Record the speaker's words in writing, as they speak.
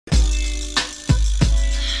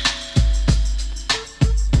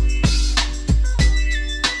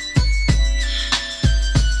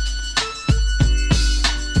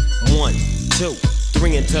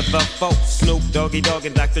saying to the folks, Snoop Doggy Dogg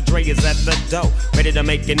and Dr. Dre is at the door, ready to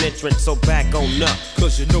make an entrance, so back on up,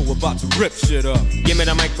 cause you know we're about to rip shit up. Give me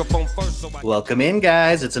the microphone first. Welcome in,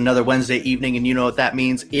 guys. It's another Wednesday evening, and you know what that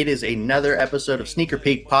means. It is another episode of Sneaker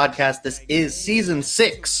Peek Podcast. This is Season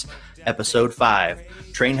 6, Episode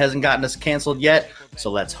 5. Train hasn't gotten us canceled yet,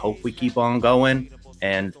 so let's hope we keep on going.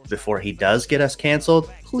 And before he does get us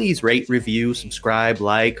canceled, please rate, review, subscribe,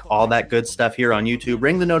 like, all that good stuff here on YouTube.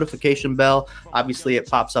 Ring the notification bell. Obviously, it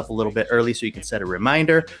pops up a little bit early so you can set a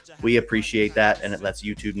reminder. We appreciate that, and it lets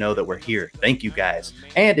YouTube know that we're here. Thank you, guys.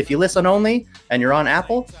 And if you listen only and you're on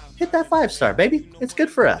Apple, hit that 5-star, baby. It's good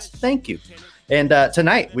for us. Thank you. And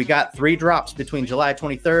tonight, we got 3 drops between July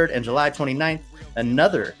 23rd and July 29th.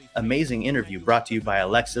 Another amazing interview brought to you by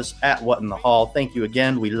Alexis at What in the Hall. Thank you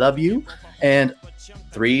again. We love you. And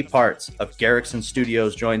 3 parts of Garrickson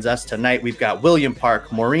Studios joins us tonight. We've got William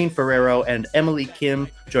Park, Maureen Ferrero, and Emily Kim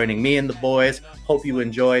joining me and the boys. Hope you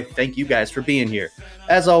enjoy. Thank you guys for being here.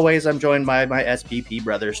 As always, I'm joined by my SPP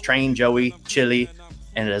brothers, Train, Joey, Chili,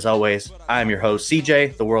 and as always, I'm your host,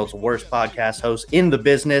 CJ, the world's worst podcast host in the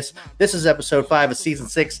business. This is episode 5 of season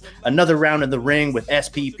 6, another round in the ring with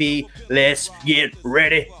SPP. Let's get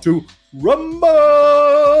ready to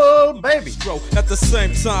rumble, baby. At the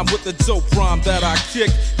same time with the dope rhyme that I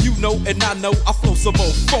kick, you know and I know I flow some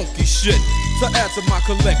old funky shit. To add to my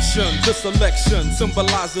collection, this selection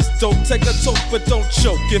symbolizes dope. Take a toke but don't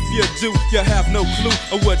choke. If you do, you have no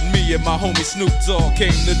clue of what me and my homie Snoop Dogg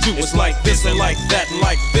came to do. It's like this and like that and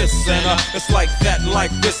like this and it's like that and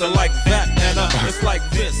like this and like that and it's like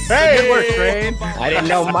this. Hey, good work, Train. I didn't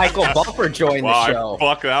know Michael Buffer joined the show. I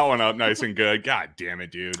fucked that one up nice and good. God damn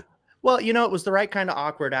it, dude. Well, you know, it was the right kind of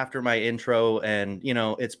awkward after my intro, and, you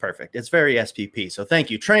know, it's perfect. It's very SPP, so thank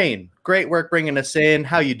you. Train, great work bringing us in.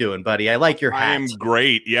 How you doing, buddy? I like your hat. I'm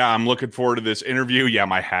great. Yeah, I'm looking forward to this interview. Yeah,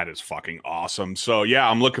 my hat is fucking awesome. So, yeah,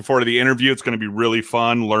 I'm looking forward to the interview. It's going to be really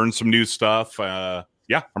fun. Learn some new stuff. Yeah,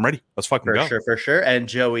 I'm ready. Let's fucking go. For sure. And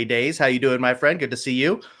Joey Days, how you doing, my friend? Good to see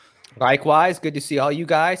you. Likewise, good to see all you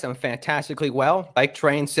guys. I'm fantastically well. Like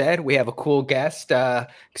Train said, we have a cool guest.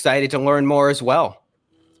 Excited to learn more as well.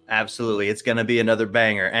 Absolutely. It's going to be another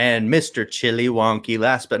banger. And Mr. Chili Wonky,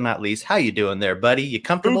 last but not least, how you doing there, buddy? You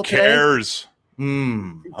comfortable today? Who cares?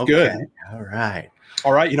 Okay. Good.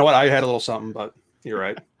 All right. You know what? I had a little something, but you're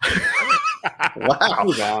right.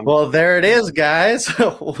 Wow. Well, there it is, guys.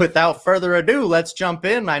 Without further ado, let's jump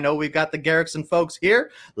in. I know we've got the Garrickson folks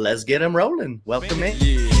here. Let's get them rolling. Welcome in.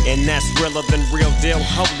 And that's realer than real deal,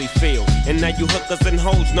 Holyfield. And now you hookers and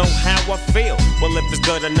hoes know how I feel. Well, if it's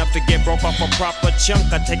good enough to get broke off a proper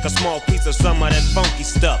chunk, I take a small piece of some of that funky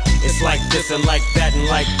stuff. It's like this and like that and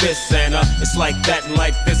like this and it's like that and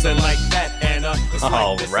like this and like that and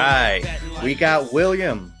all right. We got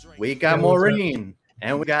William. We got Maureen.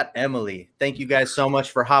 And we got Emily. Thank you guys so much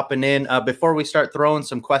for hopping in. Before we start throwing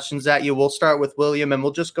some questions at you, we'll start with William, and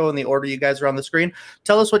we'll just go in the order you guys are on the screen.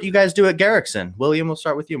 Tell us what you guys do at Garrickson. William, we'll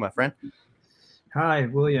start with you, my friend. Hi,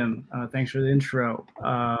 William. Thanks for the intro.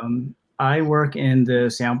 I work in the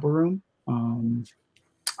sample room.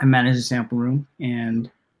 I manage the sample room, and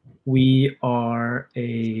we are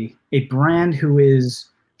a brand who is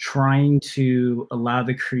trying to allow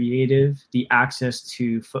the creative the access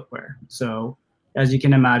to footwear. So, as you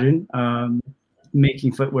can imagine,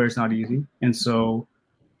 making footwear is not easy. And so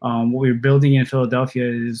what we're building in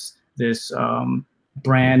Philadelphia is this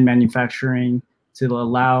brand manufacturing to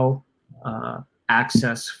allow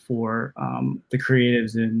access for the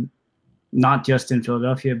creatives in not just in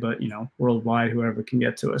Philadelphia, but, you know, worldwide, whoever can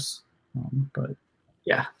get to us. But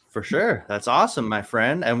yeah. For sure. That's awesome, my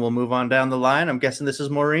friend. And we'll move on down the line. I'm guessing this is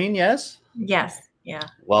Maureen, yes? Yes. Yeah.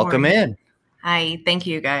 Welcome in. Hi, thank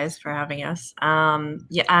you guys for having us.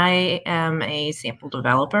 I am a sample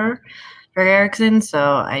developer for Garrickson, so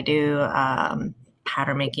I do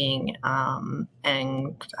pattern making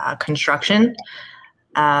and construction,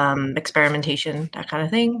 experimentation, that kind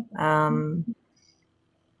of thing.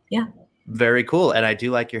 Yeah. Very cool. And I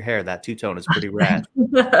do like your hair. That two-tone is pretty rad.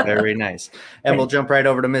 Very nice. And we'll jump right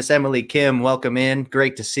over to Miss Emily Kim. Welcome in.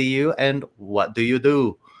 Great to see you. And what do you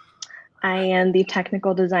do? I am the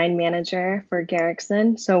technical design manager for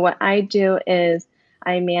Garrickson. So what I do is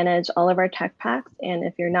I manage all of our tech packs. And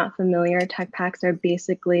if you're not familiar, tech packs are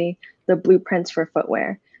basically the blueprints for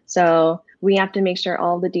footwear. So we have to make sure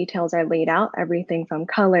all the details are laid out, everything from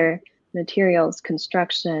color, materials,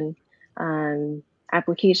 construction,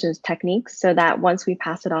 applications, techniques, so that once we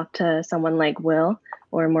pass it off to someone like Will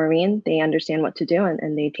or Maureen, they understand what to do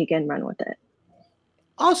and they take it and run with it.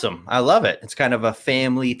 Awesome. I love it. It's kind of a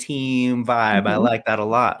family team vibe. I like that a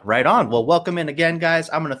lot. Right on. Well, welcome in again,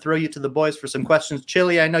 guys. I'm going to throw you to the boys for some questions.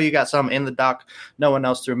 Chili, I know you got some in the doc. No one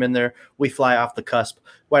else threw them in there. We fly off the cusp.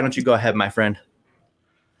 Why don't you go ahead, my friend?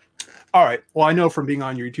 All right. Well, I know from being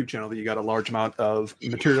on your YouTube channel that you got a large amount of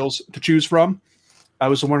materials to choose from. I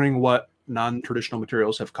was wondering what non-traditional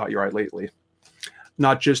materials have caught your eye lately.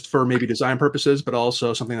 Not just for maybe design purposes, but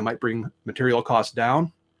also something that might bring material costs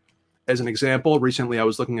down. As an example, recently I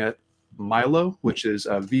was looking at Milo, which is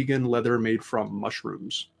a vegan leather made from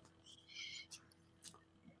mushrooms.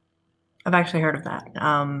 I've actually heard of that.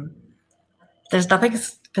 There's nothing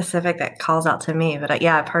specific that calls out to me, but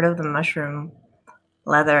yeah, I've heard of the mushroom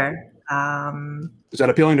leather. Is that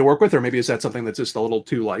appealing to work with, or maybe is that something that's just a little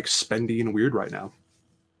too like spendy and weird right now?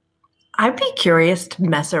 I'd be curious to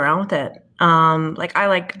mess around with it.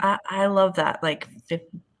 I love that, like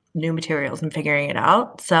new materials and figuring it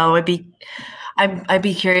out. So I'd be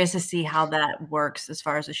curious to see how that works as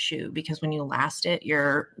far as a shoe, because when you last it,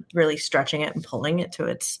 you're really stretching it and pulling it to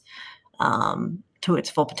its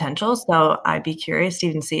full potential. So I'd be curious to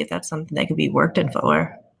even see if that's something that could be worked in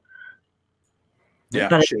footwear. Yeah.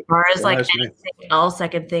 But as far as like anything else I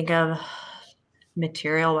could think of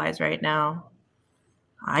material wise right now,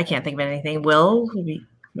 I can't think of anything. Will,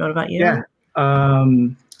 what about you? Yeah.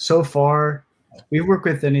 So far, we work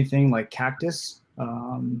with anything like cactus,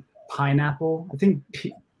 pineapple. I think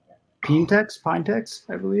Pine-Tex,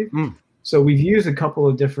 I believe. So we've used a couple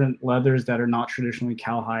of different leathers that are not traditionally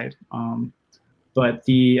cowhide. But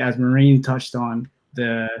as Maureen touched on,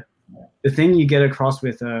 the thing you get across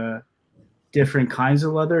with different kinds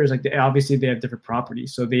of leather is like obviously they have different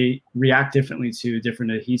properties, so they react differently to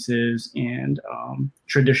different adhesives and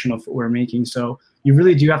traditional footwear making. So you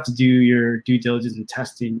really do have to do your due diligence in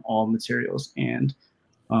testing all materials, and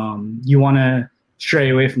you want to stray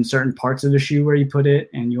away from certain parts of the shoe where you put it,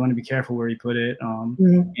 and you want to be careful where you put it.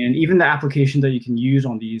 And even the applications that you can use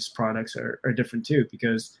on these products are different too,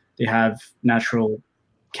 because they have natural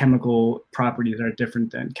chemical properties that are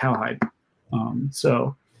different than cowhide.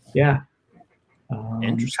 So yeah.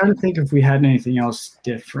 I'm trying to think if we had anything else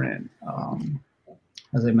different.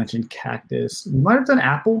 As I mentioned, cactus. We might have done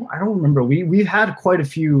apple. I don't remember. We've had quite a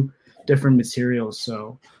few different materials.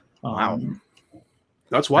 So wow,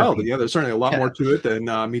 that's wild. Yeah, there's certainly a lot more to it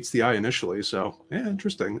than meets the eye initially. So yeah,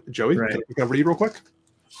 interesting. Joey, can we cover you real quick?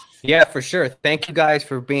 Yeah, for sure. Thank you guys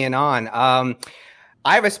for being on.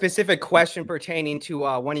 I have a specific question pertaining to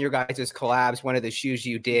one of your guys' collabs, one of the shoes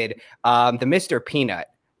you did, the Mr. Peanut.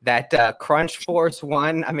 That Crunch Force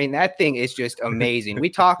one, I mean, that thing is just amazing. We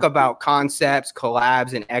talk about concepts,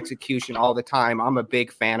 collabs, and execution all the time. I'm a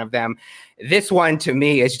big fan of them. This one, to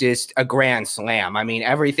me, is just a grand slam. I mean,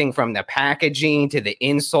 everything from the packaging to the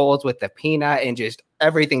insoles with the peanut and just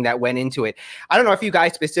everything that went into it. I don't know if you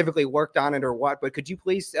guys specifically worked on it or what, but could you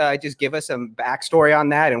please just give us some backstory on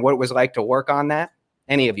that and what it was like to work on that?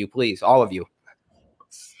 Any of you, please. All of you.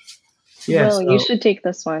 Yeah, Will, you should take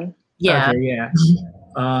this one. Yeah. Okay, yeah.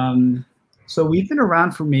 So we've been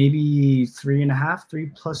around for maybe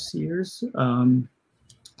 3+ years.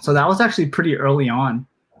 So that was actually pretty early on.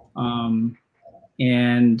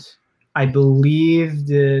 And I believe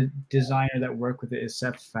the designer that worked with it is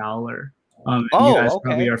Seth Fowler. You guys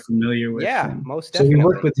probably are familiar with him. Most definitely. So we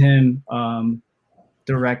worked with him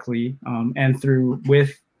directly and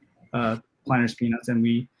with Planters Peanuts, and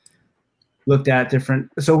we looked at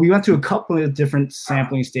so we went through a couple of different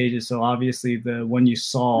sampling stages. So obviously the one you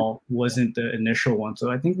saw wasn't the initial one. So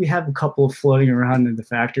I think we have a couple floating around in the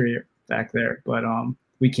factory back there, but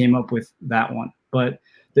we came up with that one. But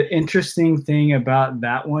the interesting thing about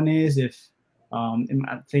that one is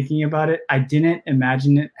thinking about it, I didn't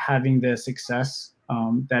imagine it having the success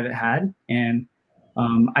that it had. And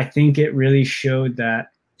I think it really showed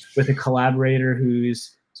that with a collaborator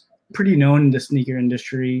who's pretty known in the sneaker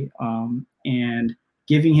industry, and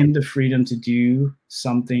giving him the freedom to do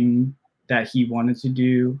something that he wanted to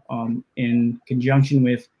do in conjunction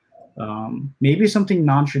with maybe something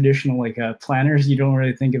non-traditional, like planners. You don't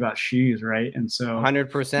really think about shoes, right? And so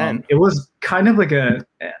 100%. It was kind of like I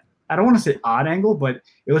don't want to say odd angle, but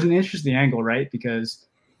it was an interesting angle, right? Because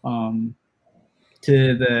to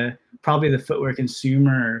probably the footwear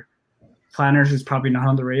consumer, planners is probably not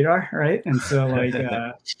on the radar, right? And so like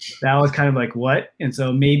that was kind of like what? And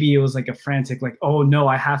so maybe it was like a frantic, like, oh no,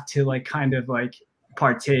 I have to like kind of like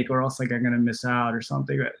partake or else like I'm gonna miss out or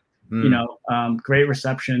something. But great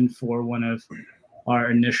reception for one of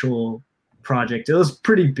our initial projects. It was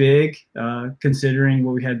pretty big considering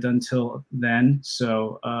what we had done till then.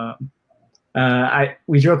 So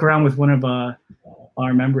we joke around with one of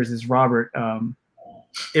our members is Robert.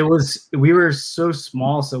 we were so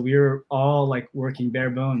small, so we were all like working bare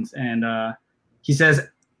bones. And he says,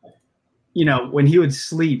 you know, when he would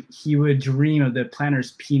sleep, he would dream of the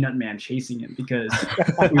Planters Peanut Man chasing him because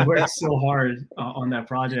we worked so hard on that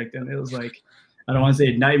project. And it was like, I don't want to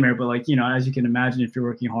say a nightmare, but like, you know, as you can imagine, if you're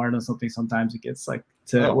working hard on something, sometimes it gets like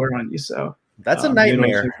to wear on you. So that's a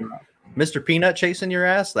nightmare. Mr. Peanut chasing your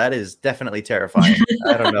ass? That is definitely terrifying.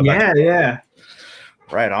 I don't know. Yeah.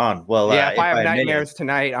 Right on. Well, yeah, if I have nightmares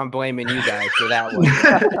tonight, I'm blaming you guys for that one.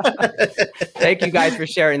 Thank you guys for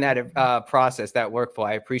sharing that process, that workflow.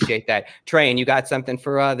 I appreciate that. Train, you got something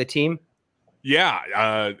for the team?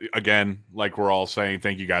 Yeah. Again, like we're all saying,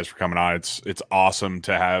 thank you guys for coming on. It's awesome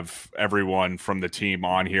to have everyone from the team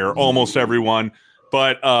on here, almost everyone.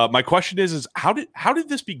 But my question is how did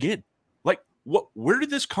this begin? Like, where did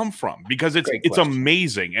this come from? Because it's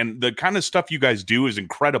amazing, and the kind of stuff you guys do is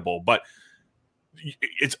incredible. But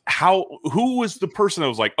who was the person that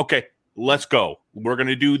was like, okay, let's go, we're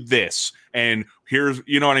gonna do this, and here's,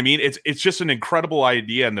 you know what I mean? It's just an incredible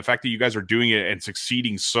idea, and the fact that you guys are doing it and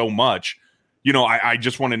succeeding so much, you know, I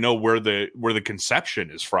just want to know where the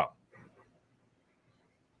conception is from.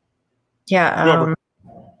 Yeah,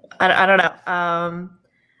 I don't know.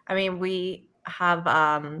 I mean, we have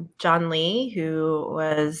John Lee, who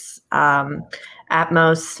was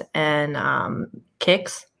Atmos and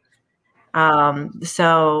Kicks.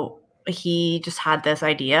 So he just had this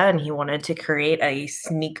idea, and he wanted to create a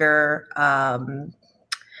sneaker.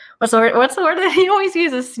 What's the word that he always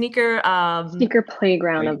uses? Sneaker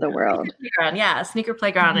playground of the world. Yeah, sneaker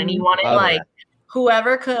playground, and he wanted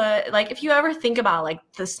whoever could, like, if you ever think about like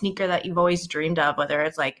the sneaker that you've always dreamed of, whether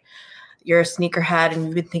it's like you're a sneakerhead and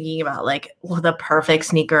you've been thinking about like the perfect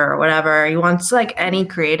sneaker or whatever, he wants like any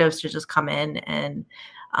creatives to just come in and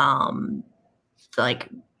like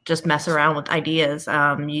just mess around with ideas.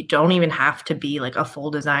 You don't even have to be like a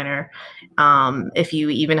full designer. If you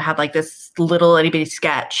even have like this little itty bitty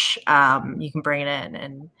sketch, you can bring it in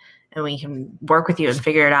and we can work with you and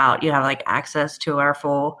figure it out. You have like access to our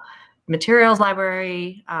full materials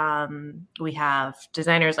library. We have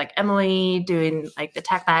designers like Emily doing like the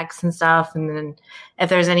tech packs and stuff. And then if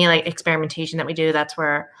there's any like experimentation that we do, that's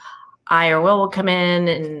where I or Will come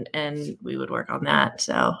in and we would work on that.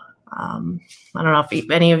 So I don't know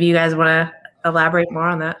if any of you guys want to elaborate more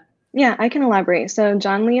on that. Yeah, I can elaborate. So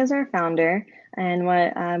John Lee is our founder, and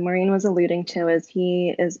what Maureen was alluding to is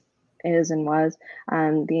he is and was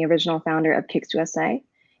the original founder of Kicks USA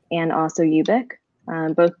and also Ubik,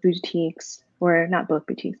 both boutiques, or not both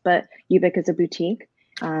boutiques, but Ubik is a boutique,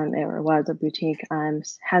 or was a boutique,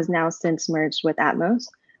 has now since merged with Atmos.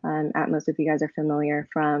 Atmos, if you guys are familiar,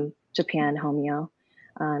 from Japan, Homeo,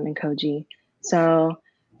 and Koji. So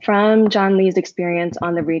from John Lee's experience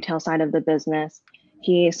on the retail side of the business,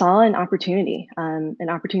 he saw an opportunity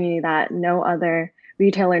that no other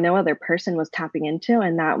retailer, no other person was tapping into,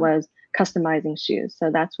 and that was customizing shoes. So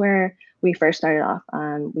that's where we first started off.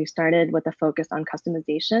 We started with a focus on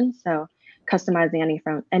customization. So customizing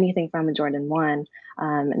anything from a Jordan 1,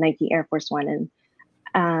 a Nike Air Force 1.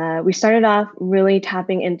 And we started off really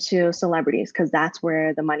tapping into celebrities because that's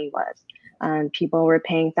where the money was. People were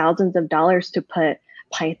paying thousands of dollars to put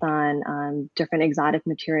Python, different exotic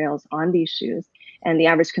materials on these shoes. And the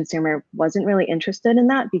average consumer wasn't really interested in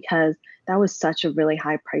that because that was such a really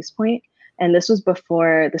high price point. And this was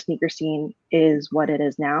before the sneaker scene is what it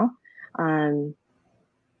is now.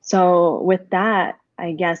 So with that,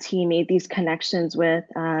 I guess he made these connections with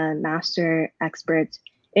master experts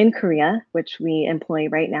in Korea, which we employ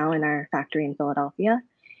right now in our factory in Philadelphia.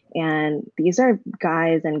 And these are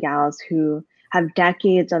guys and gals who have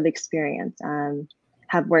decades of experience,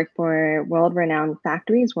 have worked for world-renowned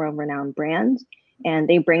factories, world-renowned brands, and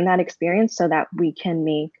they bring that experience so that we can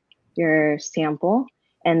make your sample.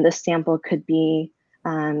 And the sample could be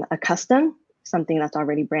a custom, something that's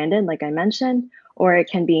already branded, like I mentioned, or it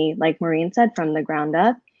can be, like Maureen said, from the ground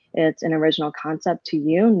up. It's an original concept to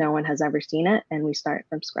you. No one has ever seen it, and we start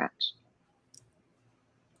from scratch.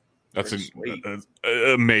 That's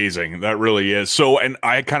amazing. That really is. So, and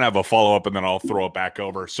I kind of have a follow-up and then I'll throw it back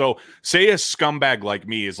over. So say a scumbag like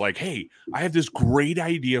me is like, hey, I have this great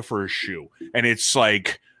idea for a shoe. And it's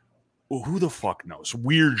like, well, who the fuck knows?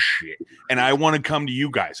 Weird shit. And I want to come to you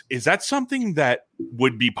guys. Is that something that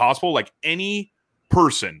would be possible? Like any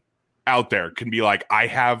person out there can be like, I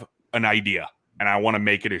have an idea and I want to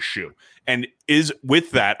make it a shoe. And is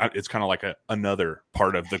with that, it's kind of like another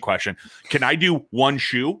part of the question. Can I do one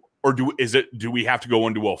shoe? Or do we have to go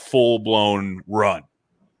into a full-blown run?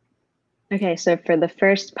 Okay, so for the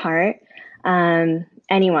first part,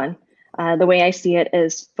 anyone. The way I see it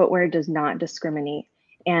is footwear does not discriminate.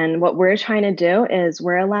 And what we're trying to do is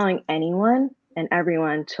we're allowing anyone and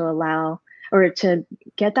everyone to allow or to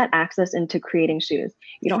get that access into creating shoes.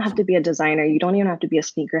 You don't have to be a designer. You don't even have to be a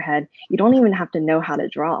sneakerhead. You don't even have to know how to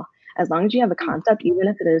draw. As long as you have a concept, even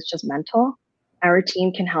if it is just mental, our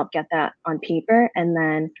team can help get that on paper and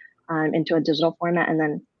then into a digital format and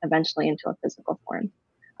then eventually into a physical form.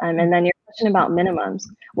 And then your question about minimums.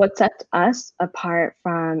 What sets us apart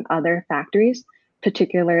from other factories,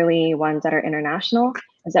 particularly ones that are international,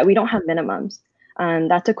 is that we don't have minimums.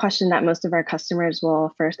 That's a question that most of our customers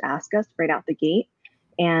will first ask us right out the gate.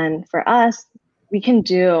 And for us, we can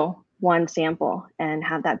do one sample and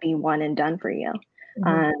have that be one and done for you.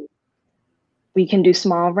 We can do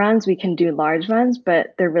small runs, we can do large runs,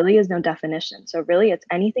 but there really is no definition. So really it's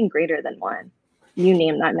anything greater than one. You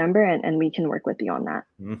name that number and we can work with you on that.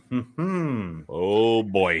 Oh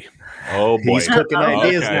boy. He's cooking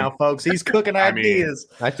ideas now, folks. He's cooking ideas.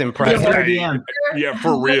 That's impressive. Yeah,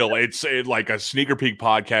 for real. It's like a Sneaker Peek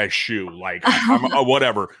podcast shoe. Like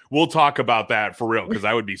whatever. We'll talk about that for real because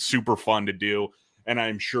that would be super fun to do. And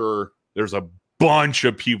I'm sure there's a bunch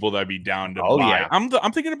of people that'd be down to buy. Yeah. I'm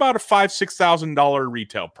thinking about a $5,000-$6,000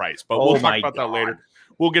 retail price, but we'll talk about that later.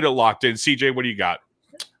 We'll get it locked in. CJ, what do you got?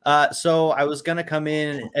 So I was going to come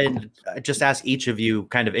in and just ask each of you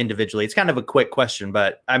kind of individually. It's kind of a quick question,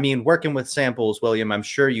 but I mean, working with samples, William, I'm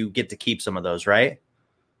sure you get to keep some of those, right?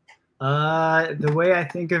 The way I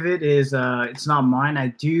think of it is it's not mine. I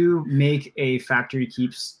do make a factory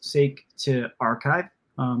keepsake to archive.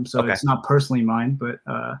 So it's not personally mine, but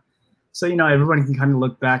so, everyone can kind of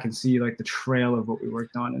look back and see like the trail of what we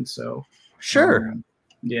worked on. And so. Sure.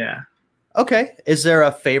 Yeah. Okay. Is there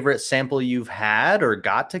a favorite sample you've had or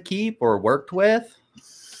got to keep or worked with?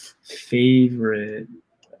 Favorite.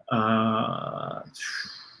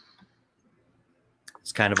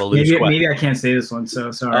 It's kind of a loose question. Maybe I can't say this one,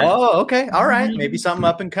 so sorry. Oh, okay. All right. Maybe something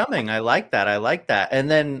up and coming. I like that.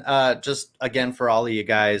 And then just again, for all of you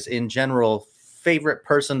guys in general, favorite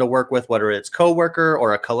person to work with, whether it's coworker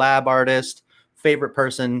or a collab artist, favorite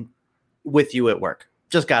person with you at work.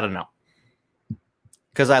 Just got to know.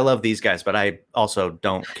 Because I love these guys, but I also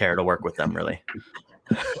don't care to work with them, really.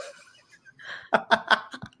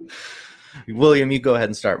 William, you go ahead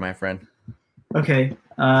and start, my friend. Okay.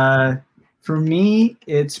 For me,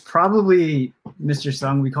 it's probably Mr.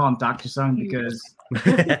 Sung. We call him Dr. Sung because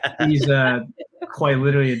he's quite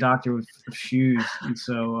literally a doctor with shoes. And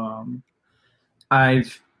so a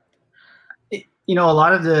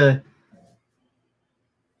lot of the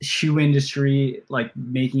shoe industry, like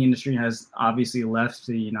making industry, has obviously left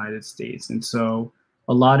the United States. And so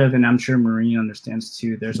a lot of, and I'm sure Marine understands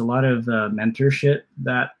too, there's a lot of mentorship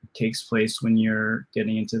that takes place when you're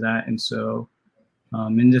getting into that. And so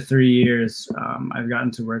in the 3 years, I've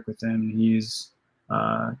gotten to work with him. He's,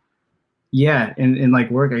 in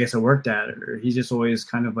like work, I guess I worked at it, or he's just always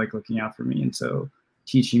kind of like looking out for me. And so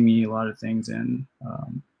teaching me a lot of things and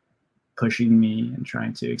pushing me and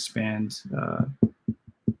trying to expand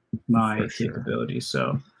my capabilities.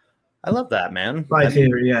 So I love that, man. My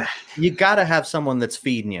favorite, yeah. You got to have someone that's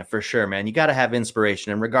feeding you for sure, man. You got to have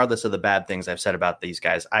inspiration. And regardless of the bad things I've said about these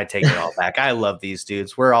guys, I take it all back. I love these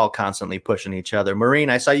dudes. We're all constantly pushing each other. Maureen,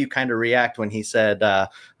 I saw you kind of react when he said,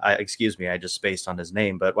 excuse me, I just spaced on his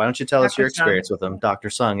name, but why don't you tell us your experience with him? Dr.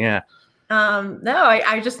 Sung, yeah. No,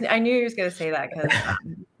 I knew he was going to say that because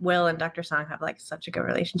Will and Dr. Sung have like such a good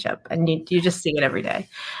relationship and you just see it every day.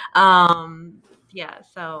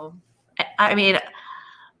 So I mean,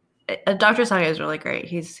 Dr. Sung is really great.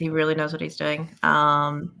 He really knows what he's doing.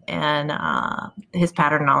 And his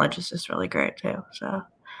pattern knowledge is just really great too. So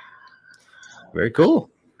very cool.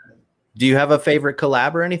 Do you have a favorite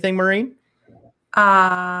collab or anything, Maureen?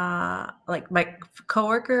 Like my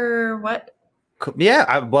coworker, what?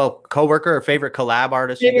 Yeah, coworker or favorite collab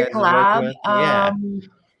artist Favorite you guys collab? have worked with? Yeah.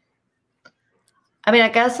 I mean, I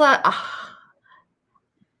guess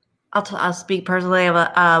I'll speak personally.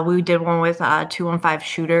 We did one with 215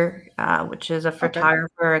 Shooter, which is a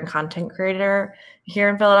photographer and content creator here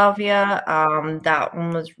in Philadelphia. That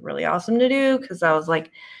one was really awesome to do because that was like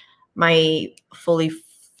my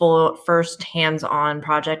full first hands-on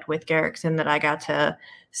project with Garrickson that I got to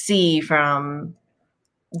see from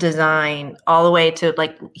design all the way to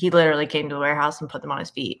like he literally came to the warehouse and put them on his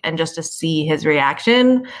feet, and just to see his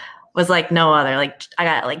reaction was like no other. Like I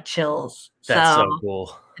got like chills. That's so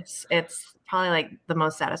cool. It's probably like the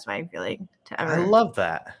most satisfying feeling to ever. I love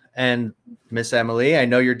that. And Miss Emily, I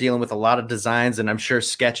know you're dealing with a lot of designs and I'm sure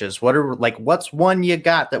sketches. What's one you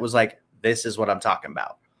got that was like, this is what I'm talking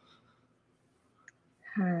about?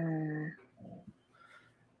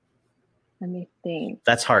 Let me think.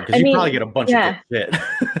 That's hard because you probably get a bunch of good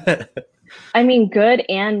shit. I mean, good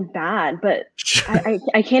and bad, but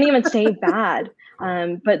I can't even say bad.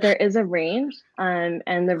 But there is a range,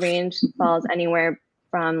 and the range falls anywhere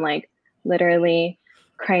from like literally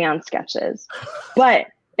crayon sketches. But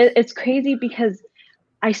it's crazy because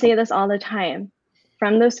I say this all the time.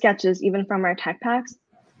 From those sketches, even from our tech packs,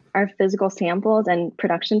 our physical samples and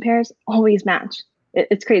production pairs always match.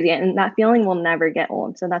 It's crazy, and that feeling will never get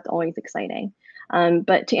old. So that's always exciting.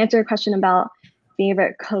 But to answer your question about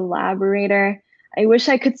favorite collaborator, I wish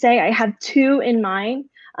I could say I have two in mind.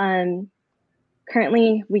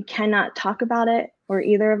 Currently, we cannot talk about it or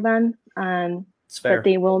either of them, but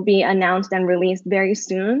they will be announced and released very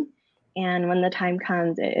soon. And when the time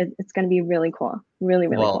comes, it's going to be really cool.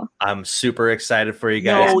 Really cool. I'm super excited for you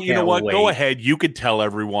guys. No, you know what? Go ahead. You could tell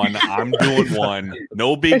everyone I'm doing one.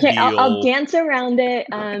 No big deal. I'll dance around it.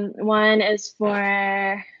 One is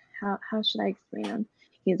for, how should I explain him?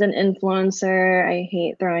 He's an influencer. I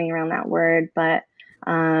hate throwing around that word, but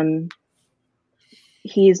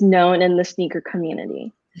he's known in the sneaker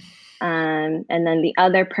community. And then the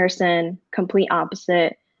other person, complete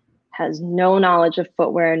opposite, has no knowledge of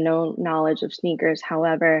footwear, no knowledge of sneakers.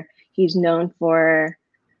 However, he's known for,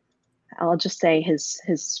 I'll just say his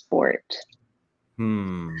sport.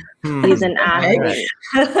 He's an athlete.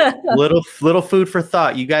 little food for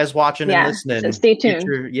thought. You guys watching and listening. So stay tuned.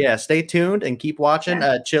 Stay tuned and keep watching.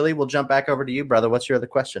 Yeah. Chili, we'll jump back over to you, brother. What's your other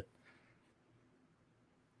question?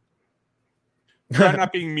 Try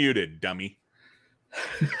not being muted, dummy.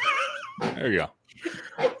 There you go.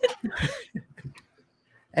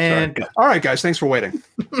 And sorry. All right, guys, thanks for waiting.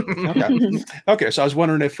 Okay, so I was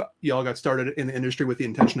wondering if y'all got started in the industry with the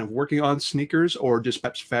intention of working on sneakers or just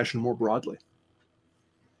perhaps fashion more broadly.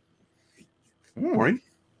 Maureen?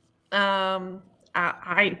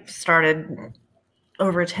 I started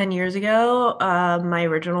over 10 years ago. My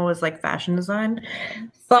original was like fashion design.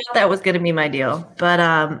 Thought that was going to be my deal, but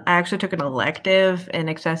I actually took an elective in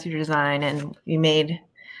accessory design, and we made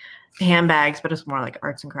handbags, but it's more like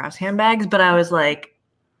arts and crafts handbags. But I was like,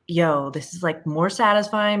 yo, this is like more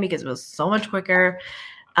satisfying because it was so much quicker,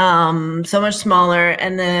 so much smaller.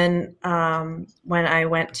 And then when I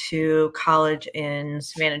went to college in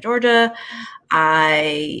Savannah, Georgia,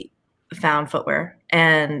 I found footwear,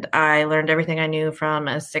 and I learned everything I knew from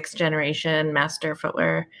a 6th generation master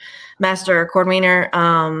cordwainer,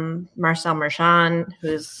 Marcel Marchand,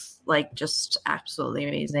 who's like just absolutely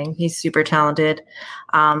amazing. He's super talented.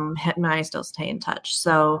 Him and I still stay in touch.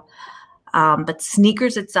 So but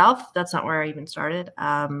sneakers itself, that's not where I even started.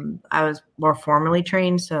 I was more formally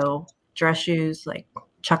trained, so dress shoes, like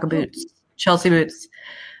Chukka boots, Chelsea boots.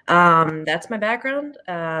 That's my background.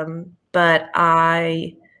 But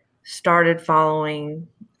I started following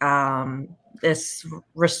this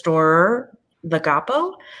restorer,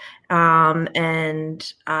 Legapo,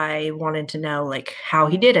 and I wanted to know like how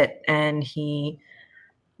he did it. And he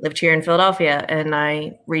lived here in Philadelphia, and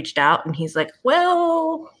I reached out, and he's like,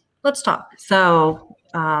 well, let's talk. So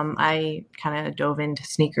I kind of dove into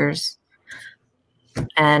sneakers,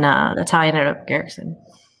 and that's how I ended up Garrickson.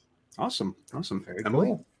 Awesome. Very Emily?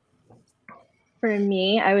 cool. For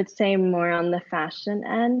me, I would say more on the fashion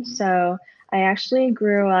end. So I actually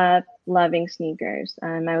grew up loving sneakers.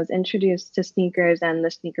 I was introduced to sneakers and the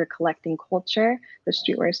sneaker collecting culture, the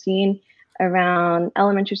streetwear scene, around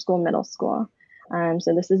elementary school, middle school.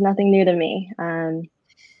 So this is nothing new to me.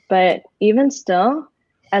 But even still,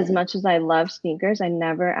 as much as I love sneakers, I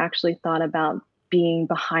never actually thought about being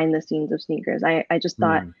behind the scenes of sneakers. I just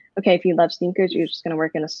thought, okay, if you love sneakers, you're just going to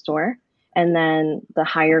work in a store. And then the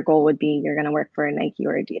higher goal would be you're going to work for a Nike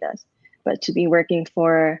or Adidas. But to be working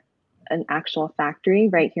for an actual factory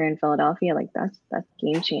right here in Philadelphia, like that's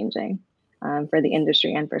game changing for the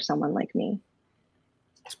industry and for someone like me.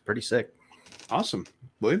 It's pretty sick. Awesome.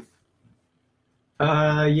 William?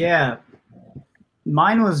 Yeah.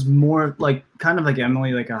 Mine was more like kind of like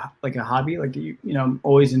Emily, like a hobby. Like you know, I'm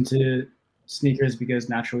always into sneakers because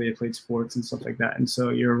naturally I played sports and stuff like that. And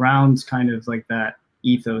so you're around kind of like that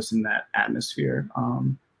ethos and that atmosphere.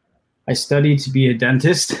 I studied to be a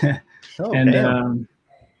dentist and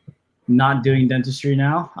not doing dentistry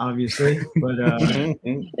now, obviously. But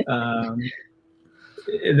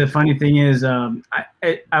the funny thing is,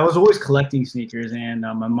 I was always collecting sneakers, and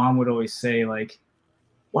my mom would always say like,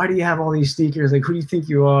 why do you have all these sneakers? Like, who do you think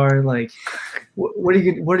you are? Like, what are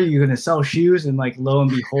you going to sell shoes? And like, lo and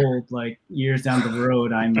behold, like years down the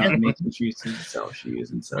road, I'm making shoes to sell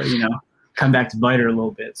shoes. And so, you know, come back to bite her a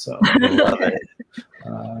little bit. So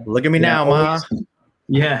look at me now, Ma.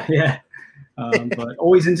 Yeah. But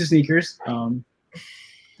always into sneakers.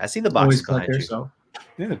 I see the box always behind collector, you. so.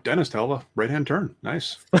 Yeah, dentist, hell of a right-hand turn.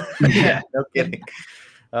 Nice. Yeah, no kidding.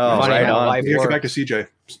 Oh, Funny right how on. life Here, get back works. to CJ.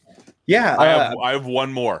 Yeah, I have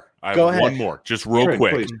one more. Go ahead. One more, just real Sure,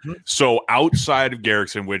 quick. please. So outside of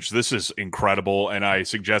Garrickson, which this is incredible, and I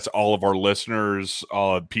suggest all of our listeners,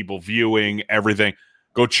 people viewing everything,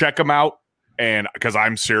 go check them out. And because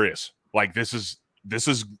I'm serious, like this is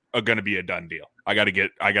going to be a done deal. I got to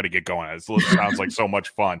get going. It sounds like so much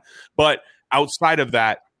fun. But outside of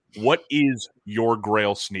that, what is your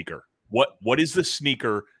Grail sneaker? What is the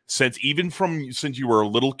sneaker since you were a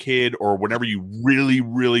little kid or whenever you really,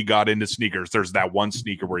 really got into sneakers, there's that one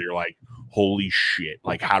sneaker where you're like, holy shit,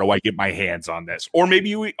 like how do I get my hands on this? Or maybe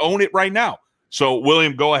you own it right now. So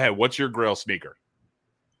William, go ahead. What's your Grail sneaker?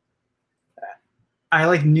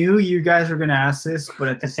 I knew you guys were going to ask this, but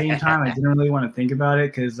at the same time, I didn't really want to think about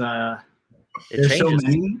it because there's so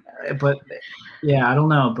many. But yeah, I don't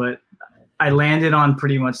know. But I landed on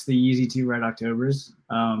pretty much the Yeezy 2 Red Octobers.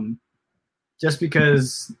 Just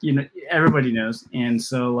because, everybody knows. And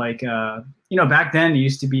so back then it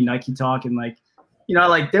used to be Nike Talk and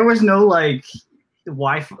there was no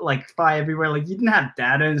Wi-Fi everywhere. You didn't have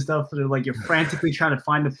data and stuff. So you're frantically trying to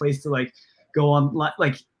find a place to go on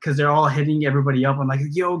because they're all hitting everybody up on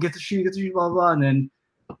yo, get the shoe, blah, blah. And then,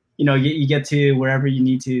 you get to wherever you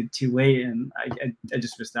need to too late. And I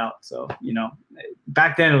just missed out. So,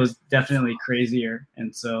 back then it was definitely crazier.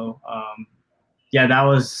 And so, that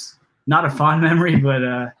was not a fond memory,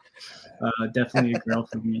 but definitely a Grail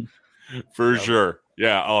for me. For sure.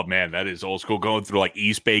 Yeah. Oh man, that is old school. Going through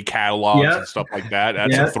East Bay catalogs and stuff like that.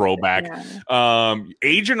 That's a throwback. Yeah.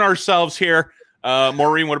 Aging ourselves here.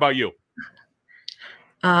 Maureen, what about you?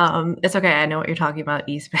 It's okay. I know what you're talking about,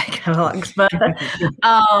 East Bay catalogs, but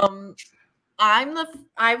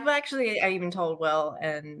I even told Will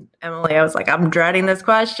and Emily, I was like, I'm dreading this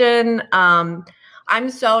question. I'm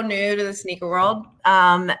so new to the sneaker world,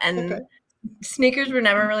 and sneakers were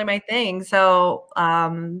never really my thing. So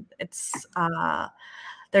it's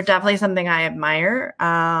they're definitely something I admire.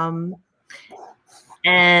 And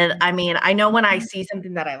I mean, I know when I see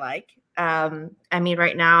something that I like.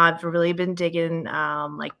 Right now I've really been digging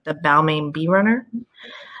the Balmain Bee Runner.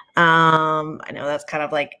 I know that's kind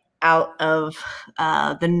of out of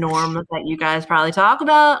the norm that you guys probably talk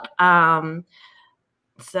about.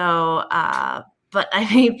 But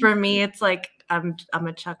I mean, for me, it's I'm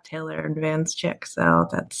a Chuck Taylor and Vans chick, so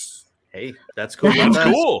that's cool. That's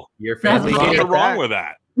cool. Your family. There's nothing wrong with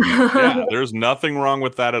that. Yeah, there's nothing wrong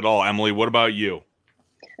with that at all. Emily, what about you?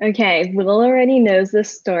 Okay, Will already knows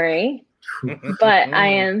this story, but I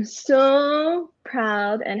am so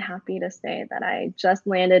proud and happy to say that I just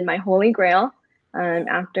landed my Holy Grail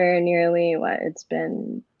after nearly it's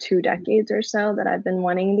been 2 decades or so that I've been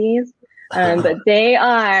wanting these. But they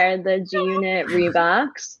are the G-Unit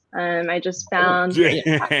Reeboks. I just found a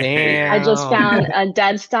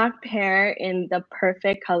dead stock pair in the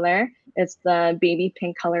perfect color. It's the baby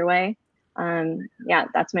pink colorway.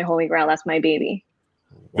 That's my Holy Grail. That's my baby.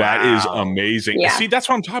 That is amazing. Yeah. See, that's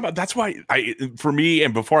what I'm talking about. That's why for me,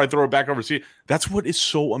 and before I throw it back over to you, that's what is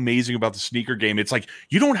so amazing about the sneaker game. It's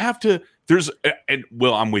you don't have to,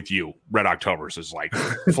 I'm with you. Red Octobers is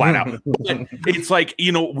flat out. It's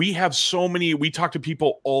we have so many, we talk to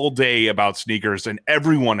people all day about sneakers and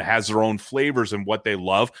everyone has their own flavors and what they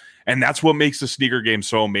love. And that's what makes the sneaker game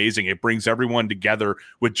so amazing. It brings everyone together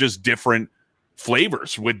with just different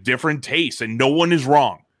flavors, with different tastes, and no one is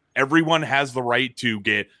wrong. Everyone has the right to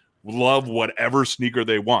love whatever sneaker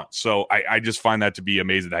they want. So I just find that to be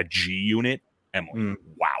amazing. That G Unit, Emily.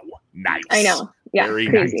 Wow. Nice. I know. Yeah. Very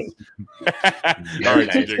crazy. Nice. All right,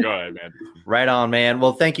 CJ, go ahead, man. Right on, man.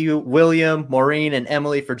 Well, thank you, William, Maureen, and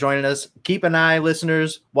Emily for joining us. Keep an eye,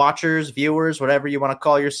 listeners, watchers, viewers, whatever you want to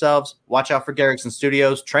call yourselves. Watch out for Garrickson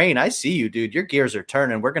Studios. Train, I see you, dude. Your gears are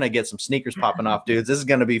turning. We're going to get some sneakers popping off, dudes. This is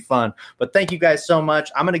going to be fun. But thank you guys so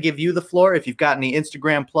much. I'm going to give you the floor. If you've got any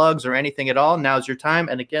Instagram plugs or anything at all, now's your time.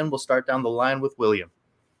 And again, we'll start down the line with William.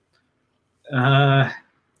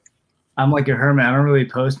 I'm like a hermit. I don't really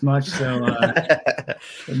post much, so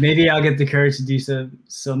maybe I'll get the courage to do so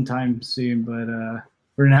sometime soon. But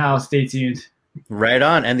for now, stay tuned. Right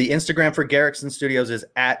on. And the Instagram for Garrickson Studios is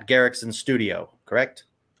at Garrickson Studio, correct?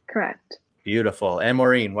 Correct. Beautiful. And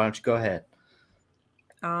Maureen, why don't you go ahead?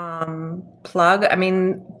 Plug. I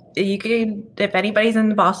mean, you could, if anybody's in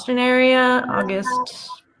the Boston area, August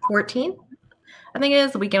 14th, I think it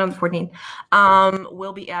is the weekend on the 14th.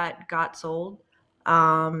 We'll be at Got Sold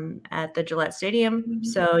at the Gillette Stadium,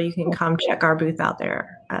 so you can come check our booth out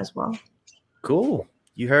there as well. Cool.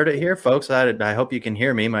 You heard it here, folks. I hope you can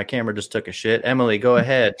hear me. My camera just took a shit. Emily, go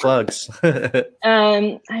ahead. Plugs.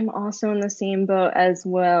 I'm also in the same boat as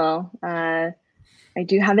Will. I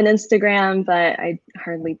do have an Instagram, but I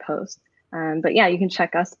hardly post. But yeah, you can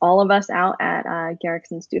check all of us out at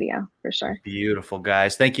Garrickson Studio for sure. Beautiful,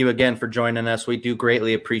 guys. Thank you again for joining us. We do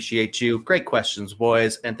greatly appreciate you. Great questions,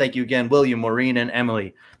 boys. And thank you again, William, Maureen, and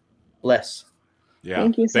Emily. Bless. Yeah.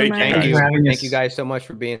 Thank you so much. Thank you. for having Thank us. you guys so much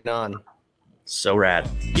for being on. So rad.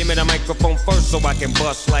 Give me the microphone first so I can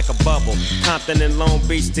bust like a bubble. Compton and Long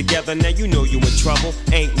Beach together, now you know you in trouble.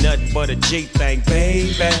 Ain't nothing but a G thing,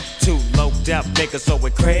 baby. Too low depth niggas, so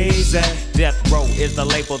we're crazy. Death Row is the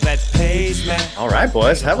label that pays me. All right,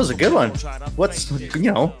 boys. That was a good one. What's,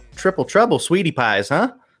 triple trouble, sweetie pies,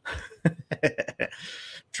 huh?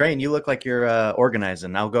 Train, you look like you're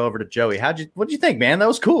organizing. I'll go over to Joey. What'd you think, man? That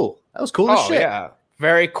was cool. That was cool as shit. Yeah.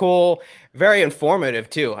 Very cool. Very informative,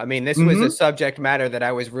 too. I mean, this was a subject matter that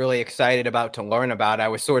I was really excited about to learn about. I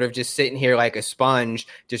was sort of just sitting here like a sponge,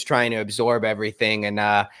 just trying to absorb everything. And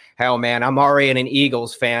hell, man, I'm already an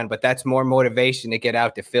Eagles fan, but that's more motivation to get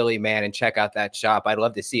out to Philly, man, and check out that shop. I'd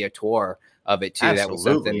love to see a tour of it, too. Absolutely. That was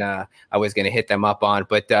something I was going to hit them up on.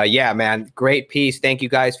 But yeah, man, great piece. Thank you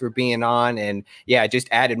guys for being on. And yeah, just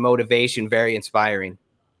added motivation. Very inspiring.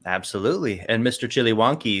 Absolutely. And Mr. Chili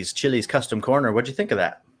Wonky's Chili's Custom Corner, what'd you think of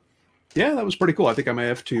that? Yeah, that was pretty cool. I think I may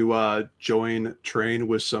have to join Train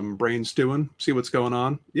with some brain stewing, see what's going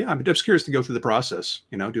on. Yeah, I'm just curious to go through the process,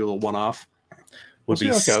 do a little one-off. Would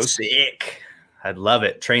be sick. I'd love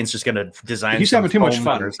it. Train's just going to design. He's having too much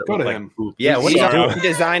fun. Go to him. Yeah, what are you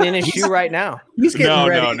designing his shoe right now? He's getting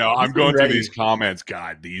ready. No. I'm going through these comments.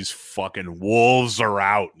 God, these fucking wolves are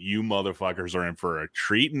out. You motherfuckers are in for a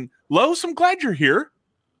treat. And Los, I'm glad you're here.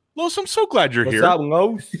 Los, I'm so glad you're here. What's up,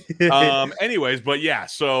 Los? Anyways, but yeah,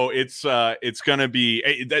 so it's gonna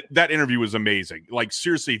be that interview was amazing. Like,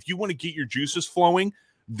 seriously, if you want to get your juices flowing,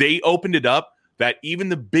 they opened it up that even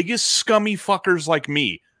the biggest scummy fuckers like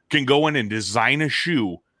me can go in and design a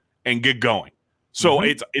shoe and get going. So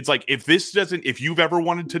it's like, if you've ever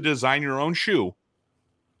wanted to design your own shoe,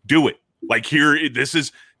 do it. Like,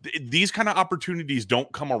 these kind of opportunities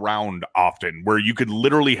don't come around often, where you could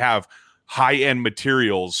literally have high-end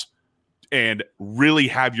materials and really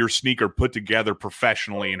have your sneaker put together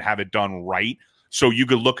professionally and have it done right. So you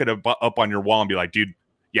could look at it up on your wall and be like, dude,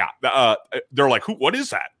 yeah. They're like, what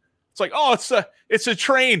is that? It's like, oh, it's a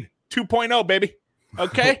Train 2.0, baby.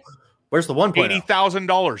 Okay. Where's the 1.0?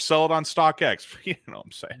 $80,000. Sell it on StockX. You know what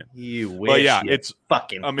I'm saying? You wish. But yeah, it's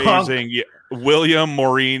fucking amazing. Yeah. William,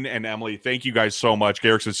 Maureen, and Emily, thank you guys so much.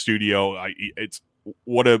 Garrickson Studio. It's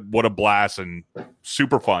what a blast and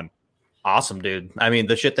super fun. Awesome, dude. I mean,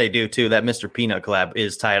 the shit they do too, that Mr. Peanut collab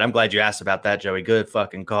is tight. I'm glad you asked about that, Joey. Good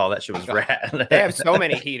fucking call. That shit was rad. They have so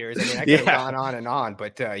many heaters. I mean, I could have gone on and on,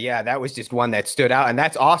 but yeah, that was just one that stood out. And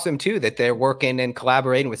that's awesome too, that they're working and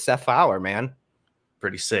collaborating with Seth Fowler, man.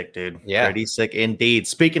 Pretty sick, dude. Yeah. Pretty sick indeed.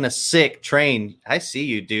 Speaking of sick, Train, I see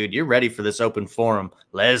you, dude. You're ready for this open forum.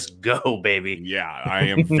 Let's go, baby. Yeah, I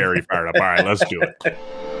am very fired up. All right, let's do it.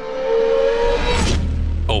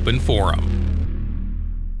 Open forum.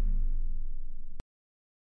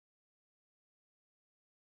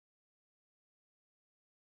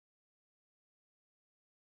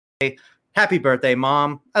 Happy birthday,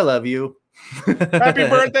 Mom. I love you. Happy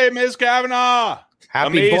birthday, Ms. Kavanaugh.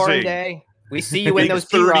 Happy born day. We see you in those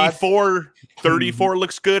P-rods. 34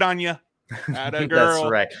 looks good on you. Atta girl.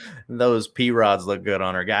 That's right. Those P-rods look good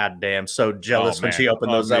on her. Goddamn. So jealous when she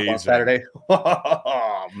opened those up on Saturday.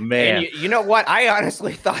 Oh, man. And you know what? I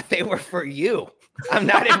honestly thought they were for you. I'm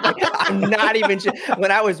not even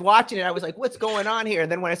when I was watching it, I was like, what's going on here?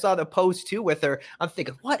 And then when I saw the post too with her, I'm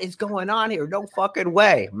thinking, what is going on here? No fucking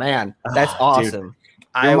way, man. That's awesome.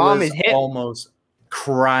 Dude, Your mom is hit. Almost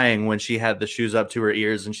crying when she had the shoes up to her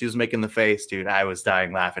ears and she was making the face, dude. I was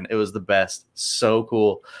dying laughing. It was the best. So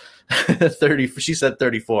cool. 30. She said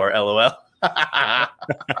 34. LOL. I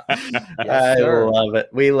love it.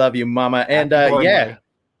 We love you, Mama. And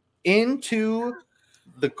into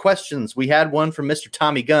the questions. We had one from Mr.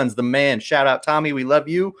 Tommy Guns, the man. Shout out, Tommy. We love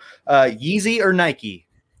you. Yeezy or Nike?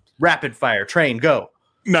 Rapid fire. Train, go.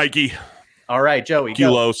 Nike. All right, Joey.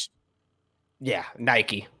 Kilos. Go. Yeah,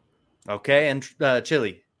 Nike. Okay, and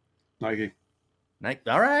Chili. Nike.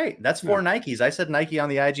 All right, that's 4 Nikes. I said Nike on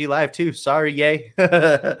the IG Live too. Sorry, yay.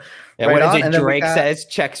 Yeah, right, what is it? Drake says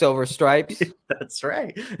checks over stripes. That's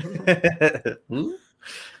right.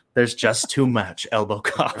 There's just too much elbow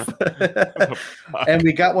cough. And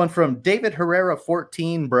we got one from David Herrera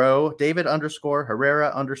 14, bro. David _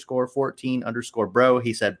 Herrera _ 14 _ bro.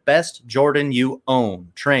 He said, best Jordan you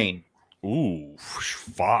own. Train. Ooh,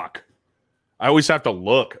 fuck. I always have to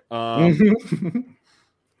look. My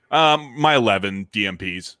 11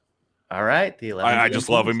 DMPs. All right. The 11 I just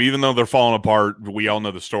love them. Even though they're falling apart, we all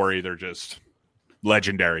know the story. They're just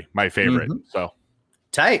legendary. My favorite. So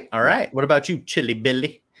Tight. All right. What about you, Chili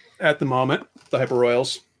Billy? At the moment, the Hyper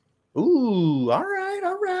Royals. Ooh, all right,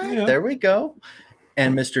 all right. Yeah. There we go.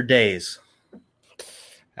 And Mr. Days.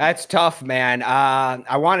 That's tough, man.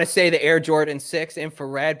 I want to say the Air Jordan 6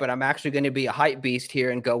 infrared, but I'm actually going to be a hype beast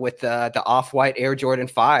here and go with the Off-White Air Jordan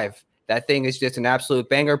 5. That thing is just an absolute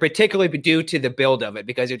banger, particularly due to the build of it,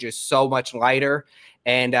 because it's just so much lighter.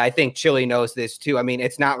 And I think Chili knows this too. I mean,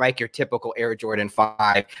 it's not like your typical Air Jordan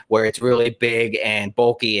 5 where it's really big and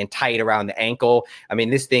bulky and tight around the ankle. I mean,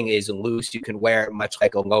 this thing is loose. You can wear it much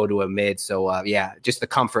like a low to a mid. So yeah, just the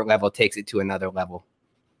comfort level takes it to another level.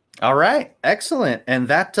 All right, excellent. And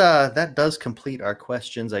that does complete our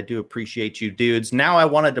questions. I do appreciate you, dudes. Now I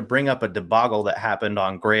wanted to bring up a debacle that happened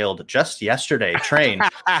on Grailed just yesterday, Train.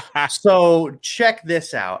 So check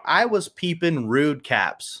this out. I was peeping Rude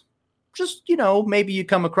caps. Just, maybe you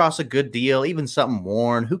come across a good deal, even something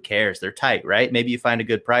worn. Who cares? They're tight, right? Maybe you find a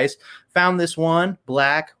good price. Found this one,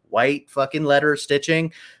 black, white, fucking letter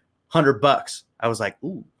stitching, $100. I was like,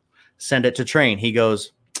 ooh, send it to Train. He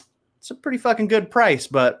goes, it's a pretty fucking good price,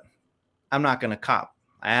 but I'm not going to cop.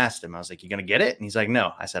 I asked him, I was like, you going to get it? And he's like,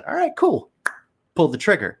 no. I said, all right, cool. Pulled the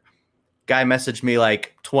trigger. Guy messaged me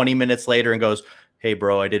like 20 minutes later and goes, hey,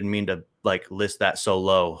 bro, I didn't mean to list that so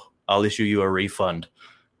low. I'll issue you a refund.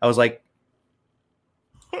 I was like,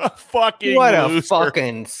 fucking what a loser.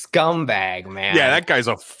 fucking scumbag, man. Yeah, that guy's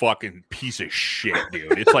a fucking piece of shit,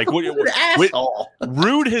 dude. It's like what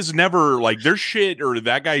Rude has never their shit or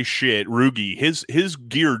that guy's shit, Rugi, his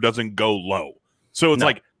gear doesn't go low. So it's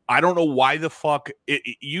like, I don't know why the fuck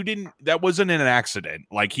that wasn't an accident.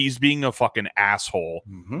 Like, he's being a fucking asshole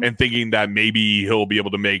and thinking that maybe he'll be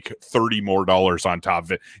able to make $30 more on top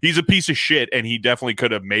of it. He's a piece of shit, and he definitely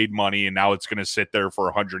could have made money, and now it's going to sit there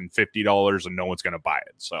for $150 and no one's going to buy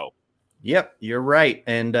it. So, yep, you're right.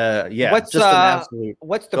 And what's just an absolute.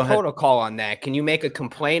 What's the protocol on that? Can you make a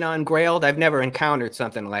complaint on Grailed? I've never encountered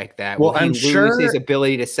something like that. Well, Will he I'm lose sure his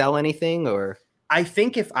ability to sell anything, or? I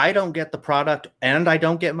think if I don't get the product and I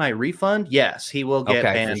don't get my refund, yes, he will get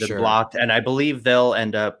banned and blocked. And I believe they'll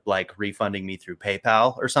end up refunding me through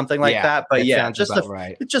PayPal or something like that. But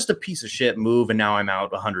it's just a piece of shit move. And now I'm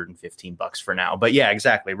out $115 for now. But yeah,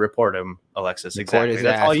 exactly. Report him, Alexis. Exactly.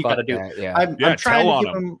 That's all you got to do.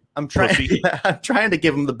 I'm trying to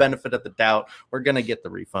give him the benefit of the doubt. We're going to get the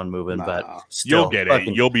refund moving, but still, you'll get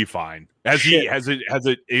it. You'll be fine. Has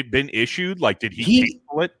it been issued? Like, did he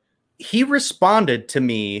cancel it? He responded to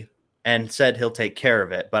me and said he'll take care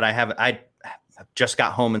of it, but I just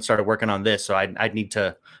got home and started working on this, so I need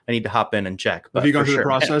to hop in and check. But if you go through the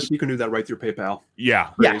process, you can do that right through PayPal. Yeah,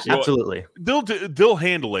 absolutely. They'll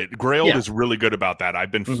handle it. Grailed is really good about that.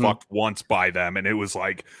 I've been fucked once by them, and it was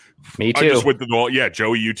like, me too. I just went to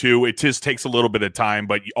Joey, you too. It just takes a little bit of time,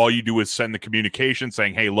 but all you do is send the communication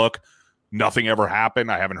saying, "Hey, look, nothing ever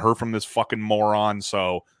happened. I haven't heard from this fucking moron,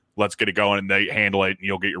 so let's get it going," and they handle it, and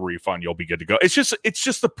you'll get your refund. You'll be good to go. It's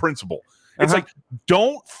just the principle. It's like,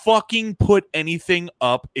 don't fucking put anything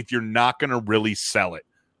up if you're not going to really sell it.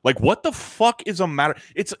 Like, what the fuck is a matter?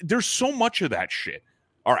 There's so much of that shit.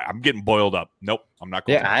 All right, I'm getting boiled up. Nope, I'm not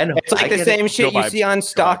going. Yeah, I know. It's like the same shit you see on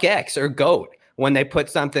StockX or GOAT when they put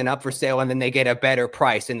something up for sale and then they get a better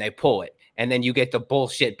price and they pull it. And then you get the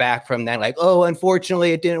bullshit back from them, like, oh,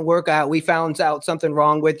 unfortunately, it didn't work out. We found out something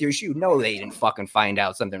wrong with your shoe. No, they didn't fucking find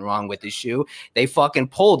out something wrong with the shoe. They fucking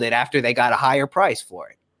pulled it after they got a higher price for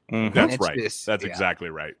it. That's right. That's exactly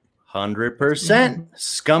right. 100%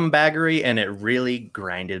 scumbaggery, and it really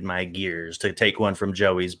grinded my gears to take one from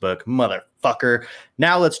Joey's book, motherfucker.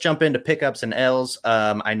 Now let's jump into pickups and L's.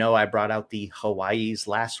 I know I brought out the Hawaiis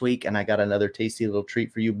last week, and I got another tasty little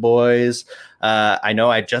treat for you boys. I know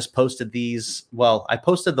I just posted these. Well, I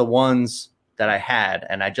posted the ones that I had,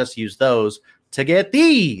 and I just used those to get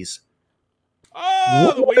these.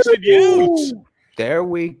 Oh, the wasted youths. There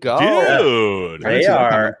we go. Dude. They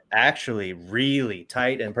are actually really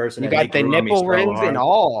tight in person. You got the nipple rings and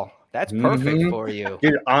all. That's perfect for you.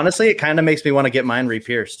 Dude, honestly, it kind of makes me want to get mine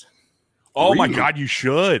re-pierced. Oh my God, you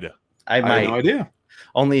should. I might. have no idea.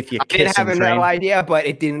 Only if you I kiss didn't have no idea, but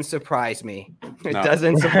it didn't surprise me. It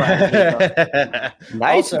doesn't surprise me.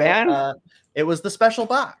 Nice, also, man. It was the special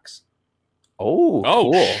box. Oh,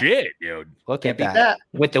 cool. Shit, dude. Look at that.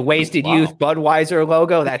 With the Wasted Youth Budweiser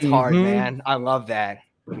logo. That's hard, man. I love that.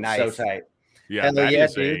 Nice. So tight. Yeah,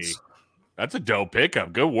 that's a dope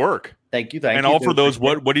pickup. Good work. Thank you. And all for those,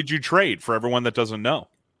 what did you trade for everyone that doesn't know?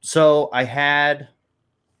 So I had,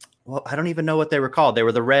 I don't even know what they were called. They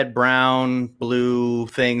were the red, brown, blue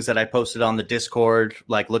things that I posted on the Discord,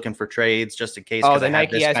 like looking for trades just in case. Oh, the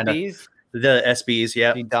Nike SBs? The SBs,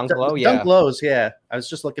 yeah. The Dunk Low, yeah. Dunk Lows, yeah. I was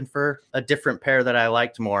just looking for a different pair that I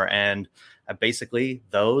liked more, and basically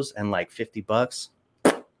those and like $50.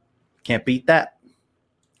 Can't beat that.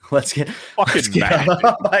 Let's get mad.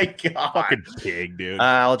 Oh my god, fucking pig, dude.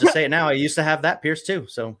 I'll just say it now. I used to have that Pierce too.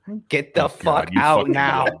 So get the fuck out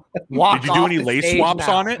now. Did you do any lace swaps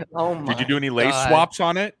on it? Oh my Did you do any lace swaps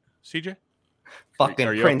on it, CJ?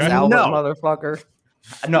 Fucking Prince Albert, motherfucker.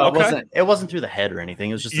 No, it wasn't through the head or anything.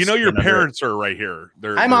 It was just your parents are right here.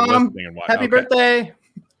 Hi, Mom. Happy birthday.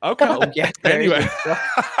 Okay. Anyway,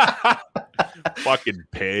 fucking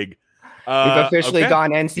pig. We've officially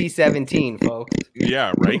gone NC-17, folks.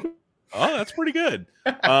 Yeah, right. Oh, that's pretty good.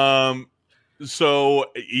 So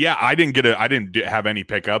yeah, I didn't have any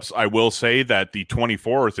pickups. I will say that the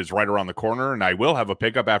 24th is right around the corner, and I will have a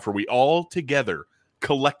pickup after we all together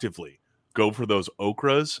collectively go for those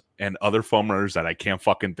okras and other foamers that I can't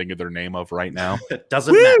fucking think of their name of right now. It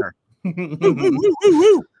doesn't matter.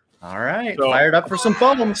 All right, so, fired up for some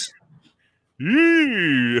foams.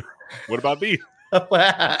 What about these?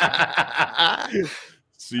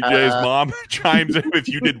 CJ's mom chimes in with,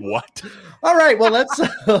 you did what? All right, well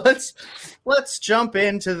let's jump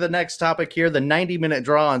into the next topic here. The 90-minute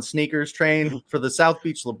draw on sneakers train for the South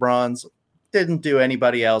Beach LeBrons didn't do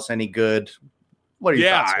anybody else any good. What are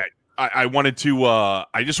your thoughts? I wanted to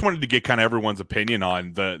I just wanted to get kind of everyone's opinion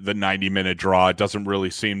on the 90-minute draw. It doesn't really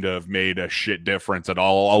seem to have made a shit difference at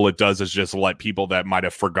all. All it does is just let people that might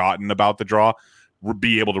have forgotten about the draw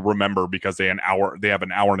be able to remember, because they have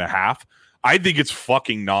an hour and a half. I think it's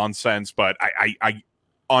fucking nonsense, but I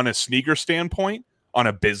on a sneaker standpoint, on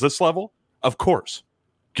a business level, of course,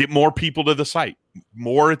 get more people to the site,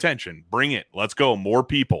 more attention, bring it, let's go, more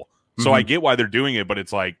people. So I get why they're doing it, but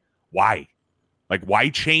it's like, why? Like, why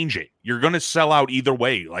change it? You're going to sell out either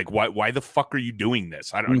way. Like, why the fuck are you doing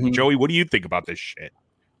this? I don't know. Joey, what do you think about this shit?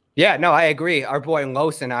 Yeah, no, I agree. Our boy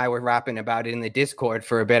Los and I were rapping about it in the Discord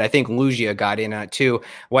for a bit. I think Lugia got in on it too,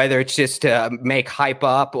 whether it's just to make hype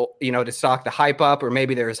up, to stock the hype up, or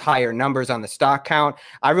maybe there's higher numbers on the stock count.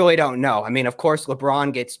 I really don't know. I mean, of course,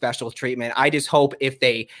 LeBron gets special treatment. I just hope if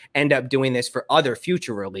they end up doing this for other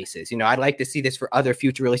future releases, I'd like to see this for other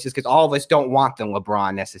future releases, because all of us don't want the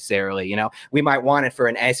LeBron necessarily. We might want it for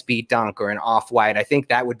an SB Dunk or an Off-White. I think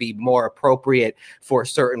that would be more appropriate for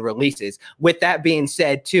certain releases. With that being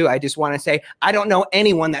said, too, I just want to say, I don't know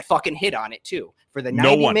anyone that fucking hit on it too for the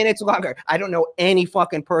 90 minutes longer. I don't know any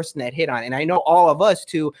fucking person that hit on it. And I know all of us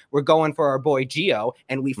too were going for our boy Gio,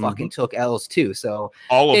 and we fucking took L's too. So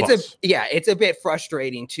it's a bit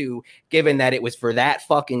frustrating too, given that it was for that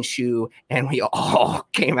fucking shoe and we all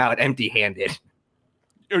came out empty-handed.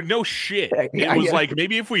 No shit. It was like,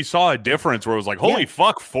 maybe if we saw a difference where it was like, holy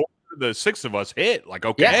fuck, 4 of the 6 of us hit, like,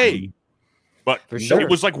 okay. But for sure, it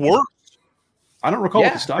was like worse. I don't recall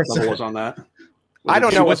what the stock level was on that. I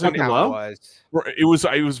don't know what the count was.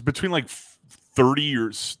 It was between like 30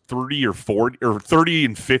 or 40 or 30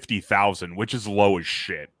 and 50,000, which is low as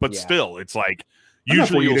shit. But still, it's like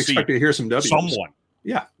usually you'll expect to hear some W's. Someone.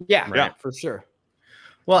 Yeah, for sure.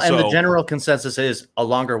 Well, and the general consensus is a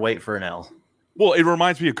longer wait for an L. Well, it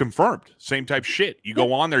reminds me of Confirmed. Same type shit. You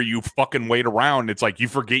go on there, you fucking wait around. It's like you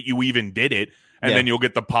forget you even did it. And then you'll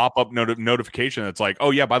get the pop-up notification that's like, oh,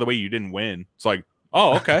 yeah, by the way, you didn't win. It's like,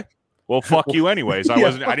 oh, okay. Well, fuck you anyways. I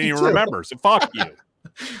didn't even remember. So fuck you.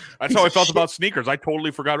 That's how I felt about sneakers. I totally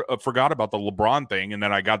forgot about the LeBron thing. And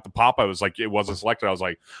then I got the pop. I was like, it wasn't selected. I was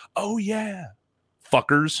like, oh, yeah,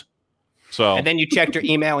 fuckers. So, and then you checked your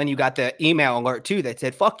email and you got the email alert too that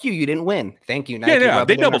said, fuck you didn't win. Thank you. Nike,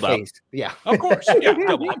 they doubled up. Yeah, of course. Yeah,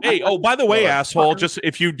 hey, oh, by the way, asshole, just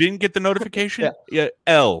if you didn't get the notification,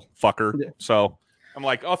 L, fucker. So I'm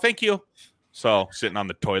like, oh, thank you. So sitting on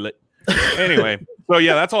the toilet. Anyway, so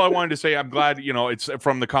yeah, that's all I wanted to say. I'm glad, it's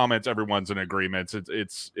from the comments, everyone's in agreement.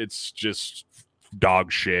 It's just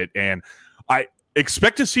dog shit. And I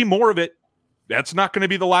expect to see more of it. That's not going to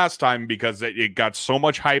be the last time, because it got so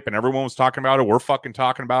much hype and everyone was talking about it. We're fucking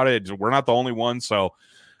talking about it. We're not the only ones. So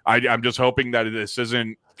I'm just hoping that this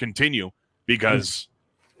doesn't continue, because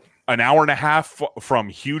an hour and a half from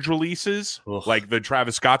huge releases like the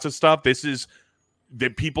Travis Scott's and stuff, this is the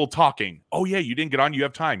people talking. Oh, yeah, you didn't get on. You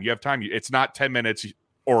have time. It's not 10 minutes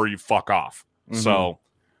or you fuck off. So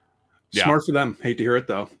smart for them. Hate to hear it,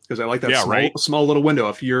 though, because I like that small little window.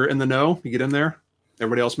 If you're in the know, you get in there,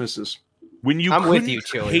 everybody else misses. When you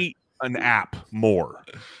hate an app more,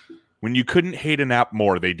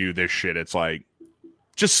 they do this shit. It's like,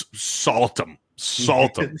 just salt them.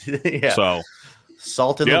 Yeah. So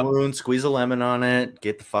salt in the wound, squeeze a lemon on it,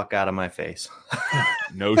 get the fuck out of my face.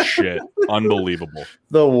 No shit. Unbelievable.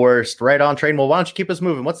 The worst. Right on, Train. Well, why don't you keep us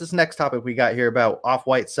moving? What's this next topic we got here about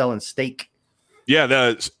Off-White selling steak? Yeah,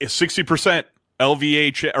 the 60%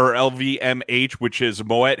 LVH or LVMH, which is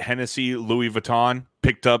Moet Hennessy Louis Vuitton,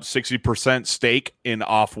 picked up 60% stake in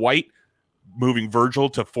Off-White, moving Virgil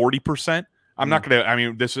to 40%. I'm not going to, I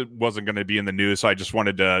mean, this wasn't going to be in the news, so I just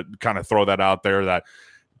wanted to kind of throw that out there. That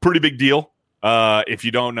pretty big deal. If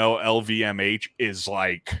you don't know, LVMH is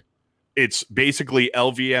like, it's basically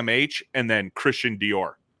LVMH and then Christian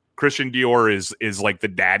Dior. Christian Dior is like the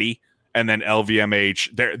daddy, and then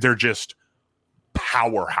LVMH, they're just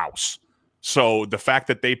powerhouse. So the fact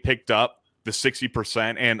that they picked up the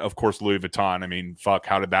 60%, and of course Louis Vuitton, I mean, fuck,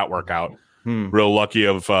 how did that work out? Real lucky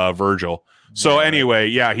of Virgil. So anyway,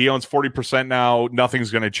 yeah, he owns 40% now.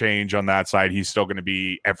 Nothing's going to change on that side. He's still going to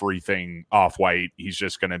be everything Off-White. He's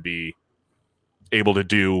just going to be able to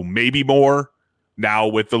do maybe more now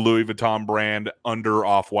with the Louis Vuitton brand under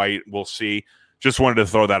Off-White. We'll see. Just wanted to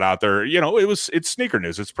throw that out there. You know, it's sneaker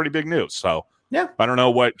news. It's pretty big news. So yeah, I don't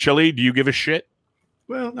know what Chili. Do you give a shit?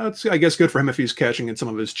 Well, that's, I guess, good for him if he's cashing in some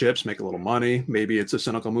of his chips, make a little money. Maybe it's a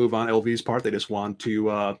cynical move on LV's part. They just want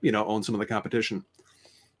to, own some of the competition.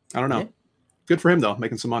 I don't know. Yeah. Good for him though,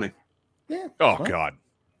 making some money. Yeah. Oh God,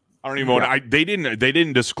 I don't even want. They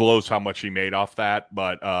didn't disclose how much he made off that,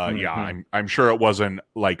 but yeah, I'm sure it wasn't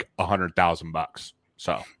like $100,000.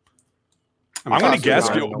 So I'm going to guess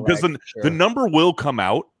because the number will come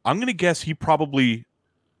out. I'm going to guess he probably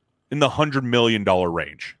in the $100 million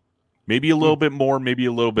range, maybe a little bit more, maybe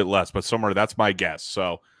a little bit less, but somewhere that's my guess.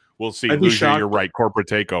 So we'll see. Lucia, you're right. Corporate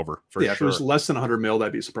takeover for sure. If it was less than 100 mil,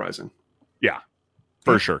 that'd be surprising. Yeah.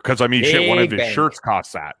 For sure. Because, I mean, shit, one of his shirts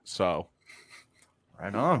costs that. So.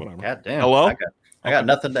 Right on. God damn. Hello? I got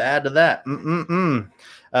nothing to add to that.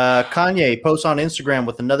 Kanye posts on Instagram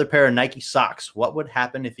with another pair of Nike socks. What would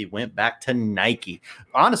happen if he went back to Nike?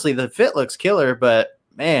 Honestly, the fit looks killer, but,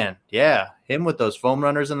 man, yeah, him with those foam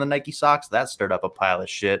runners and the Nike socks, that stirred up a pile of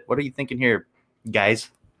shit. What are you thinking here, guys?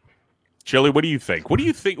 Chili, what do you think? What do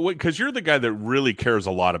you think? Because you're the guy that really cares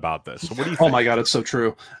a lot about this. So what do you think? Oh my God, it's so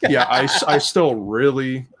true. Yeah, I still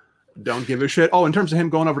really don't give a shit. Oh, in terms of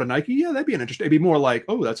him going over to Nike, yeah, that'd be an interesting. It'd be more like,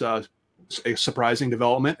 oh, that's a surprising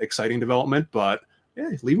development, exciting development. But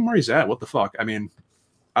yeah, leave him where he's at. What the fuck? I mean,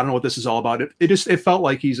 I don't know what this is all about. It felt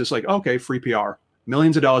like he's just like, okay, free PR,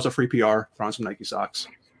 millions of dollars of free PR, throw on some Nike socks.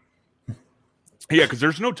 Yeah, because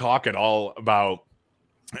there's no talk at all about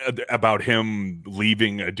him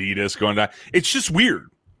leaving Adidas, going to. It's just weird.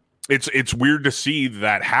 It's weird to see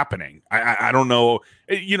that happening. I don't know.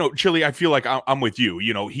 You know, Chili, I feel like I'm with you.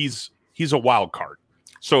 You know, he's a wild card.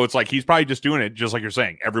 So it's like he's probably just doing it just like you're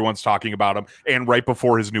saying. Everyone's talking about him. And right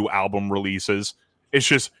before his new album releases, it's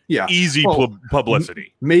just easy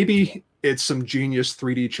publicity. Maybe it's some genius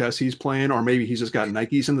 3D chess he's playing, or maybe he's just got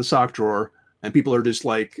Nikes in the sock drawer and people are just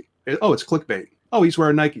like, oh, it's clickbait. Oh, he's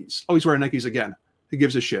wearing Nikes. Oh, he's wearing Nikes again. He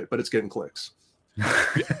gives a shit, but it's getting clicks.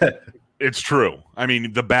 It's true. I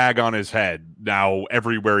mean, the bag on his head now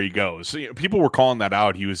everywhere he goes. You know, people were calling that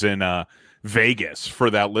out. He was in Vegas for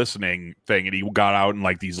that listening thing, and he got out in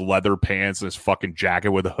like these leather pants, this fucking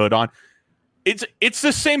jacket with a hood on. It's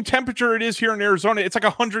the same temperature it is here in Arizona. It's like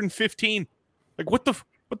 115. Like what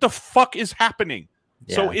the fuck is happening?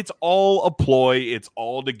 Yeah. So it's all a ploy. It's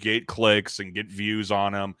all to get clicks and get views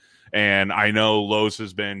on him. And I know Los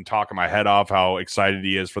has been talking my head off how excited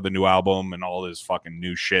he is for the new album and all this fucking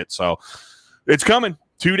new shit. So it's coming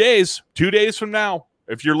 2 days from now.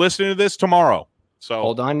 If you're listening to this tomorrow. So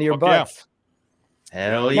hold on to your butts.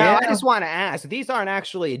 Yeah. Hell yeah. Now, I just want to ask, these aren't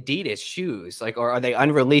actually Adidas shoes, like, or are they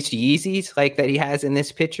unreleased Yeezys like that he has in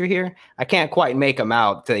this picture here? I can't quite make them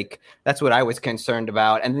out. Like, that's what I was concerned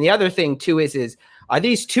about. And the other thing too is are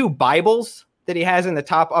these two Bibles that he has in the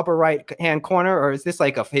top upper right hand corner, or is this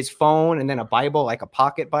like his phone and then a Bible, like a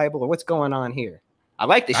pocket Bible, or what's going on here? I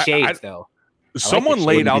like the shades though. Someone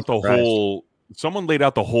laid out the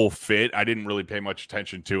whole fit. I didn't really pay much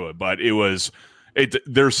attention to it, but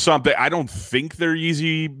there's something. I don't think they're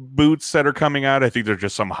Yeezy boots that are coming out. I think they're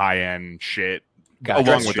just some high end shit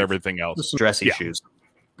along with everything else. Dressy shoes.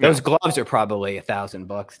 Those gloves are probably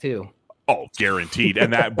 $1,000 too. Oh, guaranteed.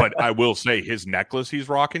 And but I will say his necklace he's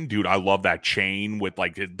rocking, dude, I love that chain with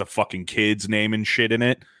like the fucking kid's name and shit in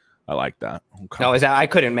it. I like that. Okay. No, I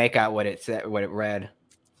couldn't make out what it said, what it read.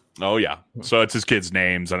 Oh yeah. So it's his kids'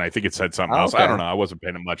 names, and I think it said something else. I don't know. I wasn't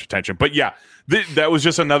paying much attention. But yeah, that was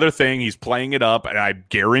just another thing. He's playing it up, and I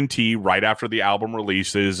guarantee right after the album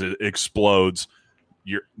releases, it explodes.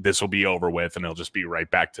 This will be over with, and he'll just be right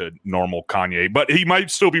back to normal Kanye. But he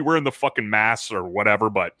might still be wearing the fucking mask or whatever,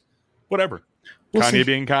 but whatever. We'll Kanye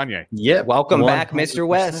being Kanye. Yep. Welcome back, Mr.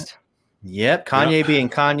 West. Yep. Kanye being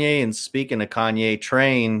Kanye. And speaking of Kanye,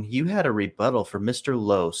 Train, you had a rebuttal for Mr.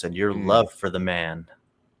 Los and your love for the man.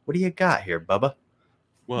 What do you got here, Bubba?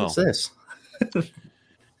 Well, what's this?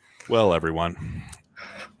 Well, everyone,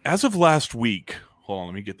 as of last week, hold on,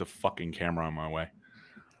 let me get the fucking camera on my way.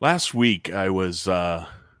 Last week, I was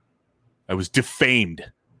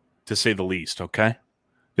defamed, to say the least. Okay,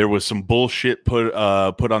 there was some bullshit put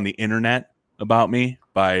on the internet about me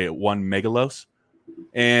by one Megalos,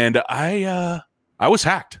 and I was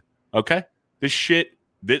hacked. Okay, this shit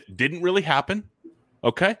that didn't really happen.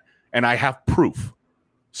 Okay, and I have proof.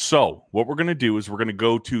 So what we're gonna do is we're gonna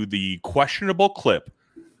go to the questionable clip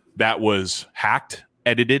that was hacked,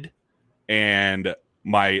 edited, and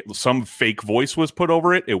some fake voice was put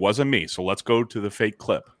over it. It wasn't me. So let's go to the fake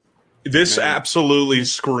clip. This absolutely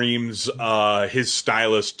screams his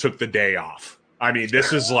stylist took the day off. I mean,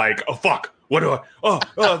 this is like, oh fuck, what do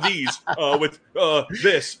I these with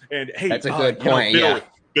this, and hey, that's a good point.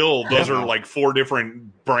 Bill, those are like 4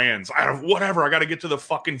 different brands. I got to get to the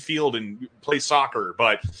fucking field and play soccer.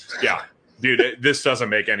 But yeah, dude, this doesn't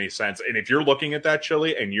make any sense. And if you're looking at that,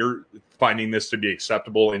 Chili, and you're finding this to be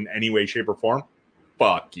acceptable in any way, shape, or form,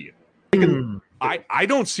 fuck you. I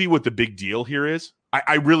don't see what the big deal here is.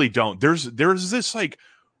 I really don't. There's this like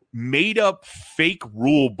made up fake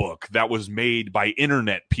rule book that was made by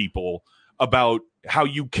internet people about how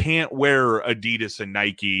you can't wear Adidas and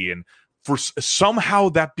Nike, and for somehow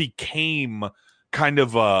that became kind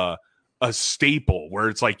of a staple where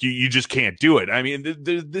it's like you just can't do it. I mean,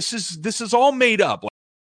 this is all made up.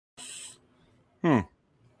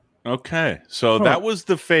 Okay, so that was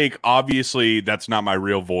the fake. Obviously, that's not my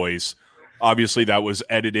real voice. Obviously, that was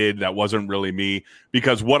edited. That wasn't really me,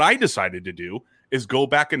 because what I decided to do is go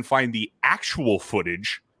back and find the actual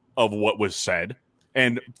footage of what was said.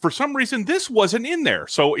 And for some reason, this wasn't in there.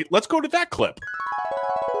 So let's go to that clip.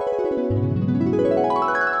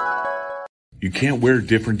 You can't wear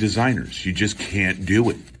different designers. You just can't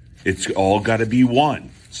do it. It's all got to be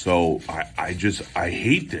one. So I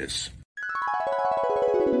hate this.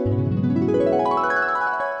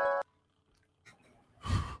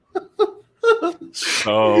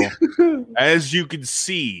 So as you can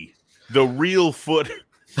see, the real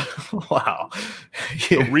Wow.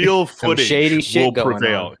 The real footage shady shit will going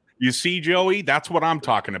prevail. on. You see, Joey, that's what I'm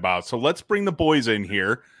talking about. So let's bring the boys in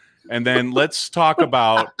here, and then let's talk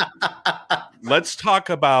about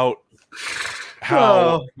how.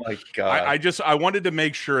 Oh my god! I wanted to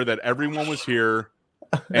make sure that everyone was here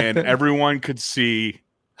and everyone could see.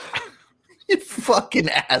 You fucking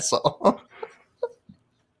asshole.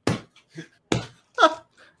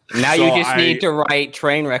 Now you just need to write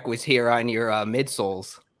Trainwreck was here on your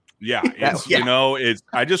midsoles. Yeah,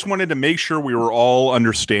 I just wanted to make sure we were all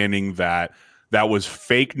understanding that was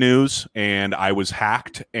fake news and I was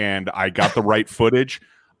hacked and I got the right footage.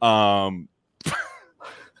 So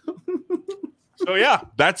yeah,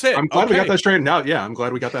 that's it. I'm glad we got that straightened out. Yeah, I'm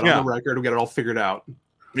glad we got that on the record. We got it all figured out.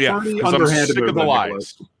 Yeah, because I'm sick of the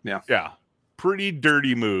lies. Yeah. Pretty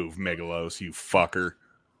dirty move, Megalos, you fucker.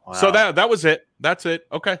 Wow. So that was it. That's it.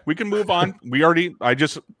 Okay, we can move on.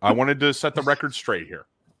 I wanted to set the record straight here.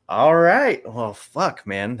 All right. Well, fuck,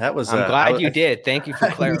 man. That was. I'm glad you did. Thank you for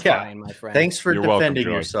clarifying, my friend. Thanks for You're defending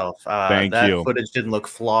welcome, yourself. Thank that you. footage didn't look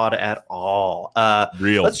flawed at all.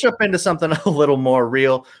 Real. Let's jump into something a little more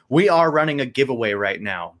real. We are running a giveaway right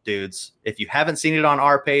now, dudes. If you haven't seen it on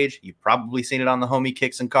our page, you've probably seen it on the Homie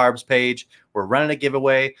Kicks and Carbs page. We're running a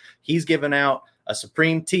giveaway. He's giving out a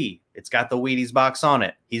Supreme tee. It's got the Wheaties box on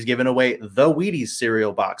it. He's giving away the Wheaties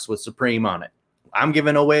cereal box with Supreme on it. I'm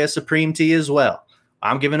giving away a Supreme tee as well.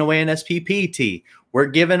 I'm giving away an SPP tee. We're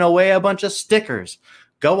giving away a bunch of stickers.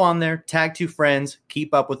 Go on there, tag 2 friends,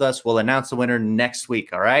 keep up with us. We'll announce the winner next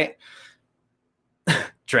week, all right?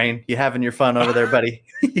 Train, you having your fun over there, buddy?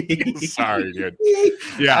 Sorry, dude.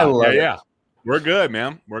 Yeah. We're good,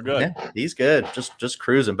 man. We're good. Yeah, he's good. Just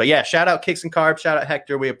cruising. But yeah, shout out Kicks and Carbs. Shout out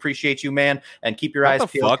Hector. We appreciate you, man. And keep your eyes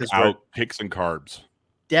peeled because we're Kicks and Carbs.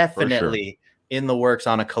 Definitely in the works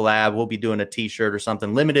on a collab. We'll be doing a t-shirt or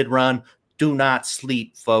something. Limited run. Do not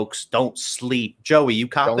sleep, folks. Don't sleep. Joey, you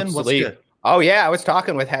copping? What's good? Oh, yeah. I was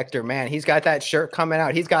talking with Hector, man. He's got that shirt coming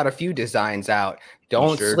out. He's got a few designs out.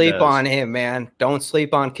 Don't sleep on him, man. Don't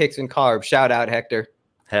sleep on Kicks and Carbs. Shout out, Hector.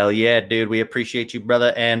 Hell yeah, dude. We appreciate you,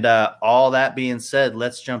 brother. And all that being said,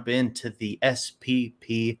 let's jump into the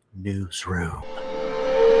SPP Newsroom.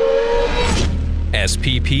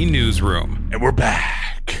 SPP Newsroom. And we're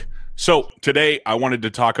back. So today I wanted to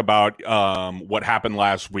talk about what happened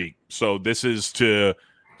last week. So this is to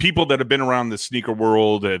people that have been around the sneaker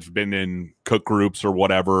world, have been in cook groups or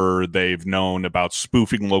whatever. They've known about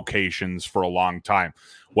spoofing locations for a long time.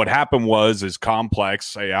 What happened is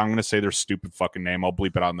Complex, I'm going to say their stupid fucking name. I'll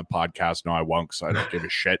bleep it out in the podcast. No, I won't because I don't give a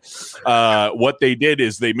shit. What they did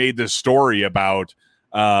is they made this story about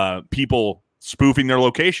people spoofing their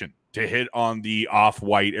location to hit on the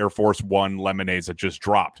Off-White Air Force One lemonades that just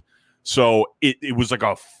dropped. So it was like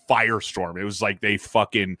a firestorm. It was like they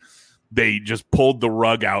just pulled the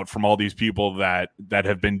rug out from all these people that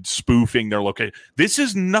have been spoofing their location. This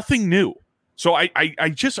is nothing new. So I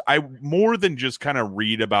more than just kind of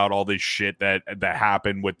read about all this shit that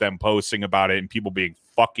happened with them posting about it and people being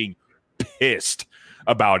fucking pissed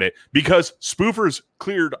about it, because spoofers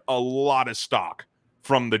cleared a lot of stock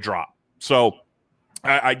from the drop. So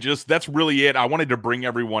I just, that's really it. I wanted to bring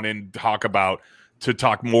everyone in to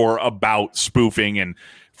talk more about spoofing. And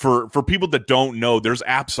for people that don't know, there's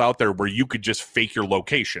apps out there where you could just fake your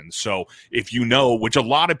location. So if you know, which a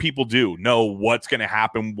lot of people do, know what's going to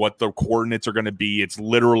happen, what the coordinates are going to be, it's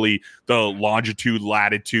literally the longitude,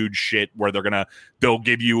 latitude shit where they'll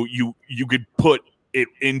give you could put it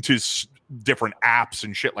into different apps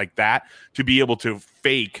and shit like that to be able to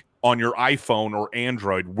fake on your iPhone or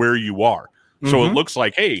Android where you are. So it looks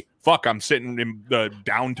like, hey, fuck, I'm sitting in the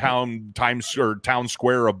downtown town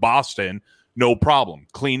square of Boston. No problem.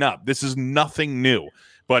 Clean up. This is nothing new,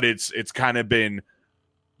 but it's kind of been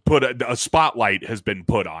put a spotlight has been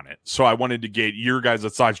put on it. So I wanted to get your guys'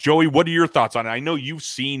 thoughts. Joey, what are your thoughts on it? I know you've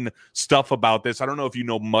seen stuff about this. I don't know if you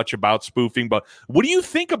know much about spoofing, but what do you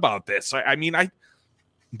think about this? I mean,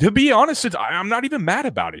 to be honest, I'm not even mad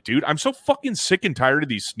about it, dude. I'm so fucking sick and tired of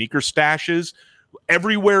these sneaker stashes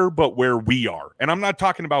everywhere but where we are. And I'm not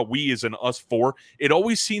talking about we as in us four. It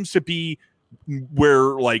always seems to be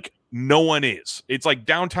where, like, no one is. It's like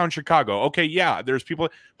downtown Chicago. Okay, yeah, there's people,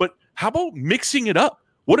 but how about mixing it up?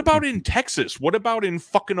 What about in Texas? What about in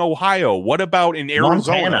fucking Ohio? What about in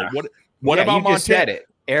Arizona? Montana. What about Montana? Just said it.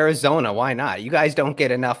 Arizona, why not? You guys don't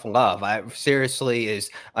get enough love. I seriously is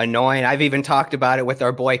annoying. I've even talked about it with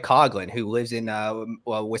our boy Coughlin, who lives in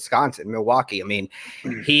Wisconsin, Milwaukee. I mean,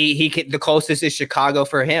 the closest is Chicago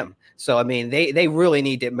for him. So, I mean, they really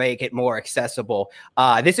need to make it more accessible.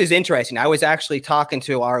 This is interesting. I was actually talking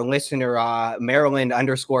to our listener,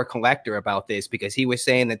 Maryland_collector, about this, because he was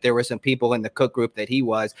saying that there were some people in the Cook group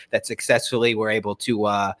that successfully were able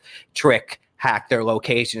to hack their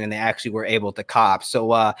location, and they actually were able to cop.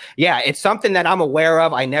 So yeah, it's something that I'm aware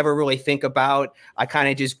of. I never really think about. I kind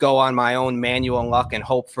of just go on my own manual luck and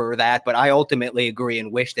hope for that. But I ultimately agree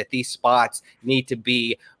and wish that these spots need to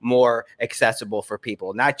be more accessible for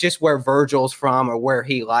people, not just where Virgil's from or where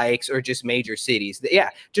he likes, or just major cities.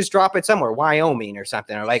 Yeah, just drop it somewhere, Wyoming or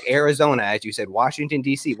something, or like Arizona, as you said, Washington,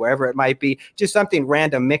 D.C., wherever it might be. Just something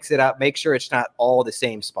random, mix it up, make sure it's not all the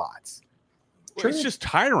same spots. It's just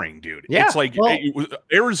tiring, dude. Yeah, it's like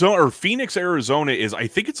Arizona or Phoenix, Arizona is, I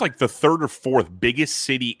think it's like the third or fourth biggest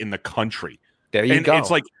city in the country. There you go. It's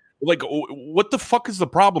like what the fuck is the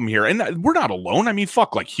problem here? And we're not alone. I mean,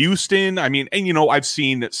 fuck, like Houston. I mean, and I've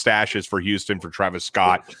seen stashes for Houston for Travis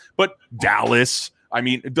Scott, but Dallas. I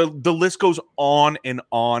mean, the list goes on and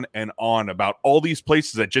on and on about all these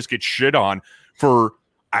places that just get shit on for.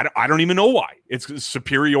 I don't even know why. It's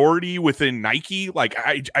superiority within Nike. Like,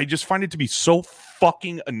 I just find it to be so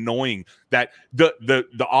fucking annoying that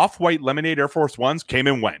the Off-White Lemonade Air Force Ones came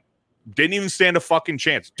and went. Didn't even stand a fucking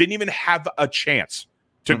chance. Didn't even have a chance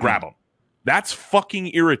to grab them. That's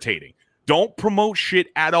fucking irritating. Don't promote shit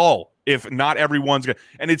at all if not everyone's going to.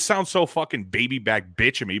 And it sounds so fucking baby back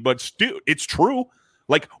bitch of me, but it's true.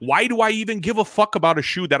 Like, why do I even give a fuck about a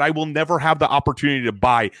shoe that I will never have the opportunity to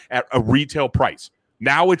buy at a retail price?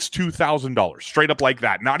 Now it's $2,000, straight up like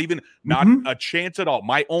that. Not a chance at all.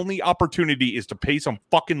 My only opportunity is to pay some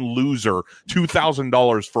fucking loser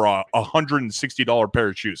 $2,000 for a $160 pair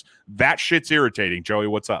of shoes. That shit's irritating. Joey,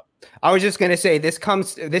 what's up? I was just gonna say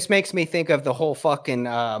this makes me think of the whole fucking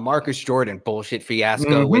Marcus Jordan bullshit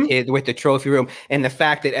fiasco with the trophy room, and the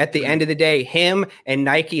fact that at the end of the day, him and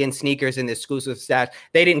Nike and sneakers and the exclusive stash,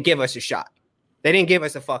 they didn't give us a shot. They didn't give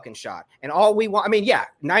us a fucking shot. And all we want, 99%,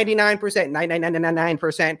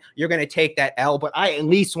 99%, you're going to take that L, but I at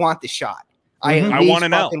least want the shot. I want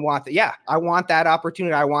an L. I want that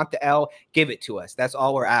opportunity. I want the L. Give it to us. That's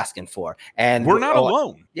all we're asking for. And we're not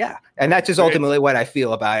alone. Yeah. And that's just ultimately what I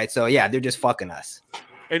feel about it. So yeah, they're just fucking us.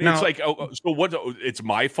 And it's like, so what? It's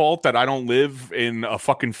my fault that I don't live in a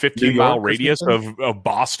fucking 15-mile radius of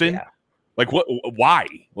Boston. Yeah. Like, what? Why?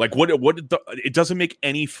 Like, what? It doesn't make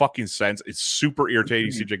any fucking sense. It's super irritating.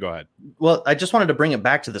 CJ, go ahead. Well, I just wanted to bring it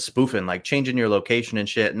back to the spoofing, like changing your location and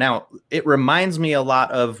shit. Now, it reminds me a lot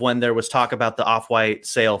of when there was talk about the Off-White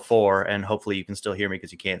Sale 4, and hopefully you can still hear me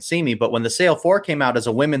because you can't see me. But when the Sale 4 came out as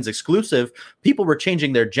a women's exclusive, people were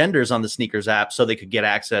changing their genders on the sneakers app so they could get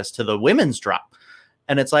access to the women's drop.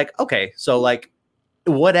 And it's like, okay, so like,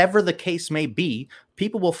 whatever the case may be,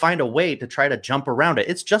 people will find a way to try to jump around it.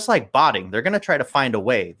 It's just like botting. They're going to try to find a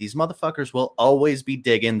way. These motherfuckers will always be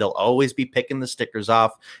digging. They'll always be picking the stickers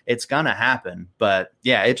off. It's going to happen. But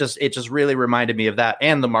yeah, it just really reminded me of that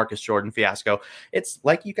and the Marcus Jordan fiasco. It's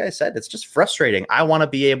like you guys said, it's just frustrating. I want to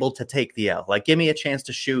be able to take the L. Like, give me a chance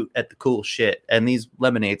to shoot at the cool shit. And these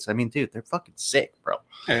lemonades, I mean, dude, they're fucking sick, bro.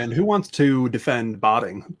 And who wants to defend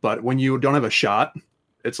botting? But when you don't have a shot,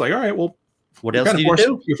 it's like, all right, well, what else do you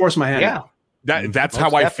do? You force my hand. Yeah. That's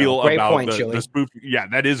how I feel Great about point, the spoof. Yeah,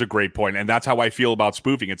 that is a great point. And that's how I feel about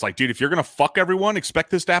spoofing. It's like, dude, if you're going to fuck everyone,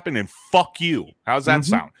 expect this to happen and fuck you. How's that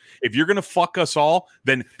sound? If you're going to fuck us all,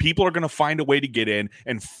 then people are going to find a way to get in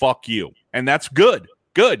and fuck you. And that's good.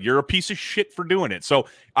 Good. You're a piece of shit for doing it. So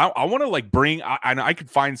I want to like bring, I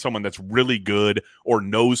could find someone that's really good or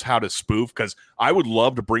knows how to spoof, because I would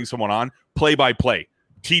love to bring someone on play by play.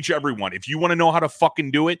 Teach everyone. If you want to know how to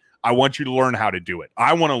fucking do it, I want you to learn how to do it.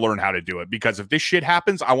 I want to learn how to do it, because if this shit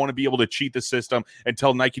happens, I want to be able to cheat the system and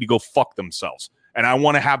tell Nike to go fuck themselves. And I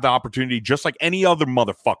want to have the opportunity just like any other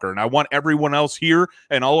motherfucker. And I want everyone else here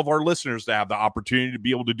and all of our listeners to have the opportunity to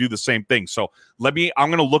be able to do the same thing. So I'm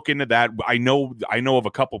going to look into that. I know of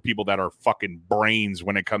a couple people that are fucking brains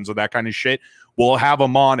when it comes to that kind of shit. We'll have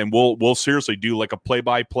them on and we'll seriously do like a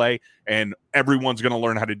play-by-play, and everyone's going to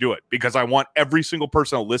learn how to do it, because I want every single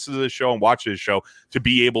person that listens to this show and watches this show to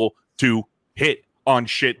be able to hit on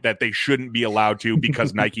shit that they shouldn't be allowed to,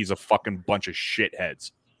 because Nike's a fucking bunch of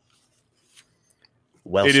shitheads.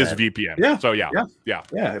 Well, it said. is VPN. Yeah. So yeah.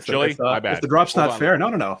 If Chili, my bad. If the drop's Hold not on. fair,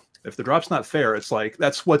 no. If the drop's not fair, it's like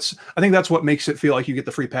I think that's what makes it feel like you get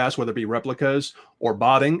the free pass, whether it be replicas or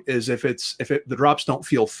botting, is if the drops don't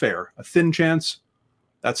feel fair. A thin chance,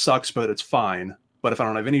 that sucks, but it's fine. But if I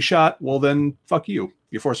don't have any shot, well then fuck you.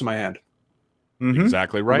 You're forcing my hand.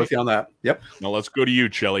 Exactly I'm right. with you on that. Yep. Now let's go to you,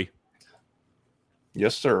 Chili.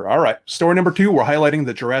 Yes, sir. All right. Story number 2, we're highlighting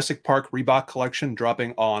the Jurassic Park Reebok collection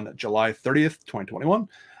dropping on July 30th, 2021,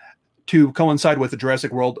 to coincide with the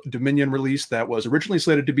Jurassic World Dominion release that was originally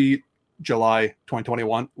slated to be July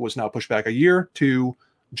 2021, was now pushed back a year to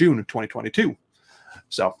June 2022.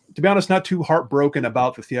 So, to be honest, not too heartbroken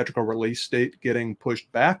about the theatrical release date getting pushed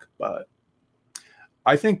back, but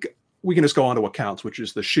I think we can just go on to what counts, which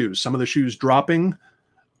is the shoes. Some of the shoes dropping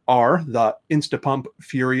are the Instapump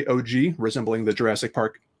Fury OG, resembling the Jurassic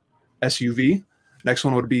Park SUV. Next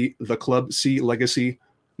one would be the Club C Legacy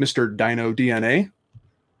Mr. Dino DNA.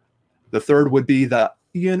 The third would be the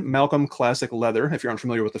Ian Malcolm Classic Leather. If you're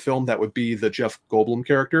unfamiliar with the film, that would be the Jeff Goldblum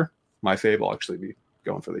character. My fave will actually be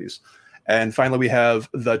going for these. And finally, we have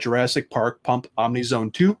the Jurassic Park Pump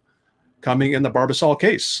Omnizone 2 coming in the Barbasol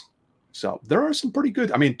case. So there are some pretty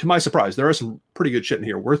good, I mean, to my surprise, there are some pretty good shit in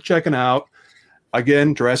here worth checking out.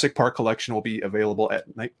 Again, Jurassic Park collection will be available at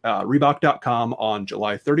Reebok.com on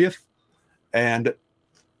July 30th. And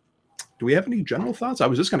do we have any general thoughts? I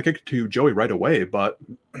was just going to kick it to Joey right away, but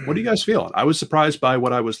what are you guys feeling? I was surprised by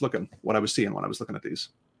what I was seeing when I was looking at these.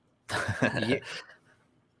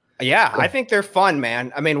 Yeah, I think they're fun,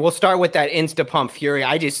 man. I mean, we'll start with that Instapump Fury.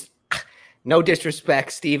 No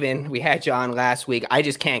disrespect, Steven. We had you on last week. I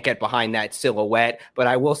just can't get behind that silhouette. But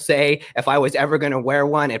I will say, if I was ever going to wear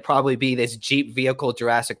one, it'd probably be this Jeep vehicle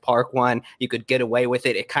Jurassic Park one. You could get away with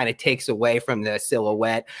it. It kind of takes away from the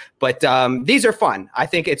silhouette. But these are fun. I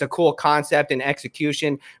think it's a cool concept and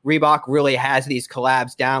execution. Reebok really has these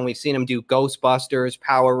collabs down. We've seen them do Ghostbusters,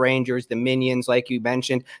 Power Rangers, the Minions, like you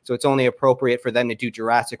mentioned. So it's only appropriate for them to do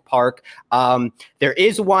Jurassic Park. There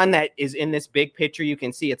is one that is in this big picture. You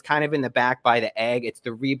can see it's kind of in the back by the egg. It's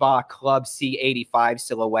the Reebok Club C85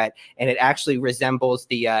 silhouette, and it actually resembles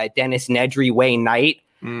the Dennis Nedry Wayne Knight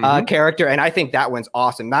character, and I think that one's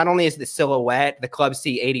awesome. Not only is the silhouette, the Club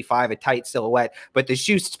C85, a tight silhouette, but the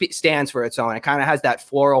shoe stands for its own. It kind of has that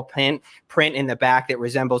floral print in the back that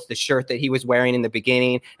resembles the shirt that he was wearing in the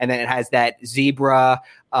beginning, and then it has that zebra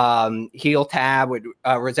heel tab, which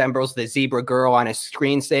resembles the zebra girl on a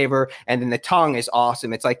screensaver, and then the tongue is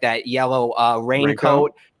awesome. It's like that yellow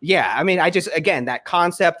raincoat. Yeah, I mean, again, that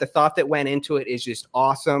concept, the thought that went into it is just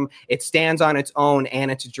awesome. It stands on its own, and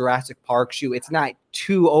it's a Jurassic Park shoe. It's not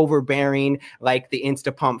too overbearing like the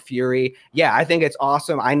Instapump Fury. Yeah, I think it's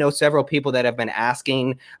awesome. I know several people that have been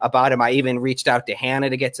asking about him. I even reached out to Hannah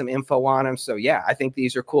to get some info on him. So yeah, I think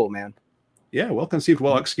these are cool, man. Yeah, well conceived,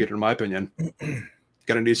 well executed, in my opinion.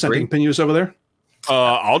 Got any dissenting opinions over there?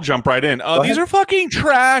 I'll jump right in. These are fucking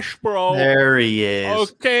trash, bro. There he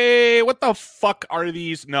is. Okay, what the fuck are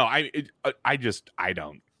these? No, I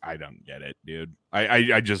don't get it, dude.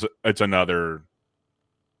 I just, it's another.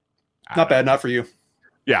 Not bad, not for you.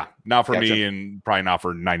 Yeah, not for Gotcha. me, and probably not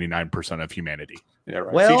for 99% of humanity. Yeah,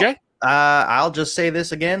 right. Well, CJ? I'll just say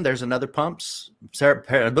this again. There's another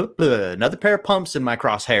another pair of pumps in my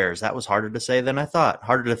crosshairs. That was harder to say than I thought.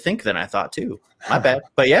 Harder to think than I thought too. My bad.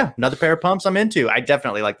 But yeah, another pair of pumps I'm into. I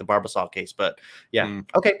definitely like the Barbasol case, but yeah.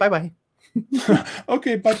 Okay, bye-bye.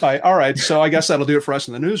 Okay, bye-bye. All right, so I guess that'll do it for us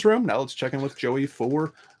in the newsroom. Now let's check in with Joey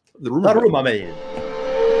for the rumor.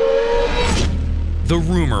 The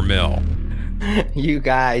Rumor Mill. You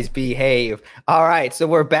guys behave. All right, so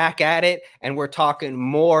we're back at it, and we're talking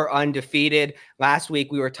more undefeated. Last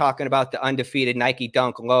week, we were talking about the undefeated Nike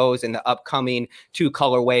Dunk Lows and the upcoming 2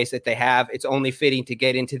 colorways that they have. It's only fitting to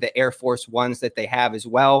get into the Air Force Ones that they have as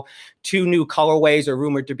well. 2 new colorways are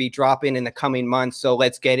rumored to be dropping in the coming months, so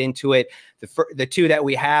let's get into it. The 2 that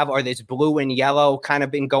we have are this blue and yellow, kind of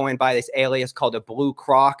been going by this alias called a Blue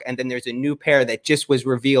Croc, and then there's a new pair that just was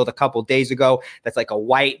revealed a couple days ago that's like a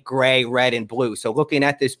white, gray, red, and blue. So looking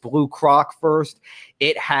at this Blue Croc first,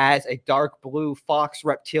 it has a dark blue Fox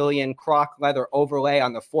Reptilian Croc leather overlay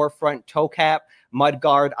on the forefront toe cap,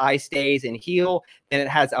 mudguard, eye stays, and heel. Then it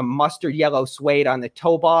has a mustard yellow suede on the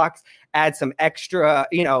toe box. Add some extra,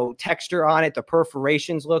 texture on it. The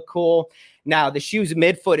perforations look cool. Now, the shoe's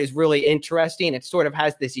midfoot is really interesting. It sort of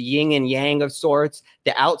has this yin and yang of sorts.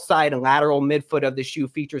 The outside and lateral midfoot of the shoe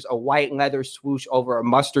features a white leather swoosh over a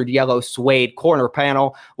mustard yellow suede corner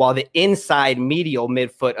panel, while the inside medial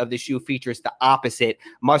midfoot of the shoe features the opposite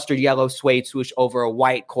mustard yellow suede swoosh over a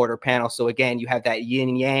white quarter panel. So again, you have that yin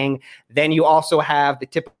and yang. Then you also have the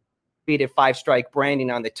typical 5-strike branding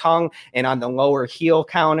on the tongue and on the lower heel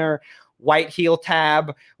counter. White heel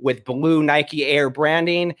tab with blue Nike Air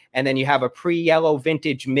branding. And then you have a pre-yellow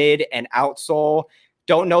vintage mid and outsole.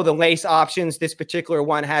 Don't know the lace options. This particular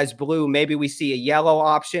one has blue. Maybe we see a yellow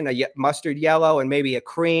option, a mustard yellow, and maybe a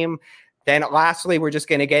cream. Then lastly, we're just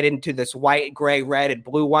going to get into this white, gray, red, and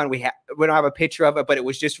blue one. We don't have a picture of it, but it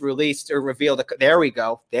was just released or revealed. There we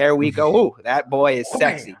go. Ooh, that boy is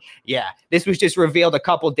sexy. Yeah, this was just revealed a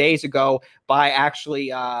couple days ago by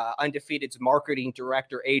actually Undefeated's marketing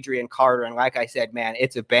director, Adrian Carter. And like I said, man,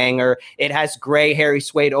 it's a banger. It has gray hairy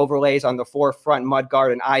suede overlays on the forefront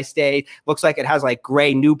mudguard and eye stay. Looks like it has like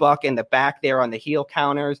gray nubuck in the back there on the heel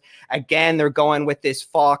counters. Again, they're going with this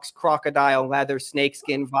Fox crocodile leather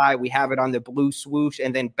snakeskin vibe. We have it on the blue swoosh,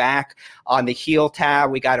 and then back on the heel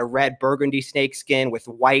tab, we got a red burgundy snakeskin with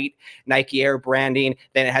white Nike Air branding.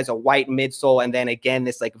 Then it has a white midsole, and then again,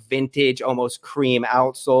 this like vintage, almost cream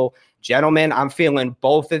outsole. Gentlemen, I'm feeling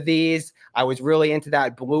both of these. I was really into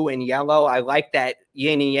that blue and yellow. I like that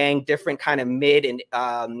yin and yang, different kind of mid and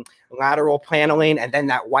lateral paneling. And then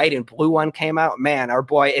that white and blue one came out. Man, our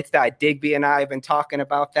boy, it's that Digby and I have been talking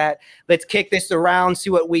about that. Let's kick this around, see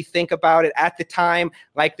what we think about it. At the time,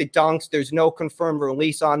 like the Dunks, there's no confirmed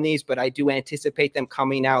release on these, but I do anticipate them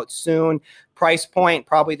coming out soon. Price point,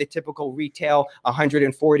 probably the typical retail,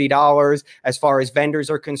 $140 as far as vendors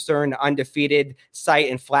are concerned, Undefeated site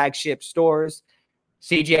and flagship stores.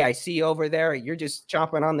 CJ, I see you over there. You're just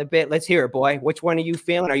chomping on the bit. Let's hear it, boy. Which one are you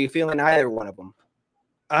feeling? Are you feeling either one of them?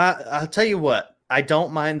 I'll tell you what. I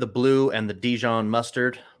don't mind the blue and the Dijon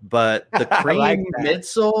mustard, but the cream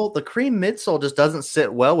midsole just doesn't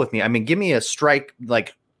sit well with me. I mean, give me a strike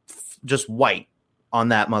like just white on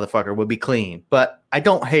that motherfucker would be clean, but I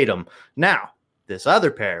don't hate them. Now, this other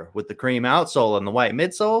pair with the cream outsole and the white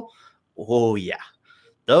midsole, oh yeah.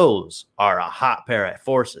 Those are a hot pair of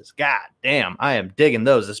forces. God damn, I am digging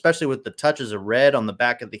those, especially with the touches of red on the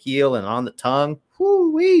back of the heel and on the tongue.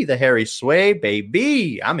 Whoo-wee, the hairy suede,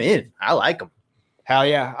 baby. I'm in. I like them. Hell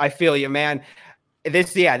yeah, I feel you, man.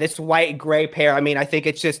 This white gray pair. I mean, I think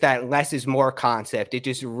it's just that less is more concept. It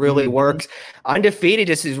just really works. Undefeated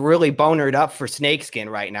just is really bonered up for snakeskin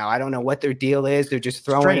right now. I don't know what their deal is. They're just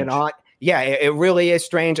throwing it on. Yeah, it really is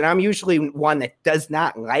strange. And I'm usually one that does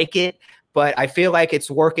not like it, but I feel like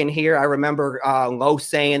it's working here. I remember Lowe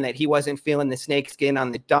saying that he wasn't feeling the snakeskin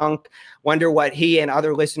on the Dunk. Wonder what he and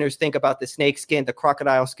other listeners think about the snakeskin, the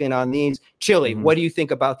crocodile skin on these. Chili, what do you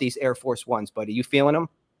think about these Air Force Ones, buddy? You feeling them?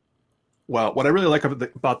 Well, what I really like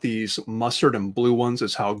about these mustard and blue ones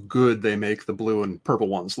is how good they make the blue and purple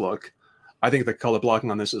ones look. I think the color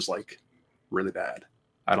blocking on this is like really bad.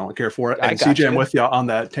 I don't care for it. And CJ, I'm with you on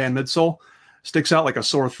that tan midsole. Sticks out like a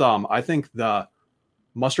sore thumb. I think the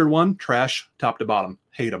mustard one, trash, top to bottom.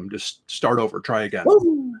 Hate them. Just start over. Try again.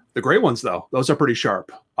 Woo! The gray ones, though, those are pretty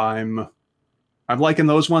sharp. I'm liking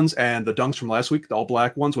those ones, and the Dunks from last week, the all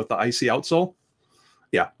black ones with the icy outsole.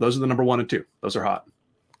 Yeah, those are the number 1 and 2. Those are hot.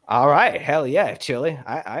 All right. Hell yeah, Chili.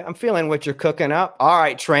 I'm feeling what you're cooking up. All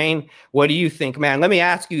right, Train. What do you think, man? Let me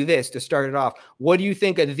ask you this to start it off. What do you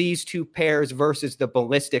think of these 2 pairs versus the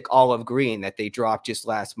ballistic olive green that they dropped just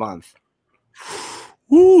last month?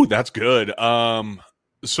 Ooh, that's good.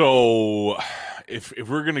 So if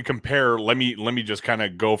we're going to compare, let me just kind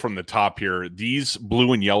of go from the top here. These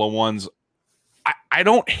blue and yellow ones, I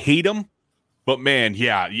don't hate them, but man,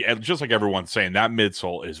 yeah, just like everyone's saying, that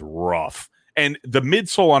midsole is rough. And the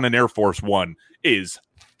midsole on an Air Force One is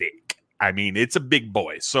thick. I mean, it's a big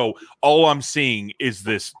boy. So all I'm seeing is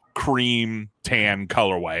this cream tan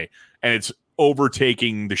colorway, and it's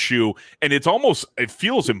overtaking the shoe. And it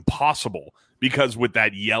feels impossible because with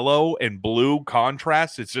that yellow and blue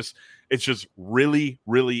contrast, it's just really,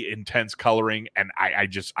 really intense coloring. And I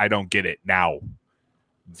don't get it. Now,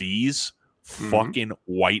 these fucking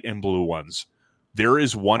white and blue ones, there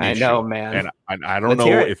is one issue. I know, man. And I don't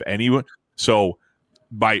know if anyone. So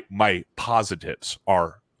my positives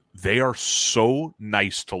are they are so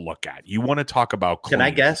nice to look at. You want to talk about clean. Can I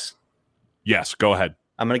guess? Yes, go ahead.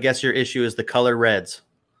 I'm going to guess your issue is the color reds.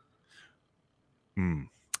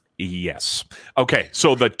 Yes. Okay,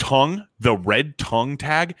 so the red tongue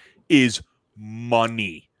tag is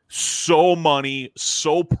money. So money,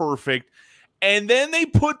 so perfect. And then they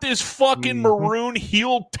put this fucking maroon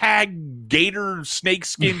heel tag gator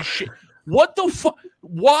snakeskin shit. What the fuck?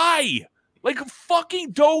 Why? Like,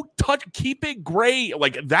 fucking don't touch, keep it gray.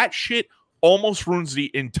 Like, that shit almost ruins the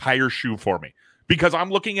entire shoe for me. Because I'm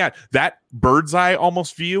looking at that bird's eye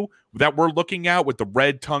almost view that we're looking at with the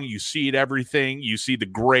red tongue. You see it, everything. You see the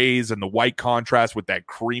grays and the white contrast with that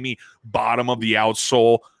creamy bottom of the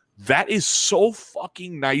outsole. That is so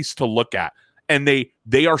fucking nice to look at. And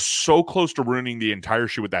they are so close to ruining the entire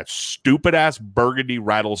shoe with that stupid-ass burgundy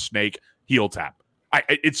rattlesnake heel tap.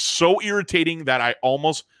 It's so irritating that I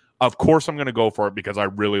almost... Of course, I'm going to go for it because I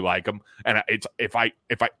really like them. And it's if I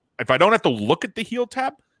don't have to look at the heel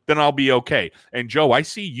tap, then I'll be okay. And Joe, I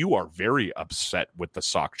see you are very upset with the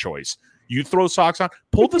sock choice. You throw socks on,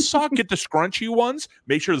 pull the sock, get the scrunchy ones,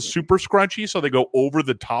 make sure the super scrunchy so they go over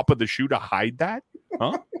the top of the shoe to hide that.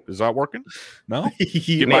 Huh? Is that working? No?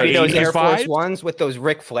 Maybe those Air Force Ones with those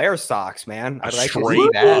Ric Flair socks, man. I'd like to see see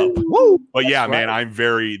that. Woo! But yeah, man, I'm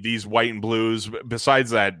these white and blues,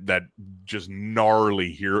 besides that just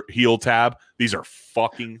gnarly heel tab, these are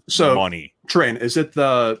fucking money. Train, is it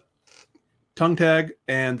the tongue tag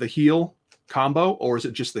and the heel combo, or is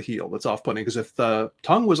it just the heel that's off-putting? Because if the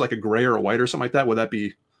tongue was like a gray or a white or something like that, would that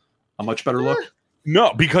be a much better look?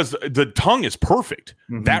 No, because the tongue is perfect.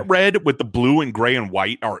 That red with the blue and gray and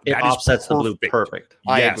white offsets the blue perfect.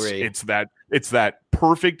 I agree. It's that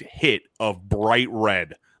perfect hit of bright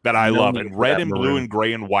red that I love. And red and blue and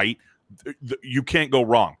gray and white, you can't go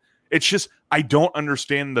wrong. It's just I don't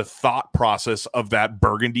understand the thought process of that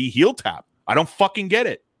burgundy heel tap. I don't fucking get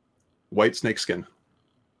it. White snakeskin.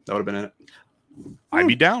 That would have been in it. I'd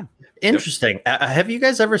be down. Interesting. Have you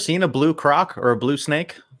guys ever seen a blue croc or a blue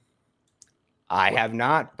snake? I have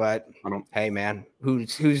not, but hey, man,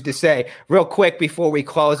 who's to say? Real quick before we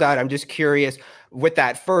close out, I'm just curious with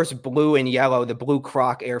that first blue and yellow, the blue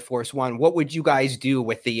Croc Air Force One. What would you guys do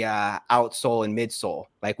with the outsole and midsole?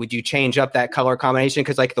 Like, would you change up that color combination?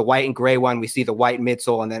 Because like the white and gray one, we see the white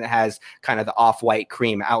midsole, and then it has kind of the off-white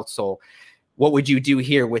cream outsole. What would you do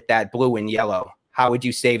here with that blue and yellow? How would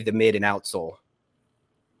you save the mid and outsole?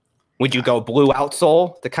 Would you go blue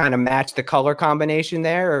outsole to kind of match the color combination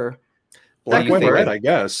there, or? Black and red, I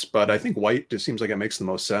guess, but I think white just seems like it makes the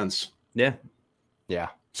most sense. Yeah.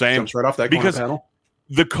 Same. Jumps right off that corner panel.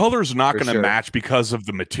 The color's not going to match because of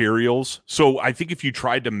the materials. So I think if you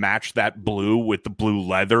tried to match that blue with the blue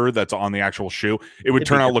leather that's on the actual shoe, it would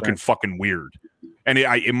turn out looking fucking weird. And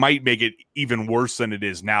it might make it even worse than it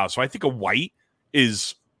is now. So I think a white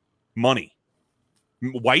is money.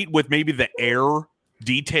 White with maybe the air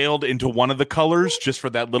detailed into one of the colors just for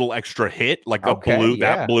that little extra hit, like the blue,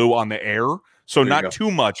 that blue on the air. So not too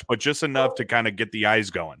much, but just enough to kind of get the eyes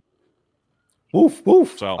going. Woof,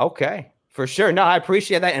 woof. So okay, for sure. No, I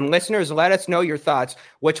appreciate that. And listeners, let us know your thoughts.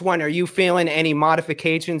 Which one are you feeling? Any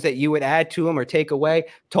modifications that you would add to them or take away?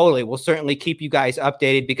 Totally. We'll certainly keep you guys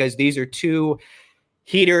updated because these are two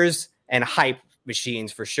heaters and hype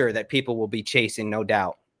machines for sure that people will be chasing, no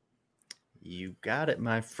doubt. You got it,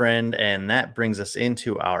 my friend. And that brings us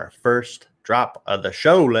into our first drop of the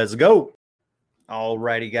show. Let's go. All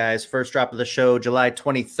righty, guys. First drop of the show, July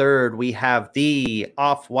 23rd. We have the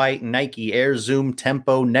Off-White Nike Air Zoom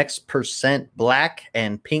Tempo Next Percent Black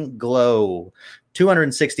and Pink Glow.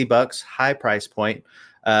 $260, high price point.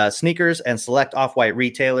 Sneakers and select Off-White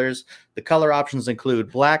retailers. The color options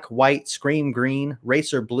include black, white, scream green,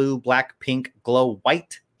 racer blue, black, pink, glow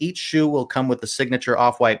white. Each shoe will come with the signature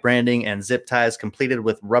Off-White branding and zip ties completed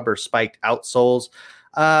with rubber spiked outsoles.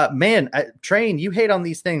 Train, you hate on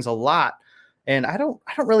these things a lot, and I don't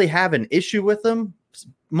really have an issue with them.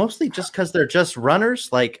 Mostly just because they're just runners.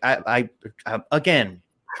 Like I again,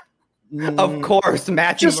 Of course,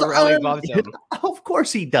 Matthew Morelli loves them. Of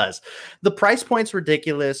course he does. The price point's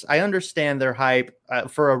ridiculous. I understand their hype.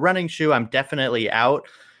 For a running shoe, I'm definitely out.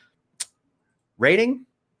 Rating?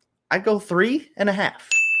 I'd go 3.5.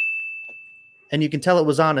 And you can tell it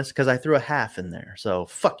was honest because I threw a half in there. So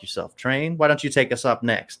fuck yourself, Train. Why don't you take us up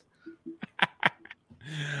next?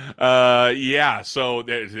 Yeah. So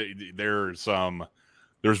there's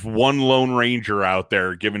one Lone Ranger out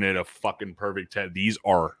there giving it a fucking perfect 10. These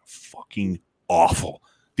are fucking awful.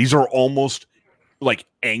 These are almost like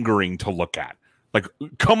angering to look at. Like,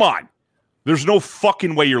 come on. There's no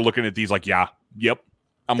fucking way you're looking at these like, yeah, yep,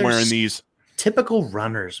 I'm wearing these. Typical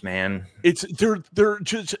runners, man. They're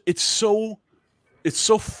just it's so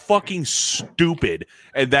fucking stupid.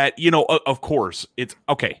 And that, you know, of course, it's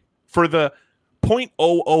okay for the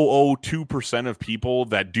 0.0002% of people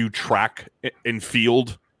that do track and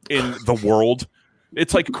field in the world.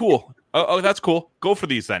 It's like, cool. Oh, that's cool. Go for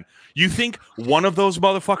these then. You think one of those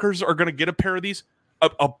motherfuckers are going to get a pair of these?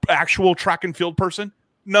 A actual track and field person?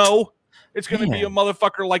 No. It's going to be a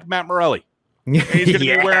motherfucker like Matt Morelli. He's going to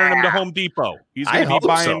be wearing them to Home Depot. He's going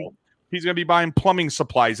to be buying plumbing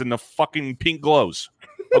supplies in the fucking pink glows.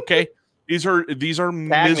 Okay? These are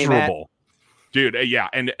miserable. Dude, yeah,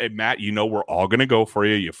 and Matt, you know we're all gonna go for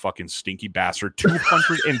you, you fucking stinky bastard.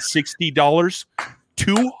 $260,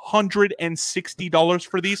 $260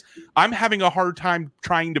 for these. I'm having a hard time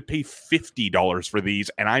trying to pay $50 for these,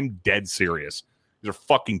 and I'm dead serious. These are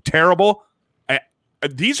fucking terrible.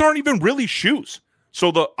 These aren't even really shoes.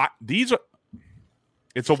 So these are.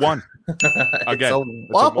 It's a 1. Again,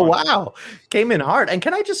 wow, came in hard. And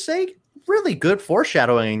can I just say, really good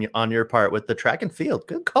foreshadowing on your part with the track and field.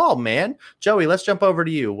 Good call, man. Joey, let's jump over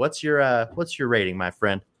to you. What's your rating, my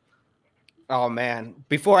friend? Oh man,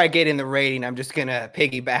 before I get in the rating, I'm just gonna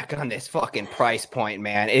piggyback on this fucking price point,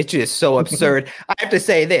 man. It's just so absurd. I have to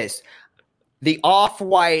say this: the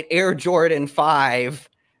Off-White Air Jordan 5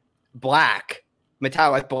 black,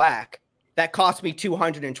 metallic black, that cost me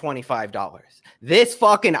 $225. This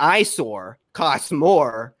fucking eyesore costs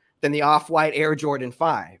more than the Off-White Air Jordan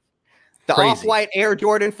 5. The Off-White Air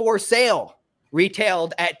Jordan 4 sale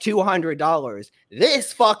retailed at $200.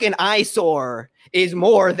 This fucking eyesore is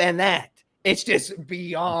more than that. It's just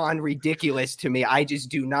beyond ridiculous to me. I just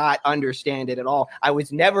do not understand it at all. I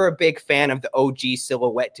was never a big fan of the OG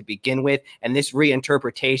silhouette to begin with, and this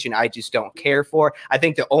reinterpretation I just don't care for. I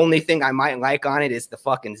think the only thing I might like on it is the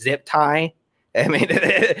fucking zip tie. I mean,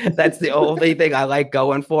 that's the only thing I like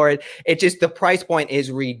going for it. It just, the price point is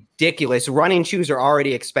ridiculous. Running shoes are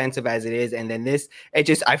already expensive as it is. And then this,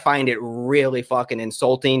 I find it really fucking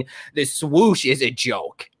insulting. The swoosh is a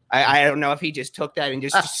joke. I don't know if he just took that and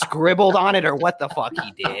just scribbled on it or what the fuck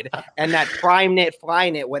he did. And that prime knit, fly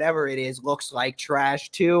knit, whatever it is, looks like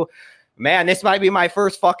trash too. Man, this might be my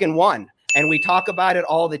first fucking one. And we talk about it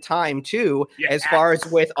all the time too, as far as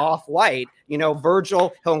with Off-White. You know,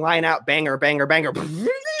 Virgil, he'll line out banger, banger, banger.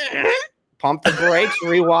 Pump the brakes,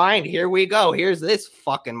 rewind. Here we go. Here's this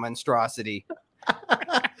fucking monstrosity.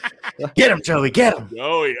 Get him, Joey. Get him.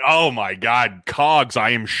 Joey. Oh my God. Cogs,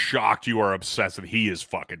 I am shocked you are obsessed with. He is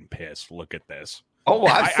fucking pissed. Look at this. Oh,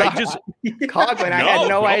 I Coughlin, I had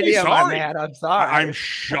no idea, my man. I'm sorry. I'm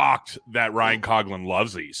shocked that Ryan Coughlin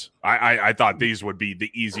loves these. I thought these would be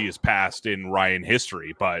the easiest pass in Ryan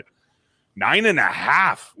history, but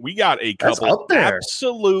 9.5. We got a couple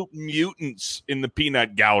absolute mutants in the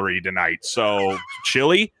peanut gallery tonight. So,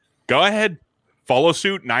 Chili, go ahead. Follow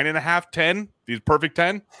suit. 9.5, 10. These perfect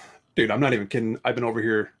 10. Dude, I'm not even kidding. I've been over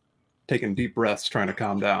here taking deep breaths trying to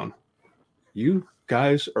calm down. You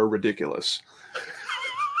guys are ridiculous.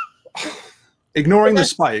 Ignoring the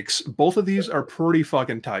spikes, both of these are pretty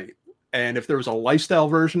fucking tight. And if there was a lifestyle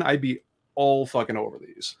version, I'd be all fucking over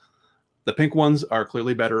these. The pink ones are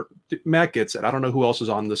clearly better. Matt gets it. I don't know who else is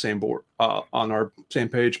on the same board, on our same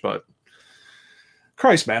page, but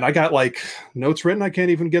Christ, man, I got like notes written. I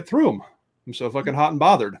can't even get through them. I'm so fucking hot and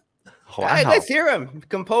bothered. Wow. All right, let's hear him.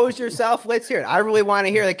 Compose yourself. Let's hear it. I really want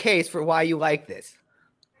to hear the case for why you like this.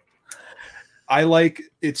 I like,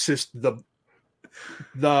 it's just the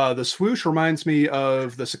swoosh reminds me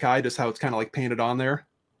of the Sacai, just how it's kind of like painted on there.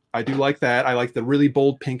 I do like that. I like the really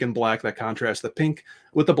bold pink and black, that contrast. The pink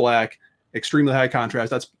with the black, extremely high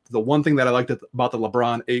contrast. That's the one thing that I liked about the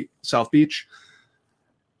LeBron 8 South Beach.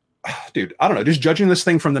 Dude, I don't know. Just judging this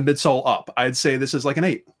thing from the midsole up, I'd say this is like an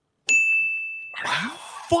 8. Are you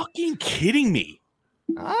fucking kidding me?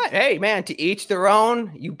 Hey, man, to each their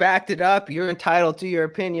own. You backed it up. You're entitled to your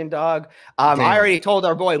opinion, dog. I already told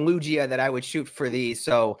our boy Lugia that I would shoot for these,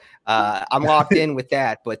 so I'm locked in with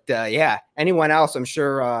that. But yeah, anyone else, I'm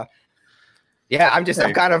sure. I'm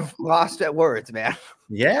kind of lost at words, man.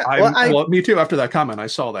 Yeah. Well, me too. After that comment, I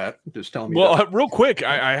saw that. Just telling me. Well, real quick,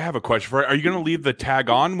 I have a question for you. Are you going to leave the tag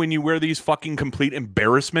on when you wear these fucking complete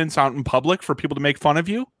embarrassments out in public for people to make fun of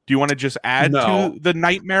you? Do you want to just add to the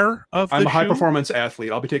nightmare of I'm the a high performance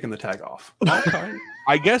athlete. I'll be taking the tag off. Okay.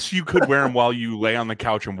 I guess you could wear them while you lay on the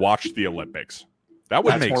couch and watch the Olympics. That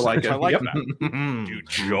would make sense. Like I like that. Dude,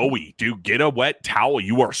 Joey, get a wet towel.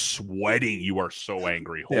 You are sweating. You are so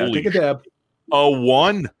angry. Yeah, Holy take a dab. A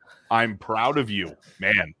 1. I'm proud of you,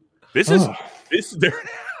 man. This is there.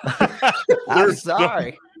 I'm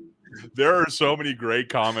sorry. There are so many great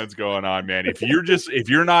comments going on, man. If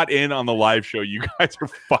you're not in on the live show, you guys are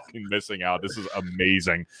fucking missing out. This is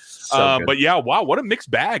amazing. But yeah, wow, what a mixed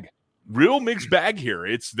bag. Real mixed bag here.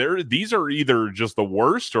 These are either just the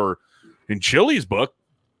worst or, in Chili's book,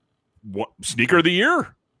 sneaker of the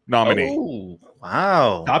year nominee. Oh,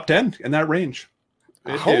 wow. Top 10 in that range.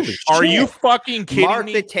 Holy shit. Are you fucking kidding Mark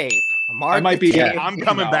me? the tape. I might be. I'm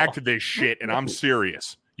coming back to this shit, and I'm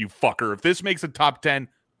serious. You fucker. If this makes a top 10,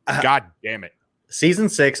 God damn it. Season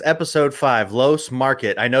 6, episode 5, Los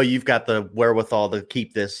Market. I know you've got the wherewithal to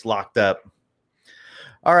keep this locked up.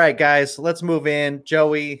 All right, guys, let's move in.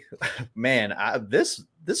 Joey, man, this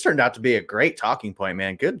turned out to be a great talking point,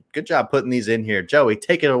 man. Good job putting these in here. Joey,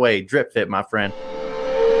 take it away. Drip Fit, my friend.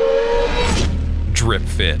 Drip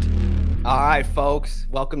Fit. All right, folks,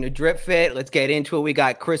 welcome to Drip Fit. Let's get into it. We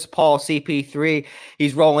got Chris Paul, CP3.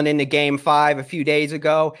 He's rolling into Game 5 a few days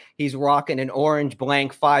ago. He's rocking an orange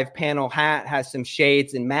blank 5-panel hat, has some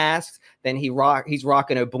shades and masks. Then he's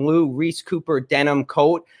rocking a blue Reese Cooper denim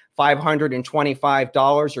coat,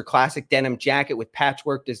 $525. Your classic denim jacket with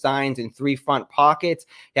patchwork designs and 3 front pockets.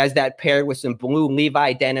 He has that paired with some blue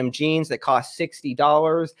Levi denim jeans that cost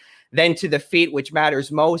 $60. Then to the feet, which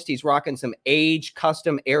matters most, he's rocking some Age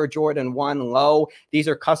custom Air Jordan 1 low. These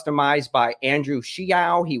are customized by Andrew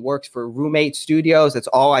Xiao. He works for Roommate Studios. That's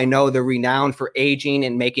all I know. They're renowned for aging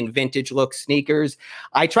and making vintage look sneakers.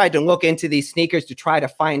 I tried to look into these sneakers to try to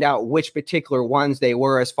find out which particular ones they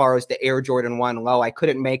were as far as the Air Jordan 1 low. I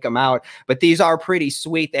couldn't make them out, but these are pretty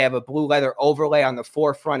sweet. They have a blue leather overlay on the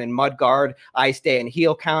forefront and mudguard, eye stay and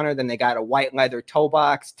heel counter. Then they got a white leather toe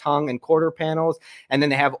box, tongue and quarter panels. And then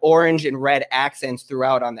they have orange and red accents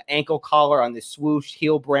throughout on the ankle collar, on the swoosh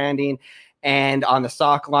heel branding, and on the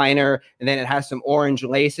sock liner. And then it has some orange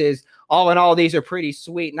laces. All in all, these are pretty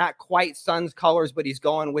sweet. Not quite Suns colors, but he's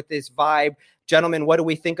going with this vibe. Gentlemen, what do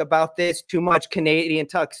we think about this? Too much Canadian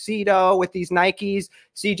tuxedo with these Nikes?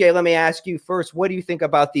 CJ, let me ask you first. What do you think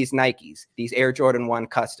about these Nikes, these Air Jordan 1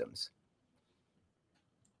 customs?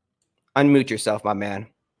 Unmute yourself, my man.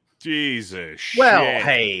 Jesus. Well, shit.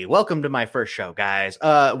 hey, welcome to my first show, guys.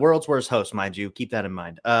 World's worst host, mind you. Keep that in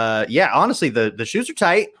mind. Yeah, honestly, the shoes are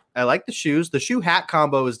tight. I like the shoes. The shoe hat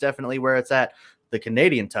combo is definitely where it's at. The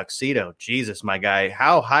Canadian tuxedo. Jesus, my guy.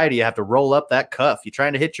 How high do you have to roll up that cuff? You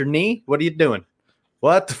trying to hit your knee? What are you doing?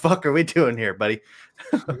 What the fuck are we doing here, buddy?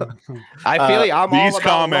 I feel you. I'm these all about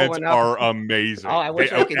comments rolling up. are amazing. Oh, I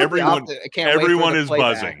wish I could. Everyone is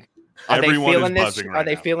buzzing. Everyone is buzzing right Are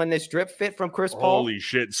they now. feeling this drip fit from Chris Paul? Holy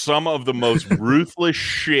shit. Some of the most ruthless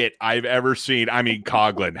shit I've ever seen. I mean,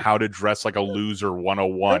 Coughlin, how to dress like a loser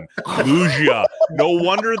 101. Lugia. No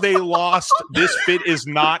wonder they lost. This fit is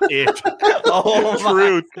not it. Oh,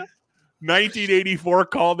 Truth. 1984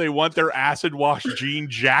 call. They want their acid wash jean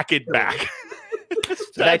jacket back.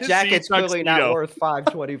 That jacket's clearly not worth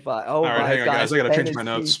 $525. Oh, all right, my hang on, God. guys. I gotta change my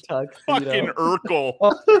notes. Fucking Urkel.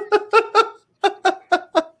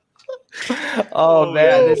 Oh,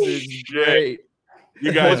 man, this is shit. great.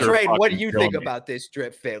 You guys Well, are Trey, what do fucking you killing think me. about this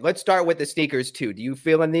drip fit? Let's start with the sneakers, too. Do you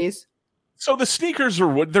feel in these? So the sneakers are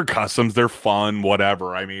what they're customs, they're fun,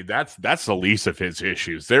 whatever. I mean, that's the least of his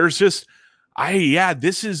issues. There's just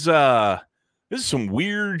this is some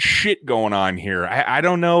weird shit going on here. I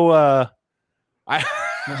don't know.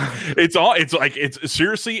 It's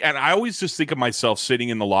seriously, and I always just think of myself sitting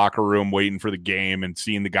in the locker room waiting for the game and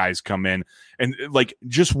seeing the guys come in, and like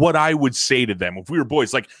just what I would say to them if we were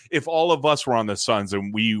boys. Like if all of us were on the Suns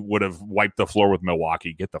and we would have wiped the floor with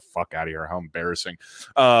Milwaukee, get the fuck out of here. How embarrassing.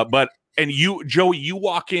 And you, Joey, you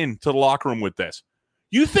walk into the locker room with this.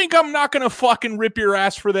 You think I'm not going to fucking rip your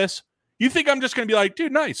ass for this? You think I'm just going to be like,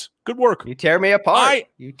 dude, nice, good work. You tear me apart.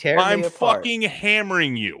 I'm fucking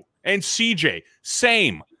hammering you. And CJ,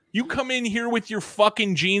 same. You come in here with your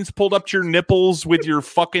fucking jeans pulled up to your nipples with your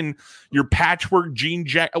patchwork jean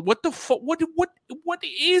jacket. What the fuck? What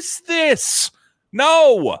is this?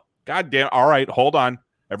 No. God damn. All right, hold on.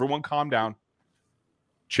 Everyone calm down.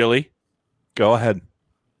 Chili, go ahead.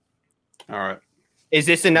 All right. Is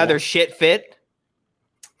this another shit fit?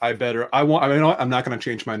 I'm not going to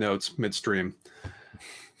change my notes midstream.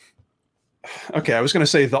 Okay, I was going to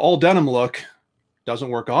say the all denim look doesn't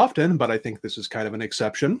work often, but I think this is kind of an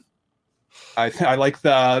exception. I like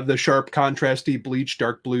the sharp, contrasty, bleach,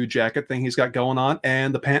 dark blue jacket thing he's got going on,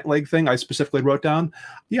 and the pant leg thing I specifically wrote down.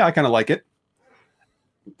 Yeah, I kind of like it.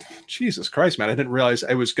 Jesus Christ, man! I didn't realize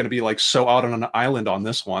I was going to be like so out on an island on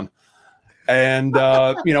this one. And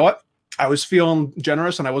you know what? I was feeling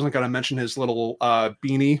generous, and I wasn't going to mention his little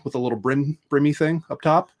beanie with a little brimmy thing up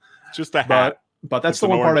top. Just a hat. But that's the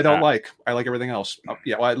one part I don't like. I like everything else.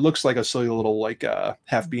 Yeah, well, it looks like a silly little like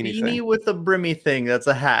half beanie thing. With a brimmy thing. That's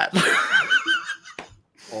a hat.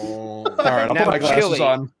 All right, I'll Now, put my glasses Chili,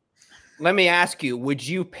 on. Let me ask you, would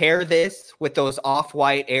you pair this with those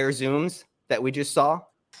off-white Air Zooms that we just saw?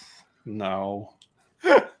 No.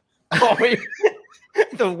 Oh,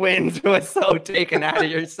 the wind was so taken out of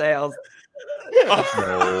your sails.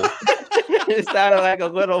 No. You sounded like a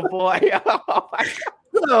little boy. Oh, my God.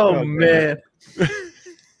 Oh man.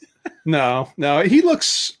 No. He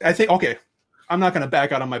looks, I think, okay. I'm not going to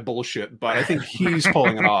back out on my bullshit, but I think he's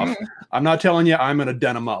pulling it off. I'm not telling you I'm going to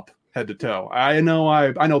denim up head to toe. I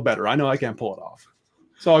know better. I know I can't pull it off.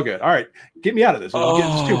 It's all good. All right. Get me out of this.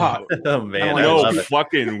 It's too hot. Oh man. I No love it.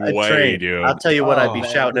 fucking I'd way, train. dude. I'll tell you what, I'd be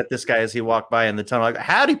man. shouting at this guy as he walked by in the tunnel, like,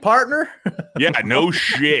 "Howdy, partner!" Yeah, no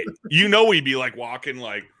shit. You know, we'd be like walking,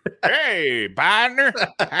 like, "Hey, partner,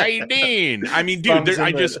 how you doing?" I mean, dude, Thumbs in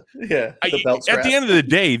I the- just yeah. The belt at strap. the end of the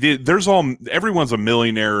day, there's everyone's a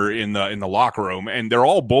millionaire in the locker room, and they're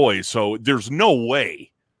all boys, so there's no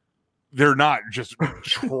way they're not just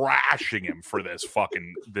trashing him for this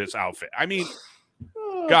outfit. I mean,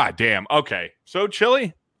 god damn. Okay, so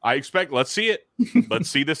Chili, let's see it. Let's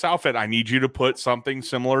see this outfit. I need you to put something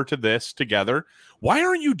similar to this together. Why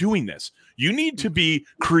aren't you doing this? You need to be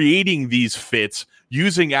creating these fits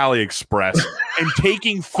using AliExpress and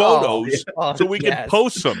taking photos so we can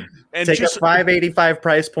post them. And Take just a $5.85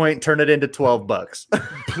 price point, turn it into $12.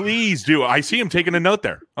 please do. I see him taking a note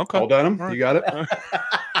there. Okay. All done. You got it.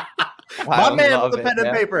 My man love with the it, pen and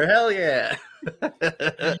man. paper. Hell yeah.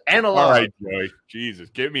 Analog. All right, Joey. Jesus,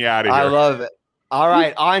 get me out of here. I love it. All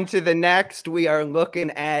right, on to the next. We are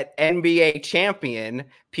looking at NBA champion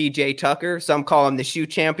PJ Tucker. Some call him the shoe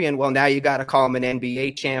champion. Well, now you got to call him an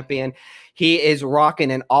NBA champion. He is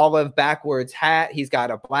rocking an olive backwards hat. He's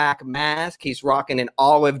got a black mask. He's rocking an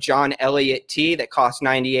olive John Elliott tee that costs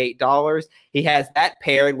 $98. He has that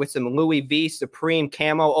paired with some Louis V Supreme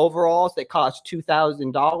camo overalls that cost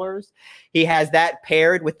 $2,000. He has that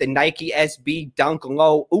paired with the Nike SB Dunk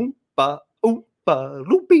Low Oompa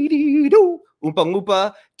Loopy-dee-doo. Oompa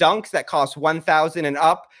Loompa dunks that cost $1,000 and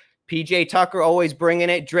up. PJ Tucker always bringing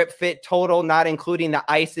it. Drip fit total, not including the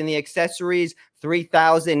ice and the accessories,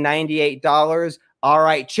 $3,098. All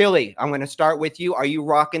right, Chili, I'm going to start with you. Are you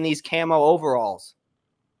rocking these camo overalls?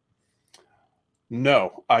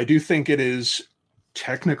 No, I do think it is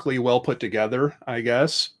technically well put together, I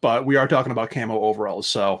guess, but we are talking about camo overalls,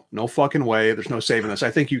 so no fucking way. There's no saving this.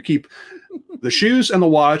 I think you keep the shoes and the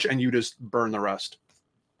watch and you just burn the rest.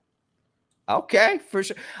 Okay, for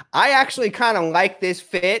sure. I actually kind of like this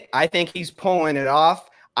fit. I think he's pulling it off.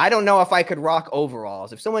 I don't know if I could rock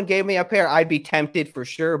overalls. If someone gave me a pair, I'd be tempted for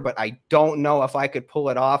sure, but I don't know if I could pull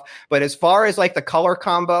it off. But as far as like the color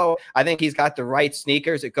combo, I think he's got the right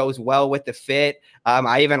sneakers. It goes well with the fit.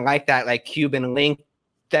 I even like that like Cuban link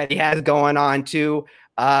that he has going on too.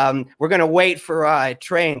 We're going to wait for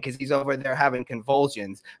Train because he's over there having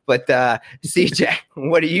convulsions. But CJ,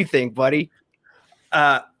 what do you think, buddy?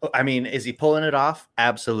 I mean, is he pulling it off?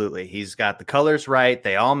 Absolutely. He's got the colors right.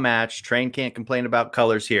 They all match. Train can't complain about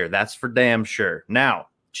colors here. That's for damn sure. Now,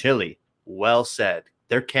 Chili, well said.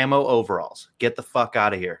 They're camo overalls. Get the fuck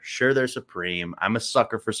out of here. Sure, they're Supreme. I'm a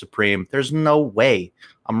sucker for Supreme. There's no way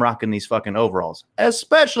I'm rocking these fucking overalls,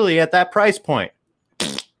 especially at that price point.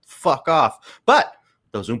 Fuck off. But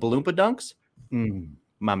those Oompa Loompa dunks,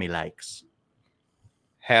 mommy likes.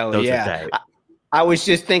 Hell Those are yeah. tight. I was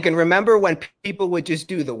just thinking, remember when people would just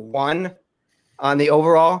do the one on the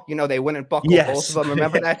overall? You know, they wouldn't buckle Yes. both of them.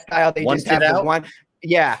 Remember that style? They One just have fit the out? one.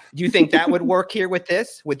 Yeah. Do you think that would work here with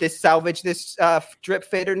this? Would this salvage this drip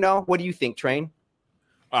fit or no? What do you think, Train?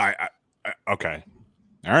 Okay.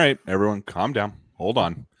 All right, everyone, calm down. Hold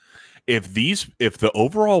on. If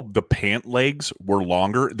the pant legs were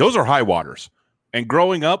longer, those are high waters. And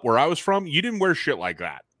growing up where I was from, you didn't wear shit like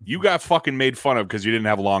that. You got fucking made fun of because you didn't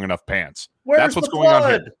have long enough pants. That's what's going on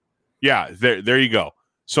here. Yeah, there you go.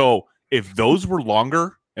 So if those were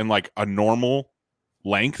longer and like a normal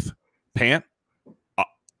length pant,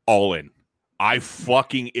 all in.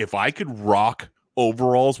 If I could rock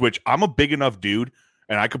overalls, which I'm a big enough dude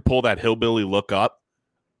and I could pull that hillbilly look up,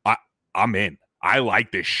 I'm in. I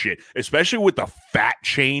like this shit, especially with the fat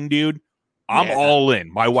chain, dude. I'm all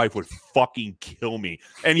in. My wife would fucking kill me.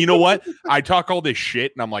 And you know what? I talk all this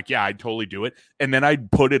shit and I'm like, yeah, I'd totally do it. And then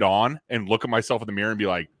I'd put it on and look at myself in the mirror and be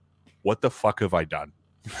like, what the fuck have I done?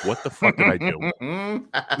 What the fuck did I do?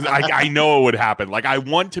 I know it would happen. Like, I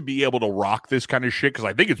want to be able to rock this kind of shit because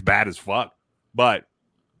I think it's bad as fuck. But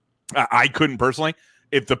I couldn't personally.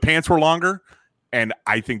 If the pants were longer, and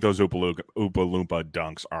I think those Oompa Loompa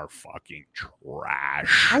dunks are fucking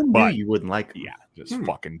trash. I knew you wouldn't like them. Yeah, just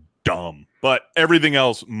fucking dumb. But everything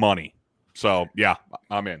else, money. So, yeah,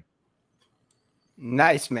 I'm in.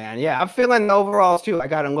 Nice, man. Yeah, I'm feeling the overalls too. I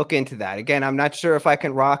got to look into that. Again, I'm not sure if I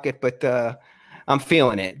can rock it, but I'm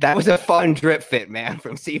feeling it. That was a fun drip fit, man,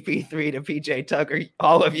 from CP3 to PJ Tucker.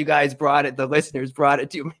 All of you guys brought it. The listeners brought it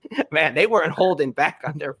to me. Man, they weren't holding back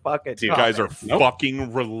on their fucking You guys are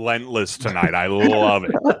fucking relentless tonight. I love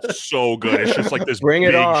it. It's so good. It's just like this Bring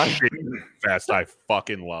it on. shit fest. I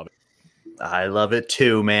fucking love it. I love it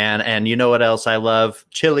too, man. And you know what else I love?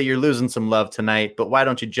 Chili, you're losing some love tonight, but why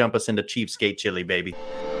don't you jump us into Cheapskate Chili, baby?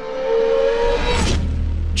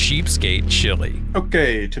 Cheapskate Chili.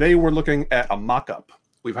 Okay, today we're looking at a mock-up.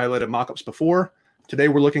 We've highlighted mock-ups before. Today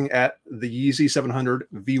we're looking at the Yeezy 700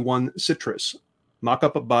 V1 Citrus.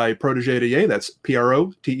 Mock-up by Protege de Ye. That's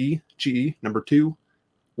PROTEGE number 2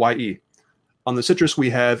 YE. On the Citrus, we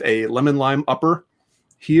have a lemon lime upper.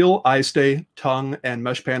 Heel, eye stay, tongue, and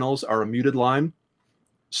mesh panels are a muted lime.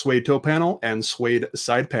 Suede toe panel and suede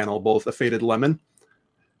side panel, both a faded lemon.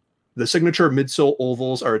 The signature midsole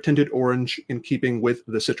ovals are a tinted orange in keeping with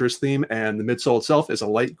the Citrus theme, and the midsole itself is a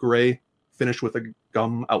light gray finished with a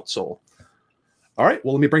gum outsole. All right,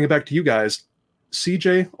 well, let me bring it back to you guys.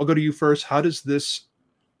 CJ, I'll go to you first. How does this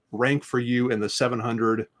rank for you in the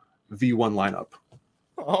 700 V1 lineup?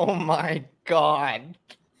 Oh, my God.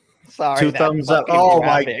 Sorry. 2 thumbs up. Oh,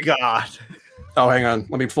 my God. Oh, hang on.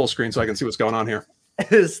 Let me full screen so I can see what's going on here.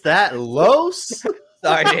 Is that Los?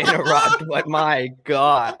 Sorry to interrupt, but my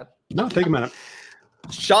God. No, take a minute.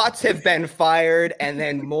 Shots have been fired and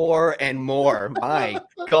then more and more. My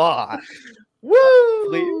God. Woo!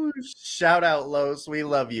 Please. Shout out, Los. We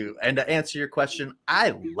love you. And to answer your question,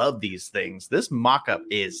 I love these things. This mock-up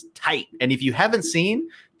is tight. And if you haven't seen,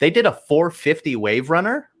 they did a 450 Wave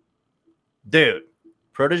Runner. Dude,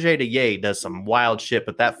 Protege de Ye does some wild shit,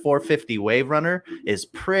 but that 450 Wave Runner is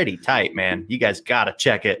pretty tight, man. You guys gotta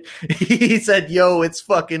check it. He said, yo, it's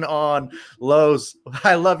fucking on. Los,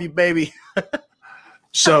 I love you, baby.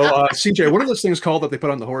 So, CJ, what are those things called that they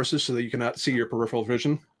put on the horses so that you cannot see your peripheral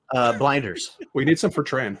vision? Blinders. We need some for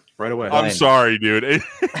Train right away. I'm sorry, dude.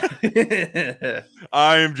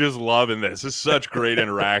 I am just loving this. It's such great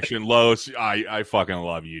interaction. Los, I fucking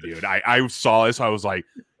love you, dude. I saw this. I was like,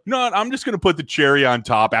 you know what? I'm just going to put the cherry on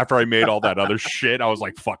top after I made all that other shit. I was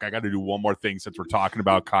like, fuck, I got to do one more thing since we're talking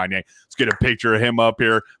about Kanye. Let's get a picture of him up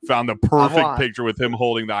here. Found the perfect picture with him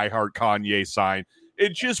holding the I Heart Kanye sign.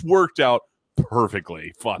 It just worked out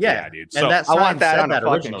perfectly. Fuck yeah, dude. So, and that I want that said on a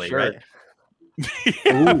originally, shirt. right?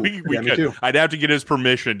 Yeah, Ooh, we yeah, me could. too. I'd have to get his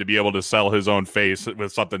permission to be able to sell his own face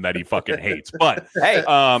with something that he fucking hates. But Hey,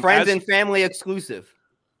 friends as- and family exclusive.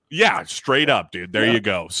 yeah, straight up, dude. There you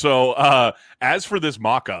go. So as for this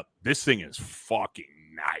mock-up, this thing is fucking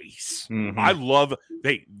nice. Mhm. I love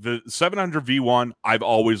the 700 V1. I've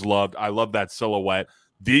always loved. I love that silhouette.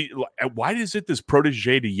 Why is it this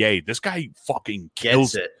Protege de Ye? This guy fucking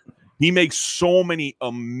kills Gets it. He makes so many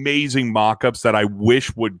amazing mock-ups that I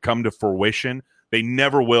wish would come to fruition. They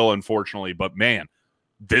never will, unfortunately. But man,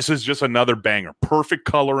 this is just another banger. Perfect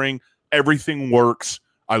coloring. Everything works.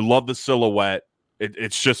 I love the silhouette.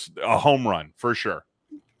 It's just a home run for sure.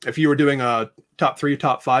 If you were doing a top 3,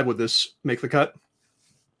 top 5, would this make the cut?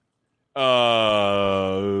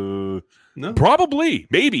 No, No. probably,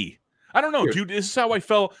 maybe. I don't know, Here. dude. This is how I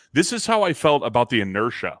felt. This is how I felt about the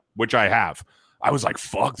Inertia, which I have. I was like,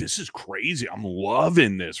 "Fuck, this is crazy. I'm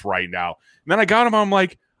loving this right now." And then I got them. I'm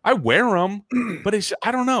like, I wear them, but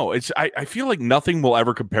I don't know. I feel like nothing will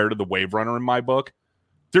ever compare to the Wave Runner in my book.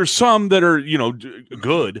 There's some that are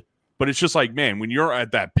good, but it's just like, man, when you're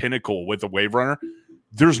at that pinnacle with the Wave Runner,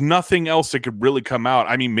 there's nothing else that could really come out.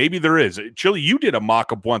 I mean, maybe there is. Chili, you did a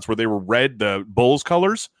mock-up once where they were red, the Bulls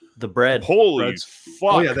colors. The bread. Holy Breads.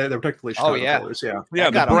 fuck. Oh, yeah, they're technically Oh, Chicago yeah. colors, yeah. Yeah, That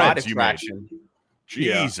the got a lot breads of you made. traction.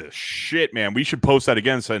 Jesus shit, man. We should post that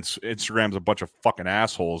again since Instagram's a bunch of fucking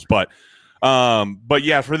assholes. But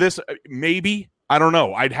yeah, for this, maybe. I don't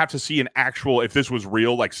know. I'd have to see an actual, if this was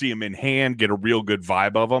real, like see him in hand, get a real good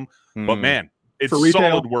vibe of him. But man, it's For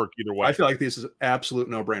retail, solid work either way. I feel like this is an absolute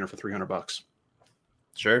no-brainer for $300.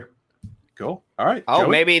 Sure. Cool. All right. Oh, Joey?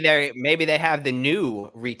 maybe they have the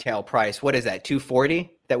new retail price. What is that? $240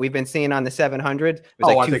 that we've been seeing on the 700? It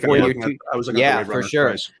was Oh, like I think $240 I was looking at the Yeah, Wave for Runner sure.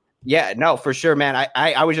 price. Yeah, no, for sure, man.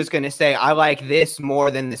 I was just going to say I like this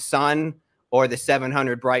more than the Sun or the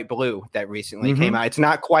 700 Bright Blue that recently came out. It's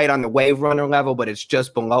not quite on the Wave Runner level, but it's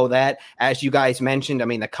just below that. As you guys mentioned, I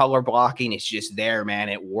mean, the color blocking is just there, man.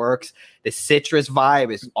 It works. The citrus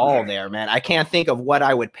vibe is all there, man. I can't think of what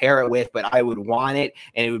I would pair it with, but I would want it,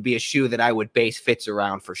 and it would be a shoe that I would base fits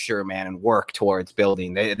around for sure, man, and work towards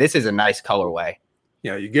building. This is a nice colorway.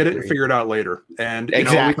 Yeah, you get it and figure it out later. And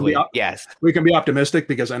exactly, yes, we can be optimistic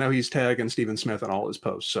because I know he's tagging Stephen Smith on all his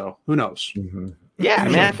posts. So who knows? Yeah,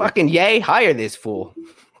 man, fucking yay, hire this fool.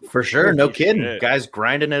 For sure, no kidding. Guys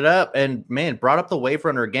grinding it up. And man, brought up the Wave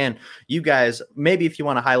Runner again. You guys, maybe if you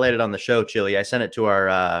want to highlight it on the show, Chili, I sent it to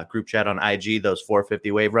our group chat on IG, those 450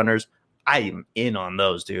 Wave Runners. I am in on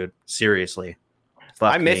those, dude. Seriously.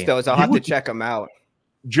 I missed those. I'll have to check them out.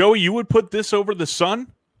 Joey, you would put this over the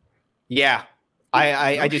Sun? Yeah.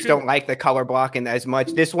 I just don't like the color blocking as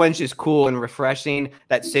much. This one's just cool and refreshing.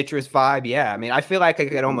 That citrus vibe. Yeah. I mean, I feel like I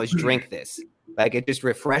could almost drink this. Like, it's just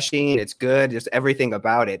refreshing. It's good. Just everything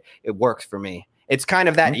about it. It works for me. It's kind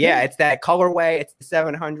of that. Yeah. It's that colorway. It's the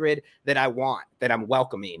 700 that I want, that I'm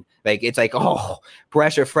welcoming. Like, it's like, oh,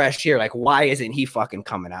 pressure fresh here. Like, why isn't he fucking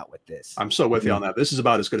coming out with this? I'm so with you on that. This is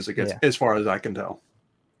about as good as it gets, as far as I can tell.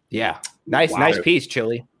 Yeah. Nice piece,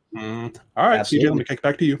 Chili. All right. CJ, let me kick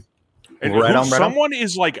back to you. And someone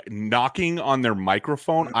is like knocking on their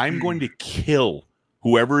microphone, I'm going to kill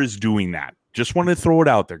whoever is doing that. Just want to throw it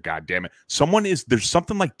out there. God damn it. There's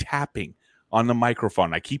something like tapping on the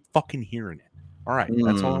microphone. I keep fucking hearing it. All right.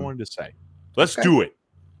 That's all I wanted to say. Let's do it.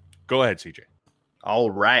 Go ahead, CJ.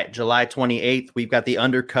 All right. July 28th, we've got the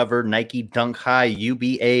undercover Nike Dunk High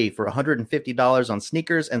UBA for $150 on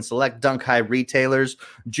sneakers and select Dunk High retailers.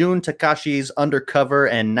 Jun Takashi's Undercover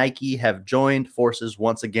and Nike have joined forces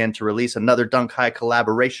once again to release another Dunk High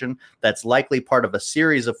collaboration that's likely part of a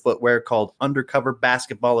series of footwear called Undercover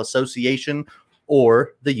Basketball Association,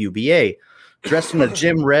 or the UBA. Dressed in a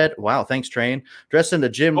gym red. Wow, thanks, Train. Dressed in a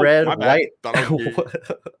gym red, white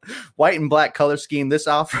and black color scheme. This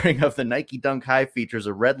offering of the Nike Dunk High features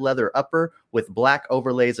a red leather upper with black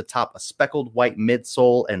overlays atop a speckled white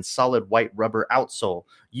midsole and solid white rubber outsole.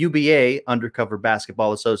 UBA, Undercover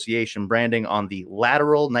Basketball Association, branding on the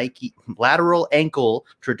lateral ankle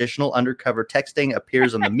traditional undercover texting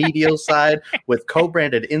appears on the medial side with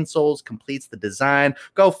co-branded insoles completes the design.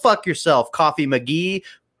 Go fuck yourself, Coffee McGee.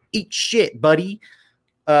 Eat shit, buddy.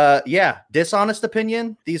 Dishonest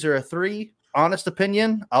opinion. These are a 3. Honest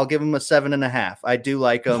opinion. I'll give them a 7.5. I do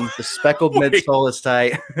like them. The speckled midsole is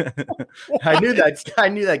tight. I knew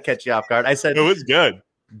that'd catch you off guard. I said it was good.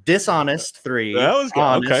 Dishonest 3. That was good.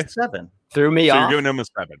 Honest, okay. 7. Threw me off. You're giving him a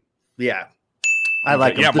 7. Yeah. I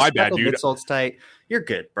like them. Yeah, the my bad, dude. Midsole's tight. You're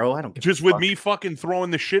good, bro. I don't give just a with fuck. Me fucking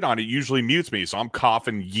throwing the shit on it usually mutes me, so I'm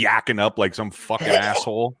coughing, yakking up like some fucking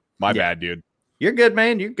asshole. My bad, dude. You're good,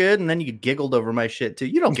 man. You're good. And then you giggled over my shit too.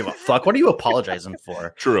 You don't give a fuck. What are you apologizing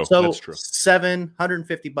for? True. So that's true.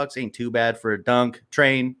 $750 ain't too bad for a dunk.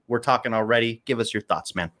 Train, we're talking already. Give us your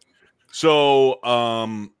thoughts, man. So,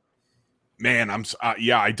 man,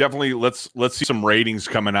 I definitely let's see some ratings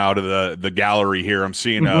coming out of the gallery here. I'm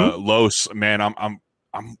seeing Los, man. I'm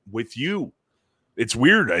with you. It's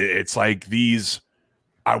weird. It's like these.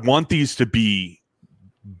 I want these to be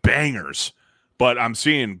bangers. But I'm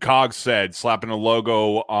seeing Cog said slapping a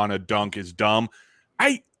logo on a dunk is dumb.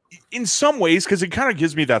 In some ways, because it kind of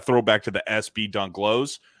gives me that throwback to the SB Dunk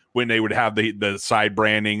lows when they would have the side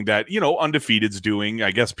branding that, Undefeated's doing. I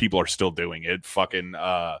guess people are still doing it. Fucking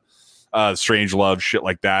Strange Love, shit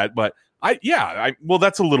like that. But well,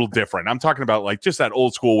 that's a little different. I'm talking about like just that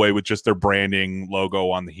old school way with just their branding logo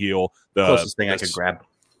on the heel. The closest thing I could grab.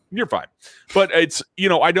 You're fine. But it's,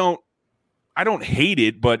 I don't hate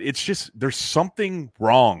it, but it's just there's something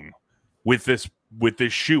wrong with this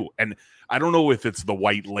shoe, and I don't know if it's the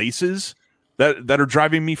white laces that are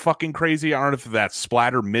driving me fucking crazy. I don't know if that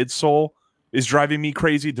splatter midsole is driving me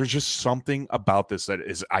crazy. There's just something about this that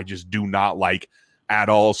I just do not like at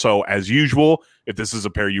all. So as usual, if this is a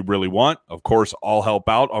pair you really want, of course I'll help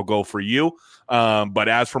out. I'll go for you. But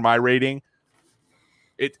as for my rating,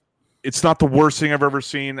 it's not the worst thing I've ever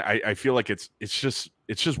seen. I feel like it's just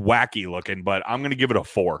wacky looking, but I'm going to give it a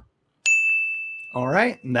 4. All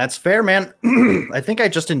right. That's fair, man. I think I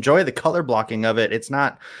just enjoy the color blocking of it.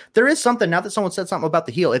 There is something, now that someone said something about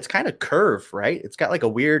the heel, it's kind of curved, right? It's got like a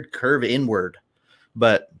weird curve inward,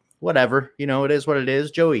 but whatever, it is what it is.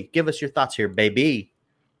 Joey, give us your thoughts here, baby.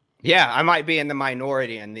 Yeah, I might be in the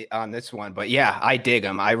minority on this one, but yeah, I dig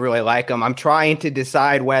them. I really like them. I'm trying to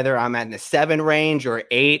decide whether I'm at the 7 range or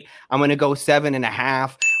 8. I'm going to go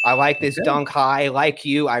 7.5. I like this Dunk High. Like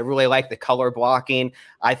you, I really like the color blocking.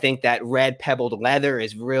 I think that red pebbled leather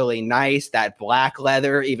is really nice. That black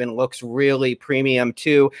leather even looks really premium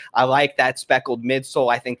too. I like that speckled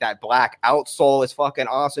midsole. I think that black outsole is fucking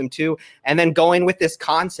awesome too. And then going with this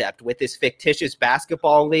concept, with this fictitious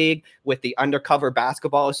basketball league, with the undercover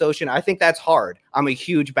basketball association, I think that's hard. I'm a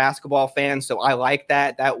huge basketball fan, so I like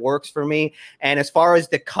that. That works for me. And as far as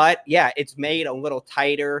the cut, yeah, it's made a little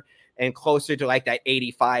tighter and closer to like that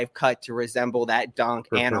 85 cut to resemble that dunk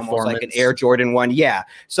and almost like an Air Jordan 1. Yeah.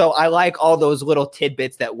 So I like all those little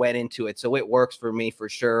tidbits that went into it. So it works for me for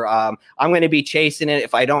sure. I'm going to be chasing it.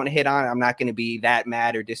 If I don't hit on it, I'm not going to be that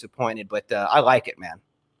mad or disappointed, but I like it, man.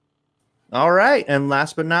 All right. And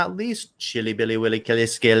last but not least, Chili Billy Willy Killy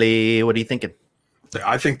Skilly. What are you thinking?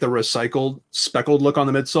 I think the recycled speckled look on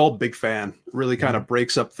the midsole, big fan. Really kind of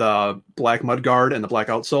breaks up the black mudguard and the black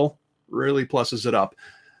outsole. Really pluses it up.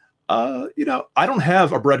 I don't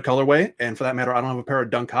have a bread colorway, and for that matter, I don't have a pair of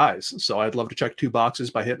Dunk Highs. So I'd love to check 2 boxes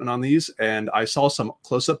by hitting on these. And I saw some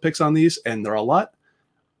close-up pics on these, and they're a lot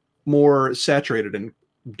more saturated and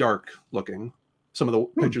dark looking. Some of the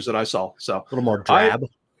pictures that I saw. So a little more drab.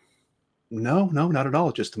 No, not at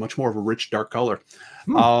all. Just much more of a rich, dark color.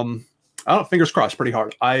 I don't know, fingers crossed, pretty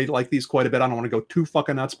hard. I like these quite a bit. I don't want to go too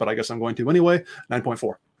fucking nuts, but I guess I'm going to anyway.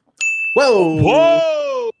 9.4.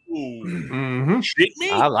 Whoa! Shit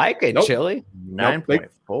me? I like it, Chili.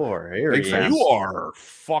 9.4. Here he is. You are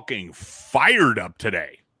fucking fired up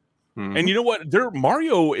today. And you know what?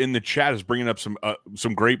 Mario in the chat is bringing up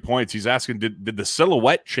some great points. He's asking, did the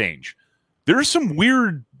silhouette change? There's some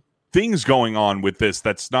weird things going on with this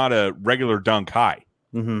that's not a regular Dunk High.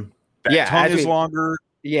 That tongue is longer.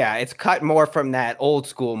 Yeah, it's cut more from that old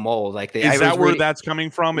school mold. Like is that where that's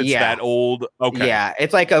coming from? It's that old. Okay. Yeah,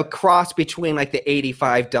 it's like a cross between like the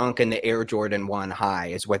 85 Dunk and the Air Jordan 1 High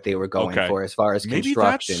is what they were going for as far as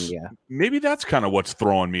construction. Maybe that's kind of what's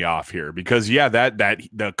throwing me off here because that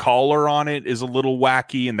the collar on it is a little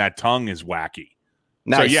wacky and that tongue is wacky.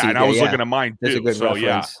 So yeah, and I was looking at mine too. A good so reference.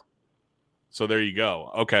 Yeah. So there you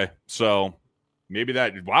go. Okay. So maybe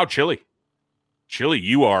Chili,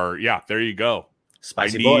 you are, there you go.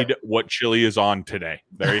 Spicy I need what Chili is on today.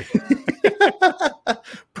 There you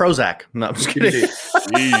Prozac. No, I'm just kidding.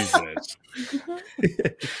 Jesus.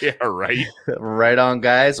 Yeah, right. Right on,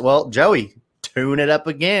 guys. Well, Joey, tune it up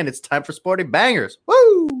again. It's time for Sporty Bangers.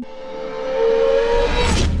 Woo!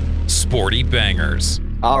 Sporty Bangers.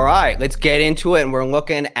 All right, let's get into it. And we're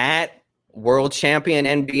looking at world champion,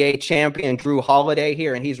 NBA champion Drew Holiday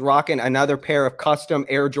here, and he's rocking another pair of custom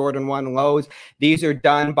Air Jordan 1 lows. These are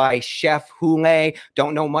done by Chef Hule.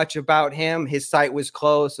 Don't know much about him. His site was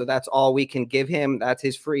closed, so that's all we can give him. That's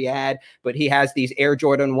his free ad, but he has these Air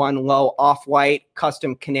Jordan 1 low off-white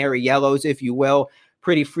custom canary yellows, if you will.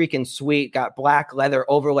 Pretty freaking sweet. Got black leather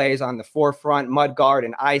overlays on the forefront, mud guard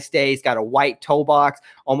and eye stays. Got a white toe box,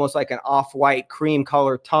 almost like an off-white cream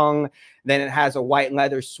color tongue. Then it has a white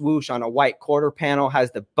leather swoosh on a white quarter panel,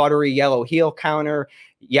 has the buttery yellow heel counter,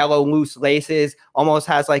 yellow loose laces, almost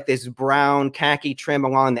has like this brown khaki trim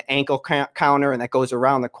along the ankle counter, and that goes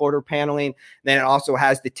around the quarter paneling. Then it also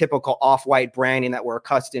has the typical off-white branding that we're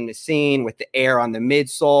accustomed to seeing with the Air on the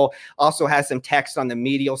midsole. Also has some text on the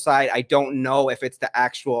medial side. I don't know if it's the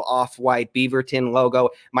actual off-white Beaverton logo.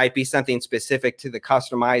 Might be something specific to the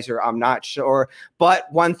customizer. I'm not sure. But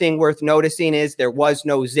one thing worth noticing is there was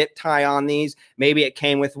no zip tie on these. Maybe it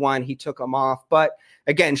came with one. He took them off. But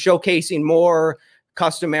again, showcasing more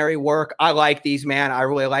customary work. I like these, man. I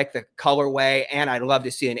really like the colorway, and I'd love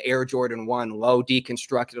to see an Air Jordan 1 low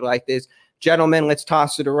deconstructed like this. Gentlemen, let's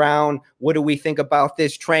toss it around. What do we think about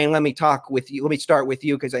this train? Let me talk with you. Let me start with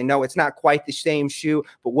you because I know it's not quite the same shoe,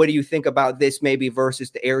 but what do you think about this maybe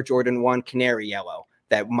versus the Air Jordan 1 canary yellow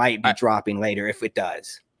that might be dropping later if it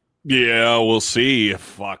does? Yeah, we'll see.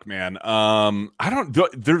 Fuck, man.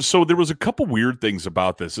 There was a couple weird things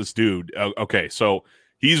about this. This dude, okay, so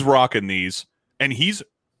he's rocking these, and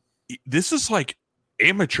this is like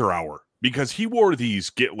amateur hour because he wore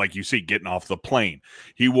these, getting off the plane.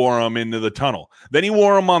 He wore them into the tunnel. Then he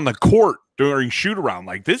wore them on the court during shoot around.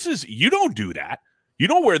 Like, you don't do that. You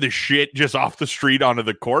don't wear this shit just off the street onto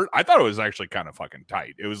the court. I thought it was actually kind of fucking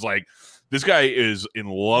tight. It was like, this guy is in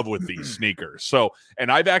love with these sneakers. So,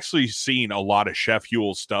 and I've actually seen a lot of Chef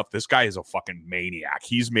Huel stuff. This guy is a fucking maniac.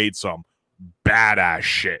 He's made some badass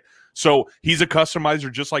shit. So he's a customizer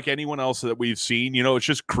just like anyone else that we've seen. You know, it's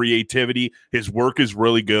just creativity. His work is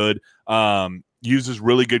really good. Uses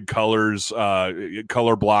really good colors,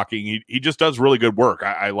 color blocking. He just does really good work.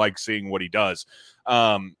 I like seeing what he does.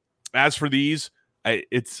 As for these, I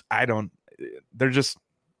don't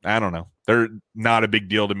know. They're not a big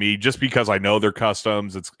deal to me just because I know they're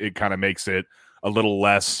customs. It kind of makes it a little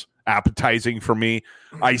less appetizing for me.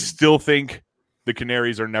 I still think the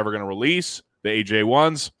Canaries are never going to release. The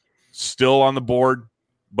AJ1s still on the board,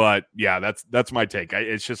 but yeah, that's my take.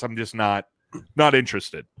 I'm just not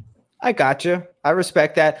interested. I gotcha. I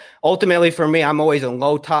respect that. Ultimately, for me, I'm always a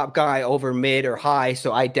low top guy over mid or high,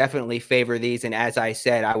 so I definitely favor these. And as I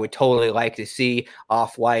said, I would totally like to see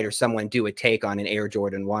Off-White or someone do a take on an Air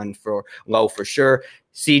Jordan 1 for low for sure.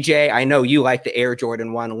 CJ, I know you like the Air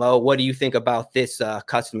Jordan 1 low. What do you think about this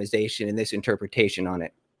customization and this interpretation on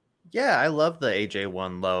it? Yeah, I love the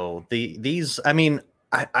AJ1 low. These, I mean,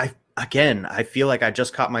 I feel like I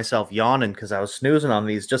just caught myself yawning because I was snoozing on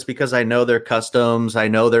these just because I know they're customs. I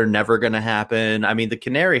know they're never going to happen. I mean, the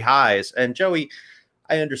Canary highs, and Joey,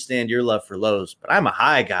 I understand your love for lows, but I'm a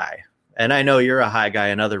high guy, and I know you're a high guy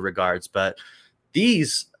in other regards, but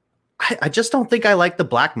these, I just don't think I like the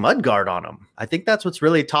black mud guard on them. I think that's what's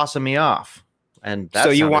really tossing me off. And so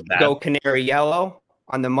you want to go canary yellow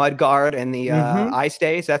on the mud guard and the eye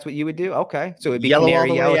stays? That's what you would do? Okay. So it'd be Yellow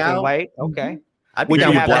canary yellow out. and white. Okay. Would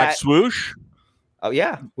you have black swoosh? Oh,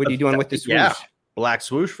 yeah. What are you doing with the swoosh? Yeah. Black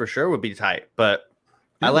swoosh for sure would be tight, but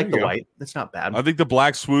I like the white. It's not bad. I think the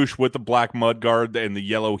black swoosh with the black mud guard and the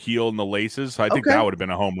yellow heel and the laces, I think that would have been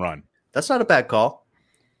a home run. That's not a bad call.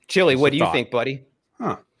 Chili, what do you think, buddy?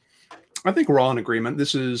 I think we're all in agreement.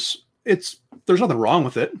 There's nothing wrong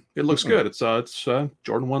with it. It looks good. It's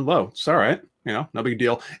Jordan 1 low. It's all right. No big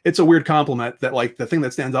deal. It's a weird compliment that, like, the thing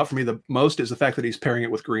that stands out for me the most is the fact that he's pairing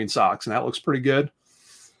it with green socks, and that looks pretty good.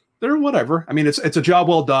 They're whatever. I mean, it's a job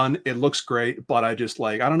well done. It looks great, but I just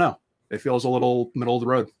I don't know. It feels a little middle of the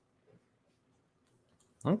road.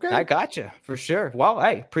 Okay. I gotcha for sure. Well,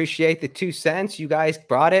 I appreciate the 2 cents. You guys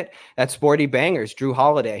brought it. That's Sporty Bangers, Drew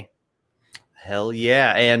Holiday. Hell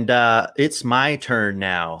yeah. And it's my turn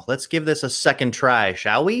now. Let's give this a second try,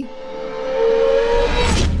 shall we?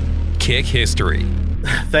 Kick history.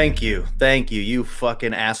 Thank you. You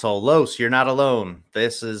fucking asshole. Los, you're not alone.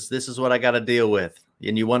 This is what I got to deal with.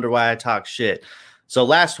 And you wonder why I talk shit. So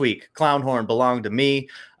last week, Clownhorn belonged to me.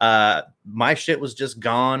 My shit was just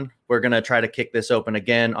gone. We're going to try to kick this open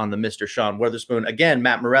again on the Mr. Sean Witherspoon. Again,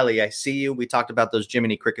 Matt Morelli, I see you. We talked about those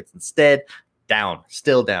Jiminy Crickets instead. Down,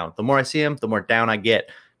 still down. The more I see him, the more down I get.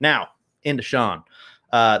 Now, into Sean.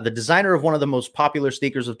 The designer of one of the most popular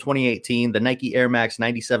sneakers of 2018, the Nike Air Max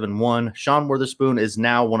 97-1, Sean Witherspoon is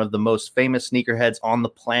now one of the most famous sneakerheads on the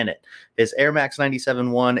planet. His Air Max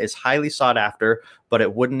 97-1 is highly sought after, but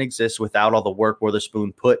it wouldn't exist without all the work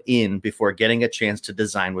Witherspoon put in before getting a chance to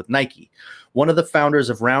design with Nike. One of the founders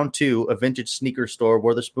of Round 2, a vintage sneaker store,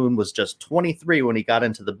 Witherspoon was just 23 when he got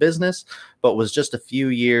into the business, but was just a few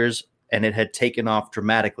years and it had taken off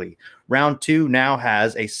dramatically. Round 2 now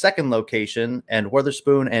has a second location, and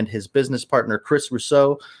Witherspoon and his business partner Chris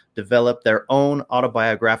Rousseau developed their own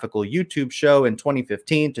autobiographical YouTube show in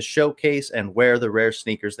 2015 to showcase and wear the rare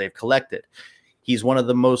sneakers they've collected. He's one of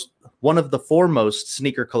the foremost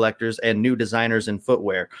sneaker collectors and new designers in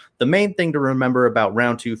footwear. The main thing to remember about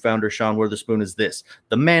Round 2 founder Sean Witherspoon is this: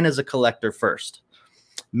 the man is a collector first.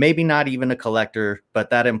 Maybe not even a collector, but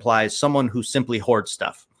that implies someone who simply hoards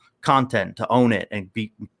stuff. Content to own it and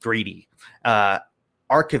be greedy.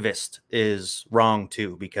 Archivist is wrong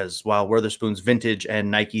too, because while Witherspoon's vintage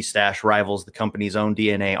and Nike stash rivals the company's own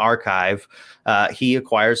DNA archive, he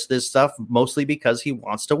acquires this stuff mostly because he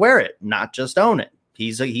wants to wear it, not just own it.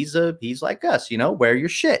 He's like us, wear your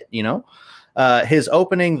shit, His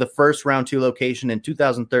opening the first Round 2 location in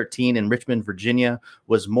 2013 in Richmond, Virginia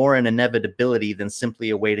was more an inevitability than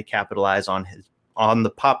simply a way to capitalize on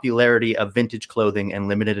the popularity of vintage clothing and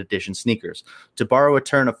limited edition sneakers. To borrow a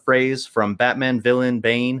turn of phrase from Batman villain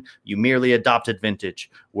Bane, you merely adopted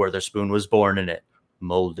vintage. Witherspoon was born in it,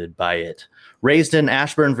 molded by it. Raised in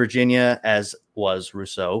Ashburn, Virginia, as was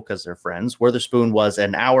Rousseau, because they're friends, Witherspoon was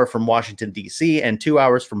an hour from Washington, D.C., and 2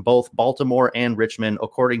 hours from both Baltimore and Richmond,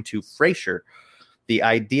 according to Frasier. The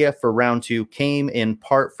idea for Round 2 came in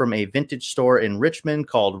part from a vintage store in Richmond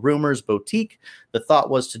called Rumors Boutique. The thought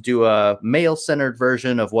was to do a male-centered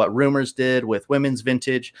version of what Rumors did with women's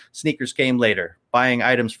vintage. Sneakers came later. Buying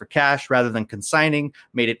items for cash rather than consigning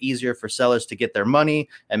made it easier for sellers to get their money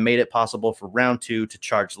and made it possible for Round 2 to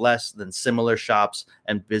charge less than similar shops,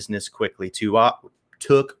 and business quickly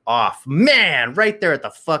took off. Man, right there at the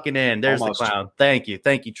fucking end. There's almost. The clown. Thank you,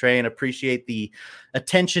 Train. Appreciate the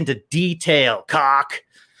attention to detail, cock.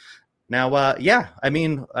 Now, otherwise,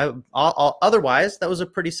 that was a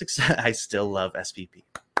pretty success. I still love SPP.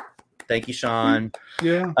 Thank you, Sean.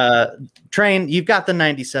 Yeah. Train, you've got the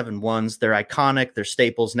 97-1s. They're iconic. They're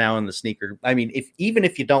staples now in the sneaker. I mean, even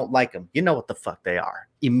if you don't like them, you know what the fuck they are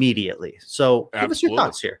immediately. So give us your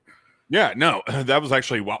thoughts here. Yeah, no, that was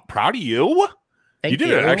actually proud of you. Thank you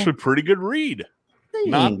did an actually pretty good read.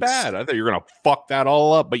 Not Thanks. bad. I thought you were gonna fuck that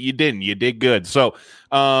all up, but you didn't. You did good. So,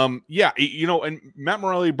 yeah, you know, and Matt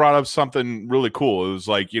Morelli brought up something really cool. It was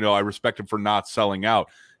like, you know, I respect him for not selling out.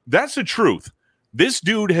 That's the truth. This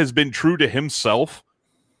dude has been true to himself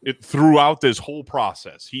throughout this whole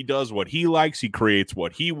process. He does what he likes. He creates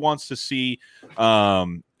what he wants to see,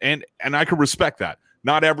 and I can respect that.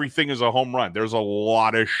 Not everything is a home run. There's a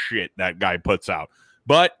lot of shit that guy puts out.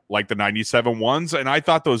 But like the 97 ones, and I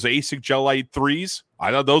thought those ASIC Gel Light 3s, I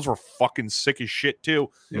thought those were fucking sick as shit too.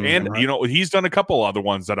 And you know, he's done a couple other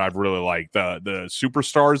ones that I've really liked. The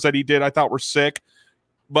Superstars that he did, I thought were sick.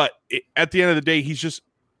 But at the end of the day, he's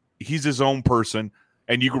his own person,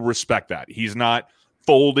 and you can respect that. He's not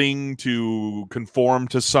folding to conform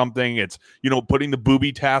to something. It's, you know, putting the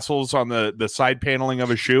booby tassels on the side paneling of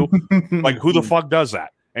a shoe. Like, who the fuck does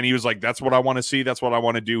that? And he was like, that's what I want to see. That's what I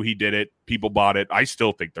want to do. He did it. People bought it. I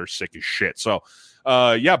still think they're sick as shit. So,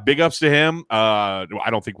 yeah, big ups to him. I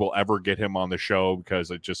don't think we'll ever get him on the show because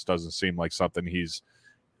it just doesn't seem like something he's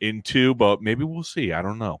into, but maybe we'll see. I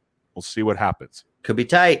don't know. We'll see what happens. Could be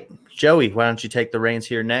tight. Joey, why don't you take the reins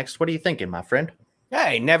here next? What are you thinking, my friend?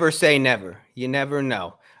 Hey, never say never. You never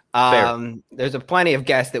know. There's plenty of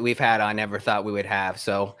guests that we've had I never thought we would have.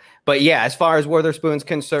 So, but yeah, as far as Witherspoon's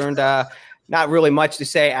concerned, not really much to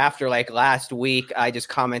say after like last week. I just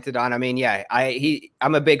commented on. I mean, yeah,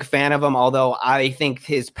 I'm a big fan of him, although I think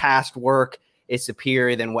his past work is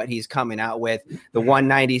superior than what he's coming out with. The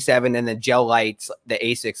 197 and the Gel Lights, the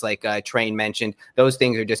ASICs, like Train mentioned, those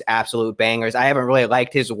things are just absolute bangers. I haven't really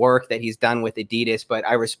liked his work that he's done with Adidas, but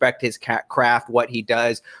I respect his craft, what he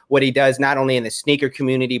does not only in the sneaker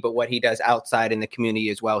community, but what he does outside in the community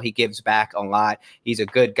as well. He gives back a lot. He's a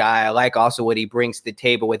good guy. I like also what he brings to the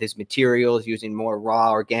table with his materials, using more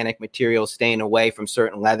raw organic materials, staying away from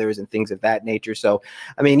certain leathers and things of that nature. So,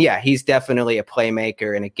 I mean, yeah, he's definitely a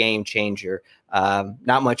playmaker and a game changer.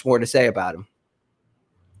 Not much more to say about him.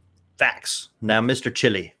 Facts. Now, Mr.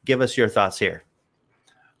 Chili, give us your thoughts here.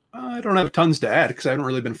 I don't have tons to add because I haven't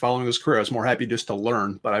really been following his career. I was more happy just to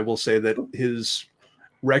learn, but I will say that his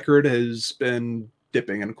record has been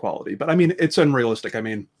dipping in quality. But I mean, it's unrealistic. I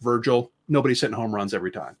mean, Virgil, nobody's hitting home runs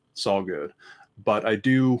every time. It's all good. But I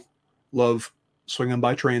do love swinging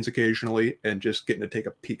by trains occasionally and just getting to take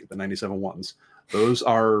a peek at the 97 ones. Those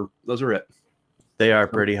are it. They are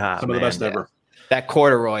pretty hot. Some of the best ever. That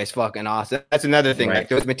corduroy is fucking awesome. That's another thing. Right. Like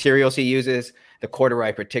those materials he uses, the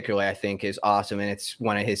corduroy particularly, I think is awesome, and it's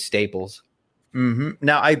one of his staples. Mm-hmm.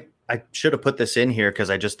 Now, I should have put this in here because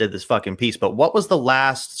I just did this fucking piece, but what was the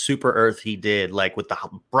last Super Earth he did, like with the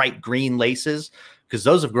bright green laces? Because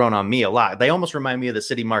those have grown on me a lot. They almost remind me of the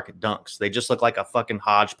City Market Dunks. They just look like a fucking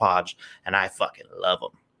hodgepodge, and I fucking love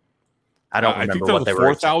them. I don't remember what they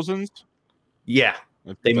were. 4000s? Yeah.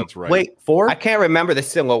 That's right. Wait, 4? I can't remember the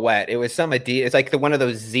silhouette. It was some Adidas. It's like one of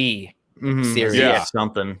those Z series. Yeah,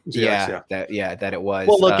 something. That it was.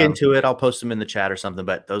 We'll look into it. I'll post them in the chat or something,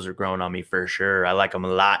 but those are growing on me for sure. I like them a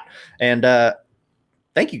lot. And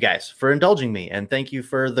thank you guys for indulging me. And thank you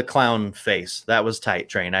for the clown face. That was tight,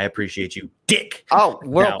 Train. I appreciate you, dick. Oh,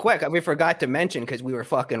 real quick. We forgot to mention, because we were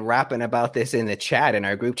fucking rapping about this in the chat, in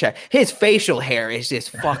our group chat. His facial hair is just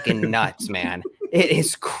fucking nuts, man. It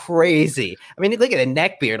is crazy. I mean, look at the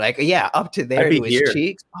neck beard. Like, yeah, up to there to his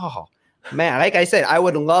cheeks. Oh, man. Like I said, I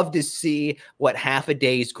would love to see what half a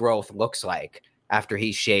day's growth looks like after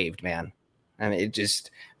he's shaved, man. I mean, it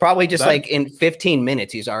just probably just like in 15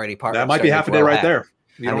 minutes, he's already part. That might be half a day right there.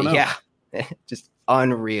 You don't know. Yeah, just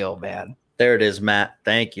unreal, man. There it is, Matt.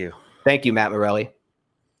 Thank you. Thank you, Matt Morelli.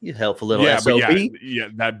 You helpful little SOB. But yeah,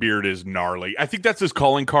 that beard is gnarly. I think that's his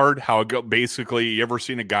calling card. How it go? Basically, you ever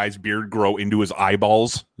seen a guy's beard grow into his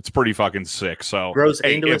eyeballs? It's pretty fucking sick. So grows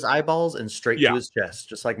into his eyeballs and straight to his chest,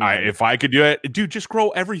 just like mine. If I could do it, dude, just grow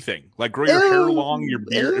everything. Like grow your hair long, your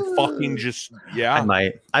beard, fucking just I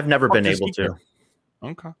might. I've never been able to.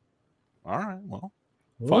 Okay. All right. Well,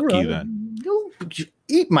 fuck you then.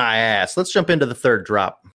 Eat my ass. Let's jump into the third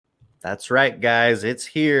drop. That's right, guys. It's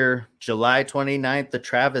here. July 29th, the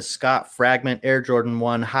Travis Scott Fragment Air Jordan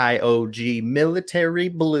 1 High OG Military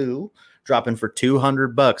Blue, dropping for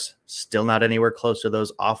 $200. Still not anywhere close to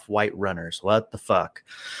those off-white runners. What the fuck?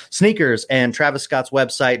 Sneakers and Travis Scott's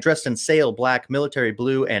website, dressed in sail black, military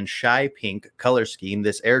blue, and shy pink color scheme.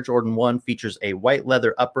 This Air Jordan 1 features a white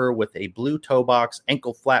leather upper with a blue toe box,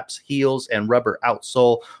 ankle flaps, heels, and rubber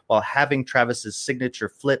outsole, while having Travis's signature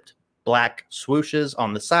flipped black swooshes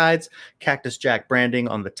on the sides, Cactus Jack branding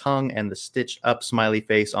on the tongue, and the stitched up smiley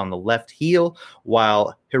face on the left heel,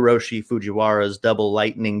 while Hiroshi Fujiwara's double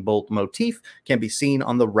lightning bolt motif can be seen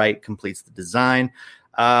on the right, completes the design.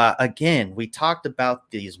 Again, we talked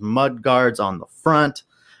about these mud guards on the front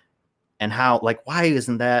and how, like, why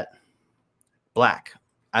isn't that black?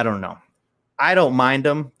 I don't know. I don't mind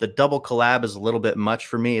them. The double collab is a little bit much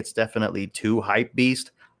for me. It's definitely too hype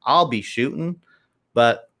beast. I'll be shooting,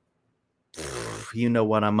 but you know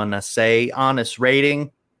what I'm going to say. Honest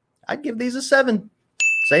rating, I'd give these a 7.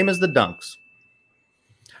 Same as the Dunks.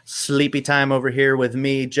 Sleepy time over here with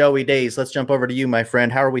me, Joey Days. Let's jump over to you, my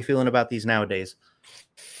friend. How are we feeling about these nowadays?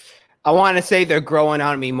 I want to say they're growing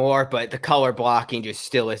on me more, but the color blocking just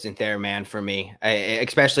still isn't there, man, for me,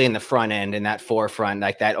 especially in the front end and that forefront,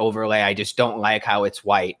 like that overlay. I just don't like how it's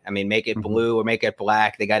white. I mean, make it blue or make it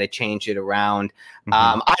black. They got to change it around.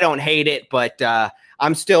 I don't hate it, but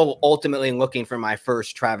I'm still ultimately looking for my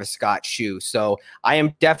first Travis Scott shoe. So I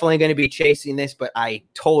am definitely going to be chasing this, but I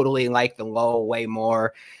totally like the low way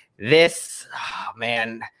more. This,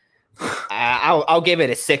 man, I'll give it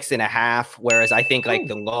a 6.5, whereas I think like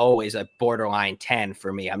the low is a borderline 10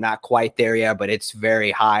 for me. I'm not quite there yet, but it's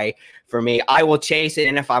very high for me. I will chase it,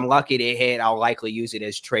 and if I'm lucky to hit, I'll likely use it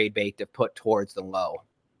as trade bait to put towards the low.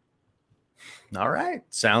 All right.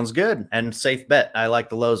 Sounds good. And safe bet. I like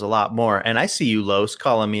the lows a lot more. And I see you, Los,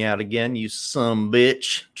 calling me out again. You some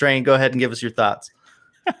bitch. Train, go ahead and give us your thoughts.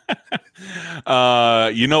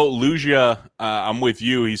 Lugia, I'm with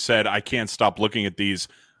you. He said, I can't stop looking at these.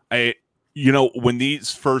 When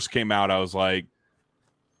these first came out, I was like,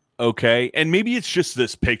 okay. And maybe it's just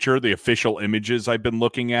this picture, the official images I've been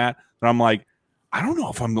looking at. And I'm like, I don't know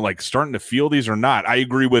if I'm like starting to feel these or not. I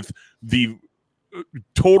agree with the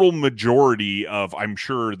total majority of, I'm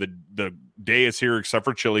sure the day is here except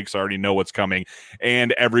for Chili, because I already know what's coming,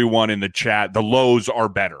 and everyone in the chat. The lows are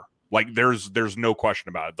better. Like there's no question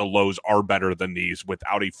about it. The lows are better than these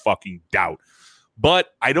without a fucking doubt. But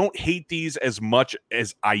I don't hate these as much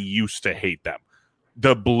as I used to hate them.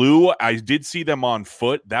 The blue, I did see them on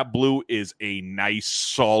foot. That blue is a nice,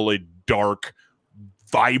 solid, dark,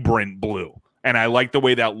 vibrant blue. And I like the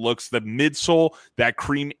way that looks. The midsole, that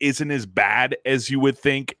cream isn't as bad as you would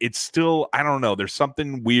think. It's still, I don't know. There's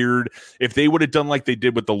something weird. If they would have done like they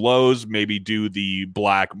did with the lows, maybe do the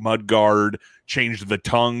black mud guard, change the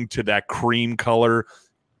tongue to that cream color,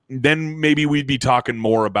 then maybe we'd be talking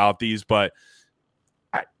more about these. But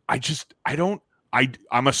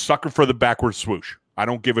I'm a sucker for the backward swoosh. I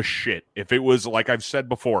don't give a shit. If it was, like I've said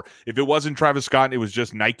before, if it wasn't Travis Scott and it was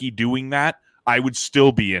just Nike doing that, I would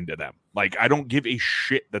still be into them. Like, I don't give a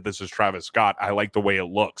shit that this is Travis Scott. I like the way it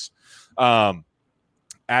looks.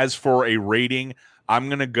 As for a rating, I'm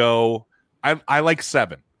going to go, I like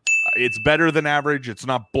 7. It's better than average. It's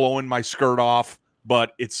not blowing my skirt off,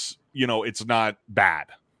 but it's not bad.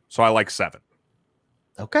 So I like 7.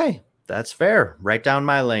 Okay. That's fair. Right down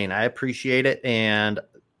my lane. I appreciate it. And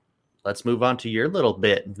let's move on to your little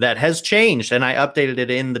bit that has changed, and I updated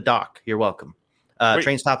it in the doc. You're welcome.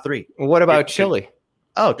 Train's top 3. What about Chili?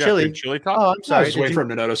 Oh, Chili. Chili top? Oh, I'm sorry. I was waiting for him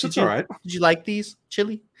to notice. It's all right. Did you like these,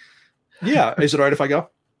 Chili? Yeah. Is it all right if I go?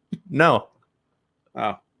 No.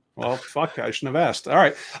 Oh, well, fuck. I shouldn't have asked. All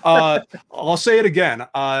right. I'll say it again.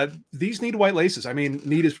 These need white laces. I mean,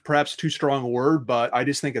 need is perhaps too strong a word, but I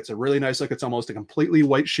just think it's a really nice look. It's almost a completely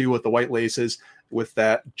white shoe with the white laces with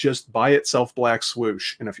that just by itself black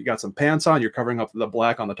swoosh. And if you got some pants on, you're covering up the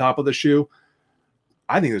black on the top of the shoe.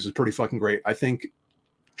 I think this is pretty fucking great. I think,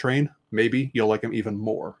 Train, maybe you'll like them even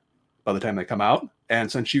more by the time they come out.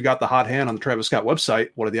 And since you got the hot hand on the Travis Scott website,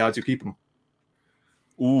 what are the odds you keep them?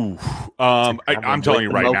 Ooh, I'm telling you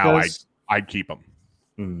right now, I'd keep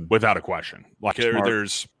them without a question. Like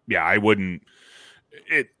I wouldn't.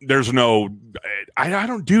 There's no. I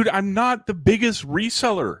don't, dude. I'm not the biggest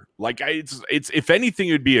reseller. Like it's if anything,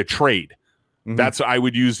 it would be a trade. Mm-hmm. I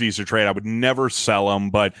would use these to trade. I would never sell them.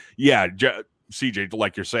 But yeah, CJ,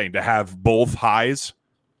 like you're saying, to have both highs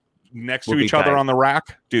next to each other on the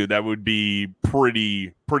rack, dude, that would be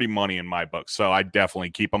pretty money in my book. So I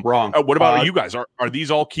definitely keep them. Wrong. What about you guys? Are these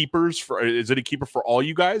all keepers? Is it a keeper for all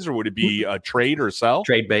you guys, or would it be a trade or sell?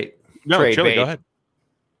 Trade bait. No, trade Chili, bait. go ahead.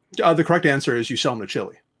 The correct answer is you sell them to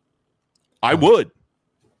Chili. I would.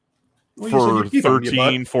 Well, for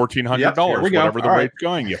 $1,400, whatever the rate's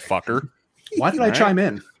going, you fucker. Why did I chime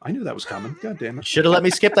in? I knew that was coming. God damn it. Should have let me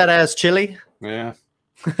skip that ass, Chili. Yeah.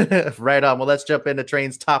 Right on. Well, let's jump into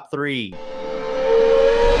Train's top 3.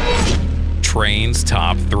 Train's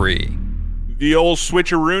top 3. The old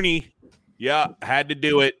switcheroony. Yeah, had to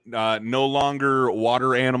do it. No longer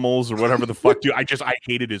water animals or whatever the fuck. Dude, I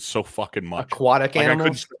hated it so fucking much. Aquatic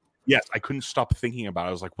animals? I couldn't stop thinking about it.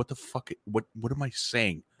 I was like, what the fuck? What am I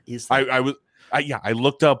saying? I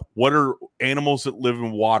looked up what are animals that live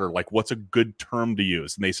in water? Like, what's a good term to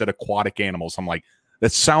use? And they said aquatic animals. I'm like,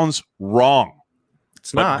 that sounds wrong.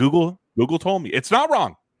 It's but not. Google told me it's not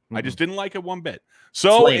wrong. I just didn't like it one bit.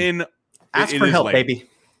 So ask for help, baby.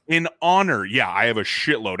 In honor, I have a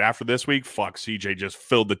shitload after this week. Fuck, CJ just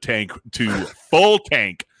filled the tank to full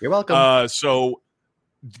tank. You're welcome. So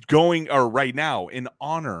going right now in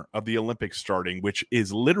honor of the Olympics starting, which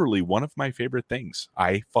is literally one of my favorite things.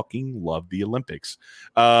 I fucking love the Olympics.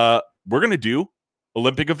 We're gonna do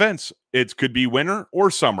Olympic events. It could be winter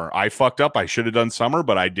or summer. I fucked up. I should have done summer,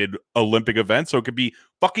 but I did Olympic events, so it could be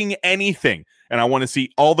fucking anything. And I want to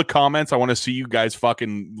see all the comments. I want to see you guys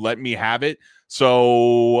fucking let me have it.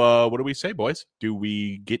 So what do we say, boys? Do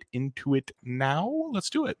we get into it now? Let's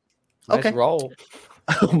do it. Let's Okay. roll.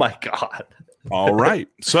 Oh my God. All right.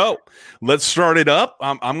 So let's start it up.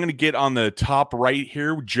 I'm going to get on the top right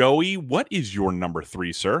here. Joey, what is your number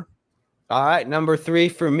 3, sir? All right, number 3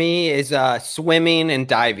 for me is swimming and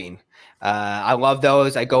diving. I love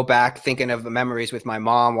those. I go back thinking of memories with my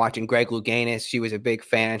mom watching Greg Louganis. She was a big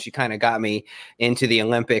fan. She kind of got me into the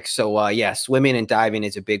Olympics. So, swimming and diving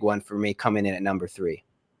is a big one for me, coming in at number 3.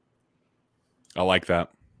 I like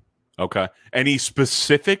that. Okay. Any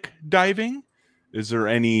specific diving? Is there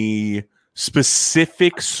any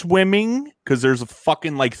specific swimming? Because there's a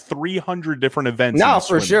fucking 300 different events. No,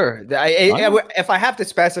 for sure. If I have to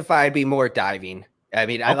specify, it'd be more diving. I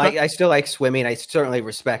mean, Okay. I still like swimming. I certainly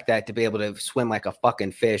respect that. To be able to swim like a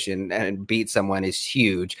fucking fish and beat someone is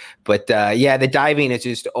huge. But the diving has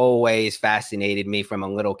just always fascinated me from a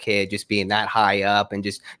little kid, just being that high up and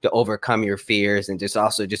just to overcome your fears and just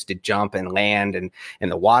also just to jump and land and in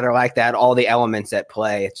the water like that. All the elements at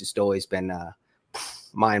play. It's just always been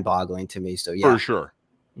mind-boggling to me. So For sure.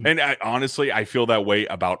 And honestly, I feel that way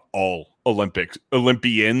about all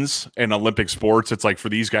Olympians and Olympic sports. It's like for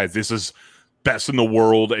these guys, this is best in the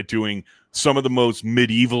world at doing some of the most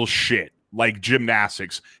medieval shit, like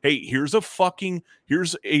gymnastics. Hey, here's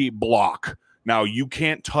a block. Now you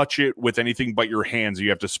can't touch it with anything but your hands. You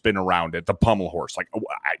have to spin around it. The pommel horse. Like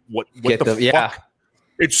what the fuck? Yeah.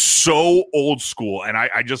 It's so old school. And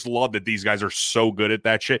I just love that these guys are so good at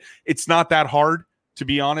that shit. It's not that hard, to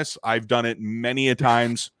be honest. I've done it many a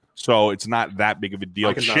times, so it's not that big of a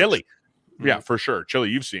deal. Chili. Yeah, for sure. Chili,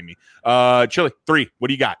 you've seen me. Chili, 3. What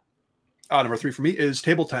do you got? Number 3 for me is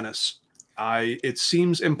table tennis. It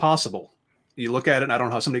seems impossible. You look at it, and I don't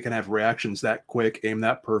know how somebody can have reactions that quick, aim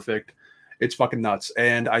that perfect. It's fucking nuts.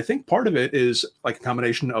 And I think part of it is like a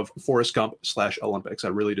combination of Forrest Gump / Olympics. I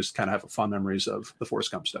really just kind of have fond memories of the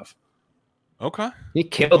Forrest Gump stuff. Okay. You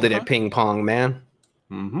killed it at ping pong, man.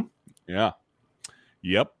 Mm-hmm. Yeah.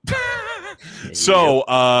 Yep. So,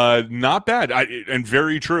 not bad. And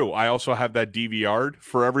very true. I also have that DVR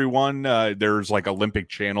for everyone. There's like Olympic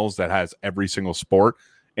channels that has every single sport,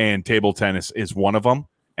 and table tennis is one of them.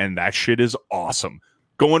 And that shit is awesome.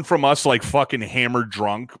 Going from us like fucking hammered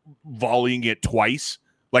drunk, volleying it twice.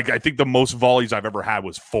 Like, I think the most volleys I've ever had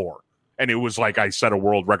was 4. And it was like I set a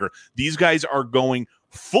world record. These guys are going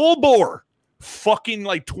full bore, fucking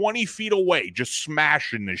 20 feet away, just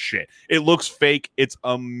smashing this shit. It looks fake. It's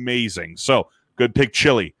amazing. So good pick,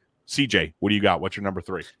 Chili. CJ, what do you got? What's your number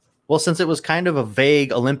 3? Well, since it was kind of a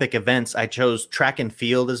vague Olympic events, I chose track and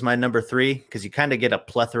field as my number 3 because you kind of get a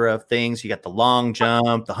plethora of things. You got the long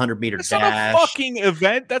jump, the 100-meter dash. Not a fucking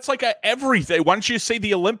event. That's like everything. Why don't you say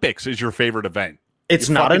the Olympics is your favorite event? It's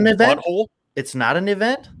you not an event. Butthole? It's not an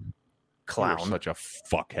event. Clown. You're such a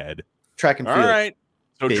fuckhead. Track and field. All right.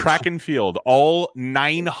 So Bitch. track and field, all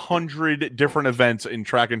 900 different events in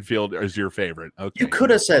track and field is your favorite. Okay. You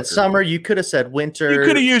could have said summer. You could have said winter. You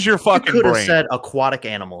could have used your fucking You could have brain. said aquatic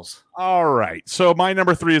animals. All right. So my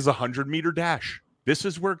number 3 is a 100-meter dash. This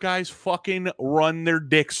is where guys fucking run their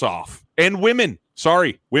dicks off. And women.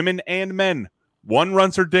 Sorry. Women and men. One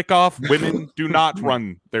runs their dick off. Women do not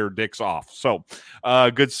run their dicks off. So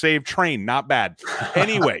good save, train. Not bad.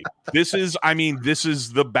 Anyway, this is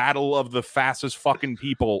the battle of the fastest fucking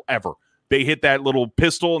people ever. They hit that little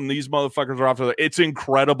pistol and these motherfuckers are off to it's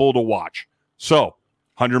incredible to watch. So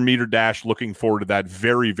 100-meter dash, looking forward to that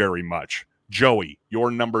very, very much. Joey, your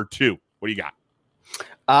number 2. What do you got?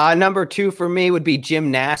 Number 2 for me would be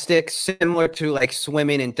gymnastics, similar to like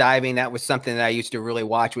swimming and diving. That was something that I used to really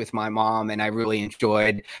watch with my mom, and I really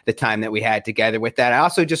enjoyed the time that we had together with that. I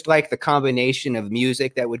also just like the combination of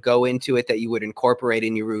music that would go into it that you would incorporate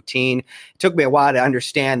in your routine. It took me a while to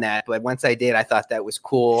understand that, but once I did, I thought that was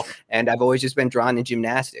cool, and I've always just been drawn to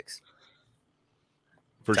gymnastics.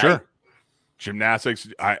 For sure. Gymnastics,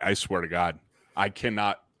 I swear to God, I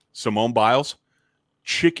cannot. Simone Biles,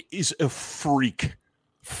 chick is a freak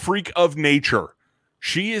of nature.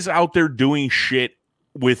 She is out there doing shit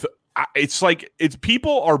with, it's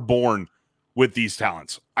people are born with these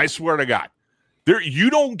talents. I swear to God. You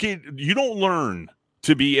don't learn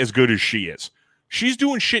to be as good as she is. She's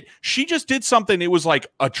doing shit. She just did something. It was like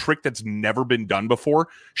a trick that's never been done before.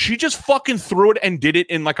 She just fucking threw it and did it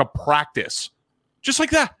in like a practice. Just like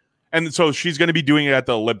that. And so she's going to be doing it at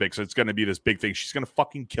the Olympics. It's going to be this big thing. She's going to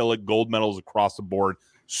fucking kill it. Gold medals across the board.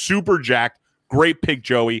 Super jacked. Great pick,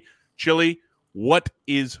 Joey. Chili, what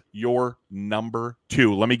is your number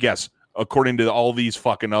 2? Let me guess. According to all these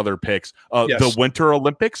fucking other picks, Yes. The Winter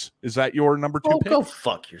Olympics, is that your number 2 pick? Go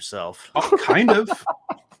fuck yourself. Kind of.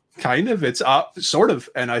 Kind of. It's sort of.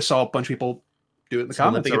 And I saw a bunch of people do it in the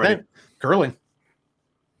comments Olympic already. event. Curling.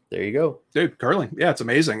 There you go. Dude, curling. Yeah, it's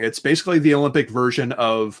amazing. It's basically the Olympic version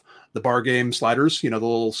of the bar game sliders, the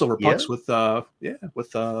little silver pucks with what's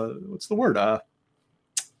the word?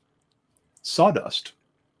 Sawdust.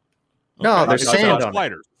 No, there's It's sand not on it.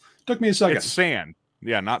 sliders. Took me a second. It's sand.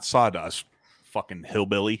 Yeah, not sawdust. Fucking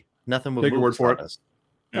hillbilly. Nothing will Take your move word for it. sawdust.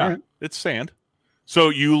 Yeah, All right. it's sand. So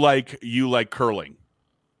you like curling,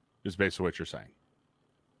 is basically what you're saying.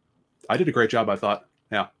 I did a great job, I thought.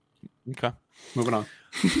 Yeah. Okay. Moving on.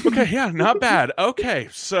 Okay, yeah, not bad. Okay,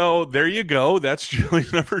 so there you go. That's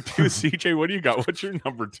Julie's number 2. CJ, what do you got? What's your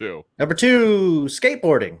number 2? Number 2,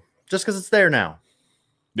 skateboarding. Just because it's there now.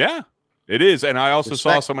 Yeah, it is. And I also saw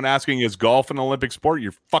Respect. someone asking, is golf an Olympic sport?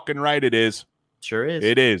 You're fucking right. It is. Sure is.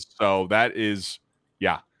 It is. So that is,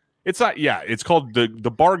 yeah. It's not, yeah, it's called, the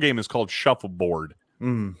bar game is called shuffleboard,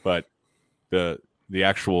 Mm. but the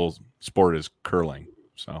actual sport is curling.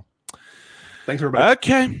 So, Thanks, everybody.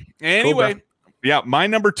 okay. Anyway, yeah, my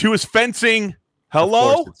number 2 is fencing. Hello?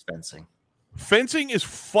 Of course it's fencing. Fencing is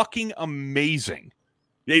fucking amazing.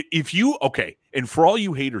 If you, okay, and for all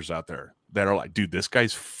you haters out there that are like, dude, this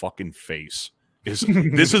guy's fucking face is,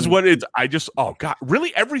 this is what it's, oh God,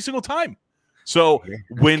 really every single time. So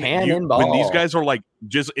when these guys are like,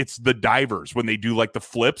 just, it's the divers, when they do like the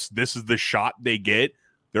flips, this is the shot they get.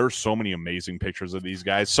 There are so many amazing pictures of these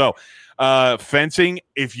guys. So fencing,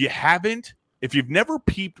 if you've never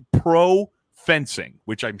peeped pro fencing,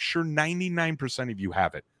 which I'm sure 99% of you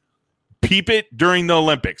haven't, peep it during the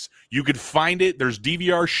Olympics. You could find it. There's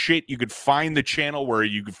DVR shit. You could find the channel where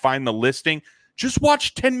you could find the listing. Just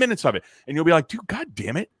watch 10 minutes of it, and you'll be like, dude, God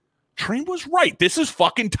damn it. Train was right. This is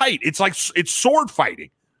fucking tight. It's like, it's sword fighting.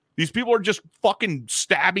 These people are just fucking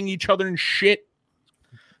stabbing each other and shit.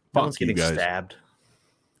 No one's Fuck you getting guys. stabbed.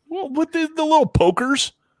 Well, with the little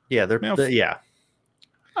pokers. Yeah, they're Now, yeah.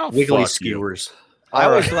 Oh, Wiggly fuck you. skewers. I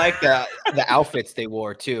always liked the outfits they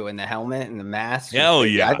wore too, and the helmet and the mask. Hell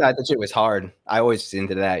yeah. I thought that shit was hard. I always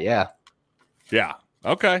into that. Yeah. Yeah.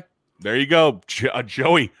 Okay. There you go.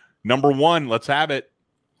 Joey, number 1. Let's have it.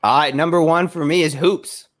 All right, number 1 for me is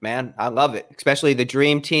hoops, man. I love it, especially the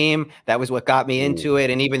Dream Team. That was what got me into it,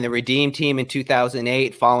 and even the Redeem Team in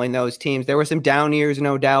 2008. Following those teams, there were some down years,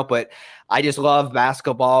 no doubt, but I just love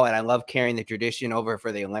basketball, and I love carrying the tradition over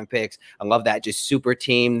for the Olympics. I love that just super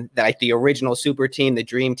team, like the original super team, the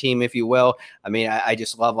Dream Team, if you will. I mean, I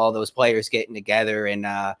just love all those players getting together and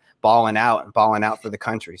balling out for the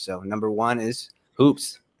country. So number 1 is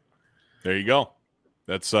hoops. There you go.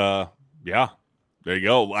 That's yeah. There you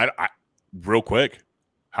go. I real quick.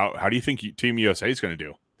 How do you think Team USA is going to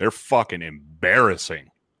do? They're fucking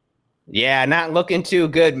embarrassing. Yeah, not looking too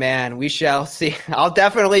good, man. We shall see. I'll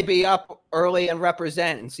definitely be up early and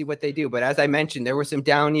represent and see what they do. But as I mentioned, there were some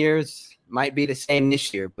down years. Might be the same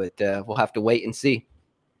this year, but we'll have to wait and see.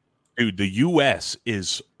 Dude, the U.S.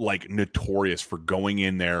 is like notorious for going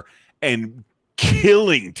in there and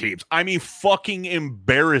killing teams. I mean, fucking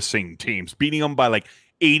embarrassing teams, beating them by like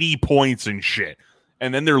 80 points and shit.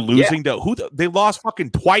 And then they're losing to they lost fucking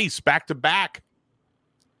twice back to back.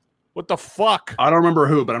 What the fuck? I don't remember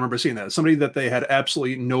who, but I remember seeing that. Somebody that they had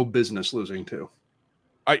absolutely no business losing to.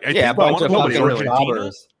 I Yeah, a think bunch one of them was fucking really. Argentina.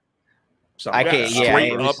 jobbers. So I can't- yeah,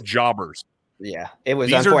 straight it up was- jobbers. Yeah, it was.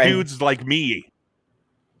 These are unfortunate. dudes like me.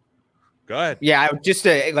 Go ahead. Yeah, just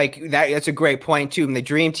like that. That's a great point too. And the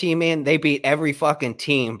Dream Team, man, they beat every fucking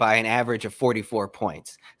team by an average of 44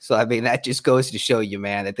 points. So I mean, that just goes to show you,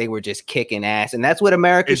 man, that they were just kicking ass, and that's what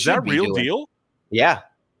America Is should that be real doing. deal? Yeah,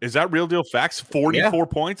 Is that real deal facts? 44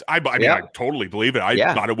 points? I mean, Yeah. I totally believe it. I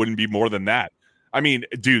Yeah. thought it wouldn't be more than that. I mean,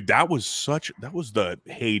 dude, that was the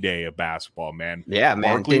heyday of basketball, man. yeah,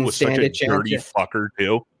 man. Barkley Didn't was such stand a a chance. dirty fucker,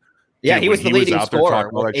 too. Yeah, Dude, he when was the he was leading out there scorer.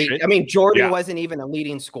 talking all that With shit. I mean, Jordan Yeah. wasn't even a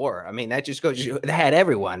leading scorer. I mean, that just goes. They had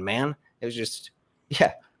everyone, man. It was just,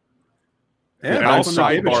 yeah. Yeah, And I'll back when the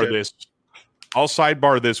David sidebar shit. this. I'll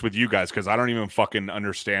sidebar this with you guys because I don't even fucking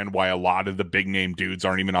understand why a lot of the big name dudes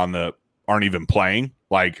aren't even playing.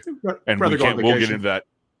 Like, and Rather we go on can't. We'll get vacation. into that.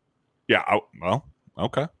 Yeah. Well,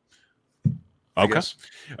 okay. Okay.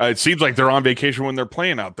 It seems like they're on vacation when they're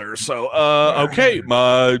playing out there. So, okay.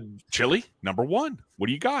 Chili, number one. What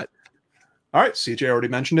do you got? All right. CJ already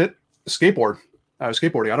mentioned it. Skateboarding. I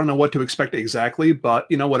don't know what to expect exactly, but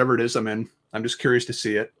whatever it is I'm in, I'm just curious to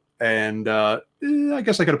see it. And I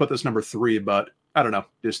guess I could have put this number 3, but I don't know.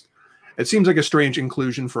 Just it seems like a strange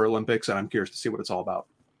inclusion for Olympics, and I'm curious to see what it's all about.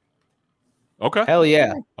 Okay. Hell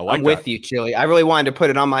yeah. I'm with you, Chili. I really wanted to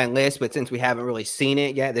put it on my list, but since we haven't really seen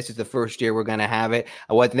it yet, this is the first year we're going to have it.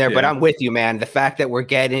 I wasn't there, but I'm with you, man. The fact that we're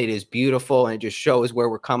getting it is beautiful, and it just shows where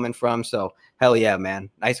we're coming from. So, hell yeah,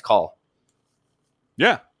 man. Nice call.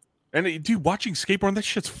 Yeah. And, dude, watching skateboarding, that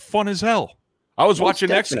shit's fun as hell. I was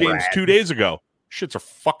watching X Games 2 days ago. Shits are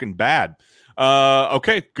fucking bad.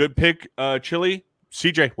 Okay, good pick, Chili.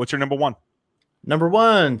 CJ, what's your number one? Number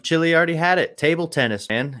one, Chili already had it. Table tennis,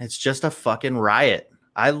 man. It's just a fucking riot.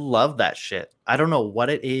 I love that shit. I don't know what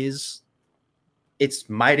it is. It's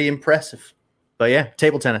mighty impressive. But yeah,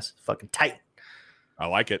 table tennis, fucking tight. I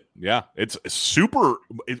like it. Yeah, it's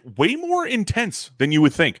way more intense than you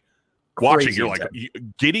would think. Watching, you're like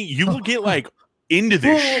you will get like into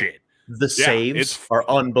this shit. The saves are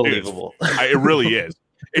unbelievable. It really is.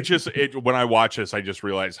 It's just when I watch this, I just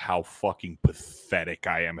realize how fucking pathetic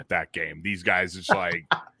I am at that game. These guys, it's like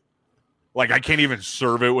I can't even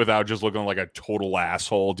serve it without just looking like a total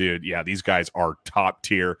asshole, dude. Yeah, these guys are top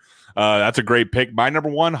tier. That's a great pick. My number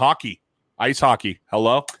one, hockey, ice hockey.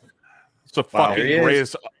 Hello, it's the fucking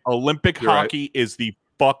greatest. Olympic hockey is the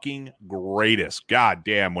fucking greatest. God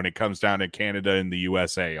damn, when it comes down to Canada and the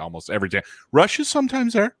USA, almost every time. Russia's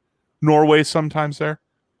sometimes there, Norway sometimes there.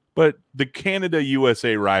 But the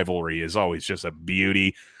Canada-USA rivalry is always just a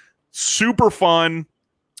beauty. Super fun.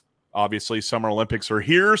 Obviously, Summer Olympics are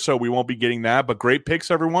here, so we won't be getting that. But great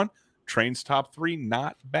picks, everyone. Train's top 3,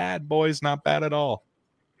 not bad, boys. Not bad at all.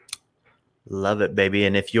 Love it, baby.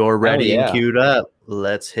 And if you're ready and queued up,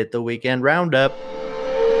 let's hit the weekend roundup.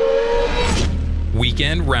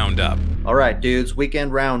 Weekend roundup. All right, dudes.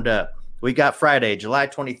 Weekend roundup. We got Friday, July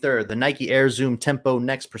 23rd, the Nike Air Zoom Tempo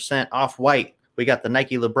Next Percent Off-White. We got the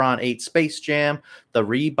Nike LeBron 8 Space Jam, the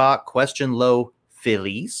Reebok Question Low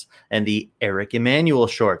Phillies, and the Eric Emanuel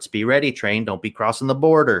shorts. Be ready, Train. Don't be crossing the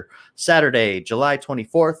border. Saturday, July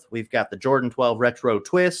 24th, we've got the Jordan 12 Retro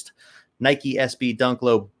Twist, Nike SB Dunk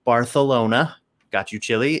Low Barcelona. Got you,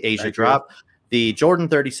 Chili. Asia drop. The Jordan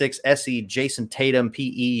 36 SE Jason Tatum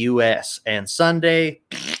PEUS. And Sunday,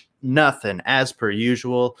 nothing as per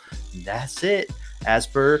usual. That's it. As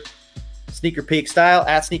per Sneaker Peek style,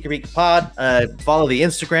 at Sneaker Peek Pod. Follow the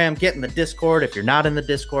Instagram, get in the Discord. If you're not in the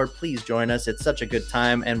Discord, please join us. It's such a good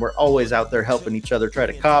time, and we're always out there helping each other try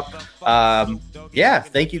to cop.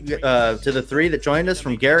 Thank you to the 3 that joined us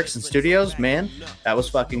from Garrickson Studios. Man, that was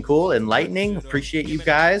fucking cool. Enlightening. Appreciate you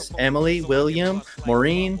guys. Emily, William,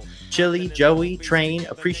 Maureen, Chili, Joey, Train.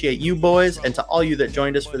 Appreciate you boys. And to all you that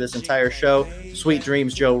joined us for this entire show, sweet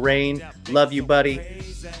dreams, Joe Rain. Love you, buddy.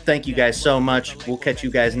 Thank you guys so much. We'll catch you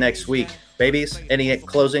guys next week. Babies, any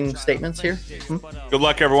closing statements here? Good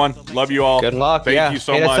luck, everyone. Love you all. Good luck. Thank you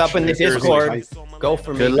so much. Hit us up in the Discord. Go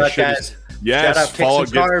for me. Good luck, guys. Yes. Shout out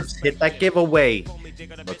Kicks and Carbs. Hit that giveaway.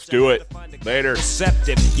 Let's do it. Later.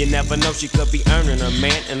 Receptive. You never know, she could be earning her,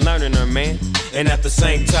 man, and learning her, man. And at the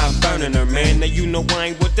same time, burning her, man. Now you know I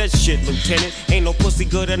ain't with that shit, Lieutenant. Ain't no pussy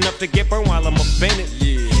good enough to get burned while I'm offended.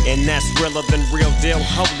 And that's realer than real deal,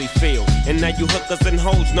 Holyfield. And now you hookers and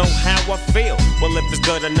hoes know how I feel. Well, if it's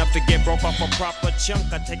good enough to get broke off a proper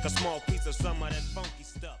chunk, I take a small piece of some of that funky.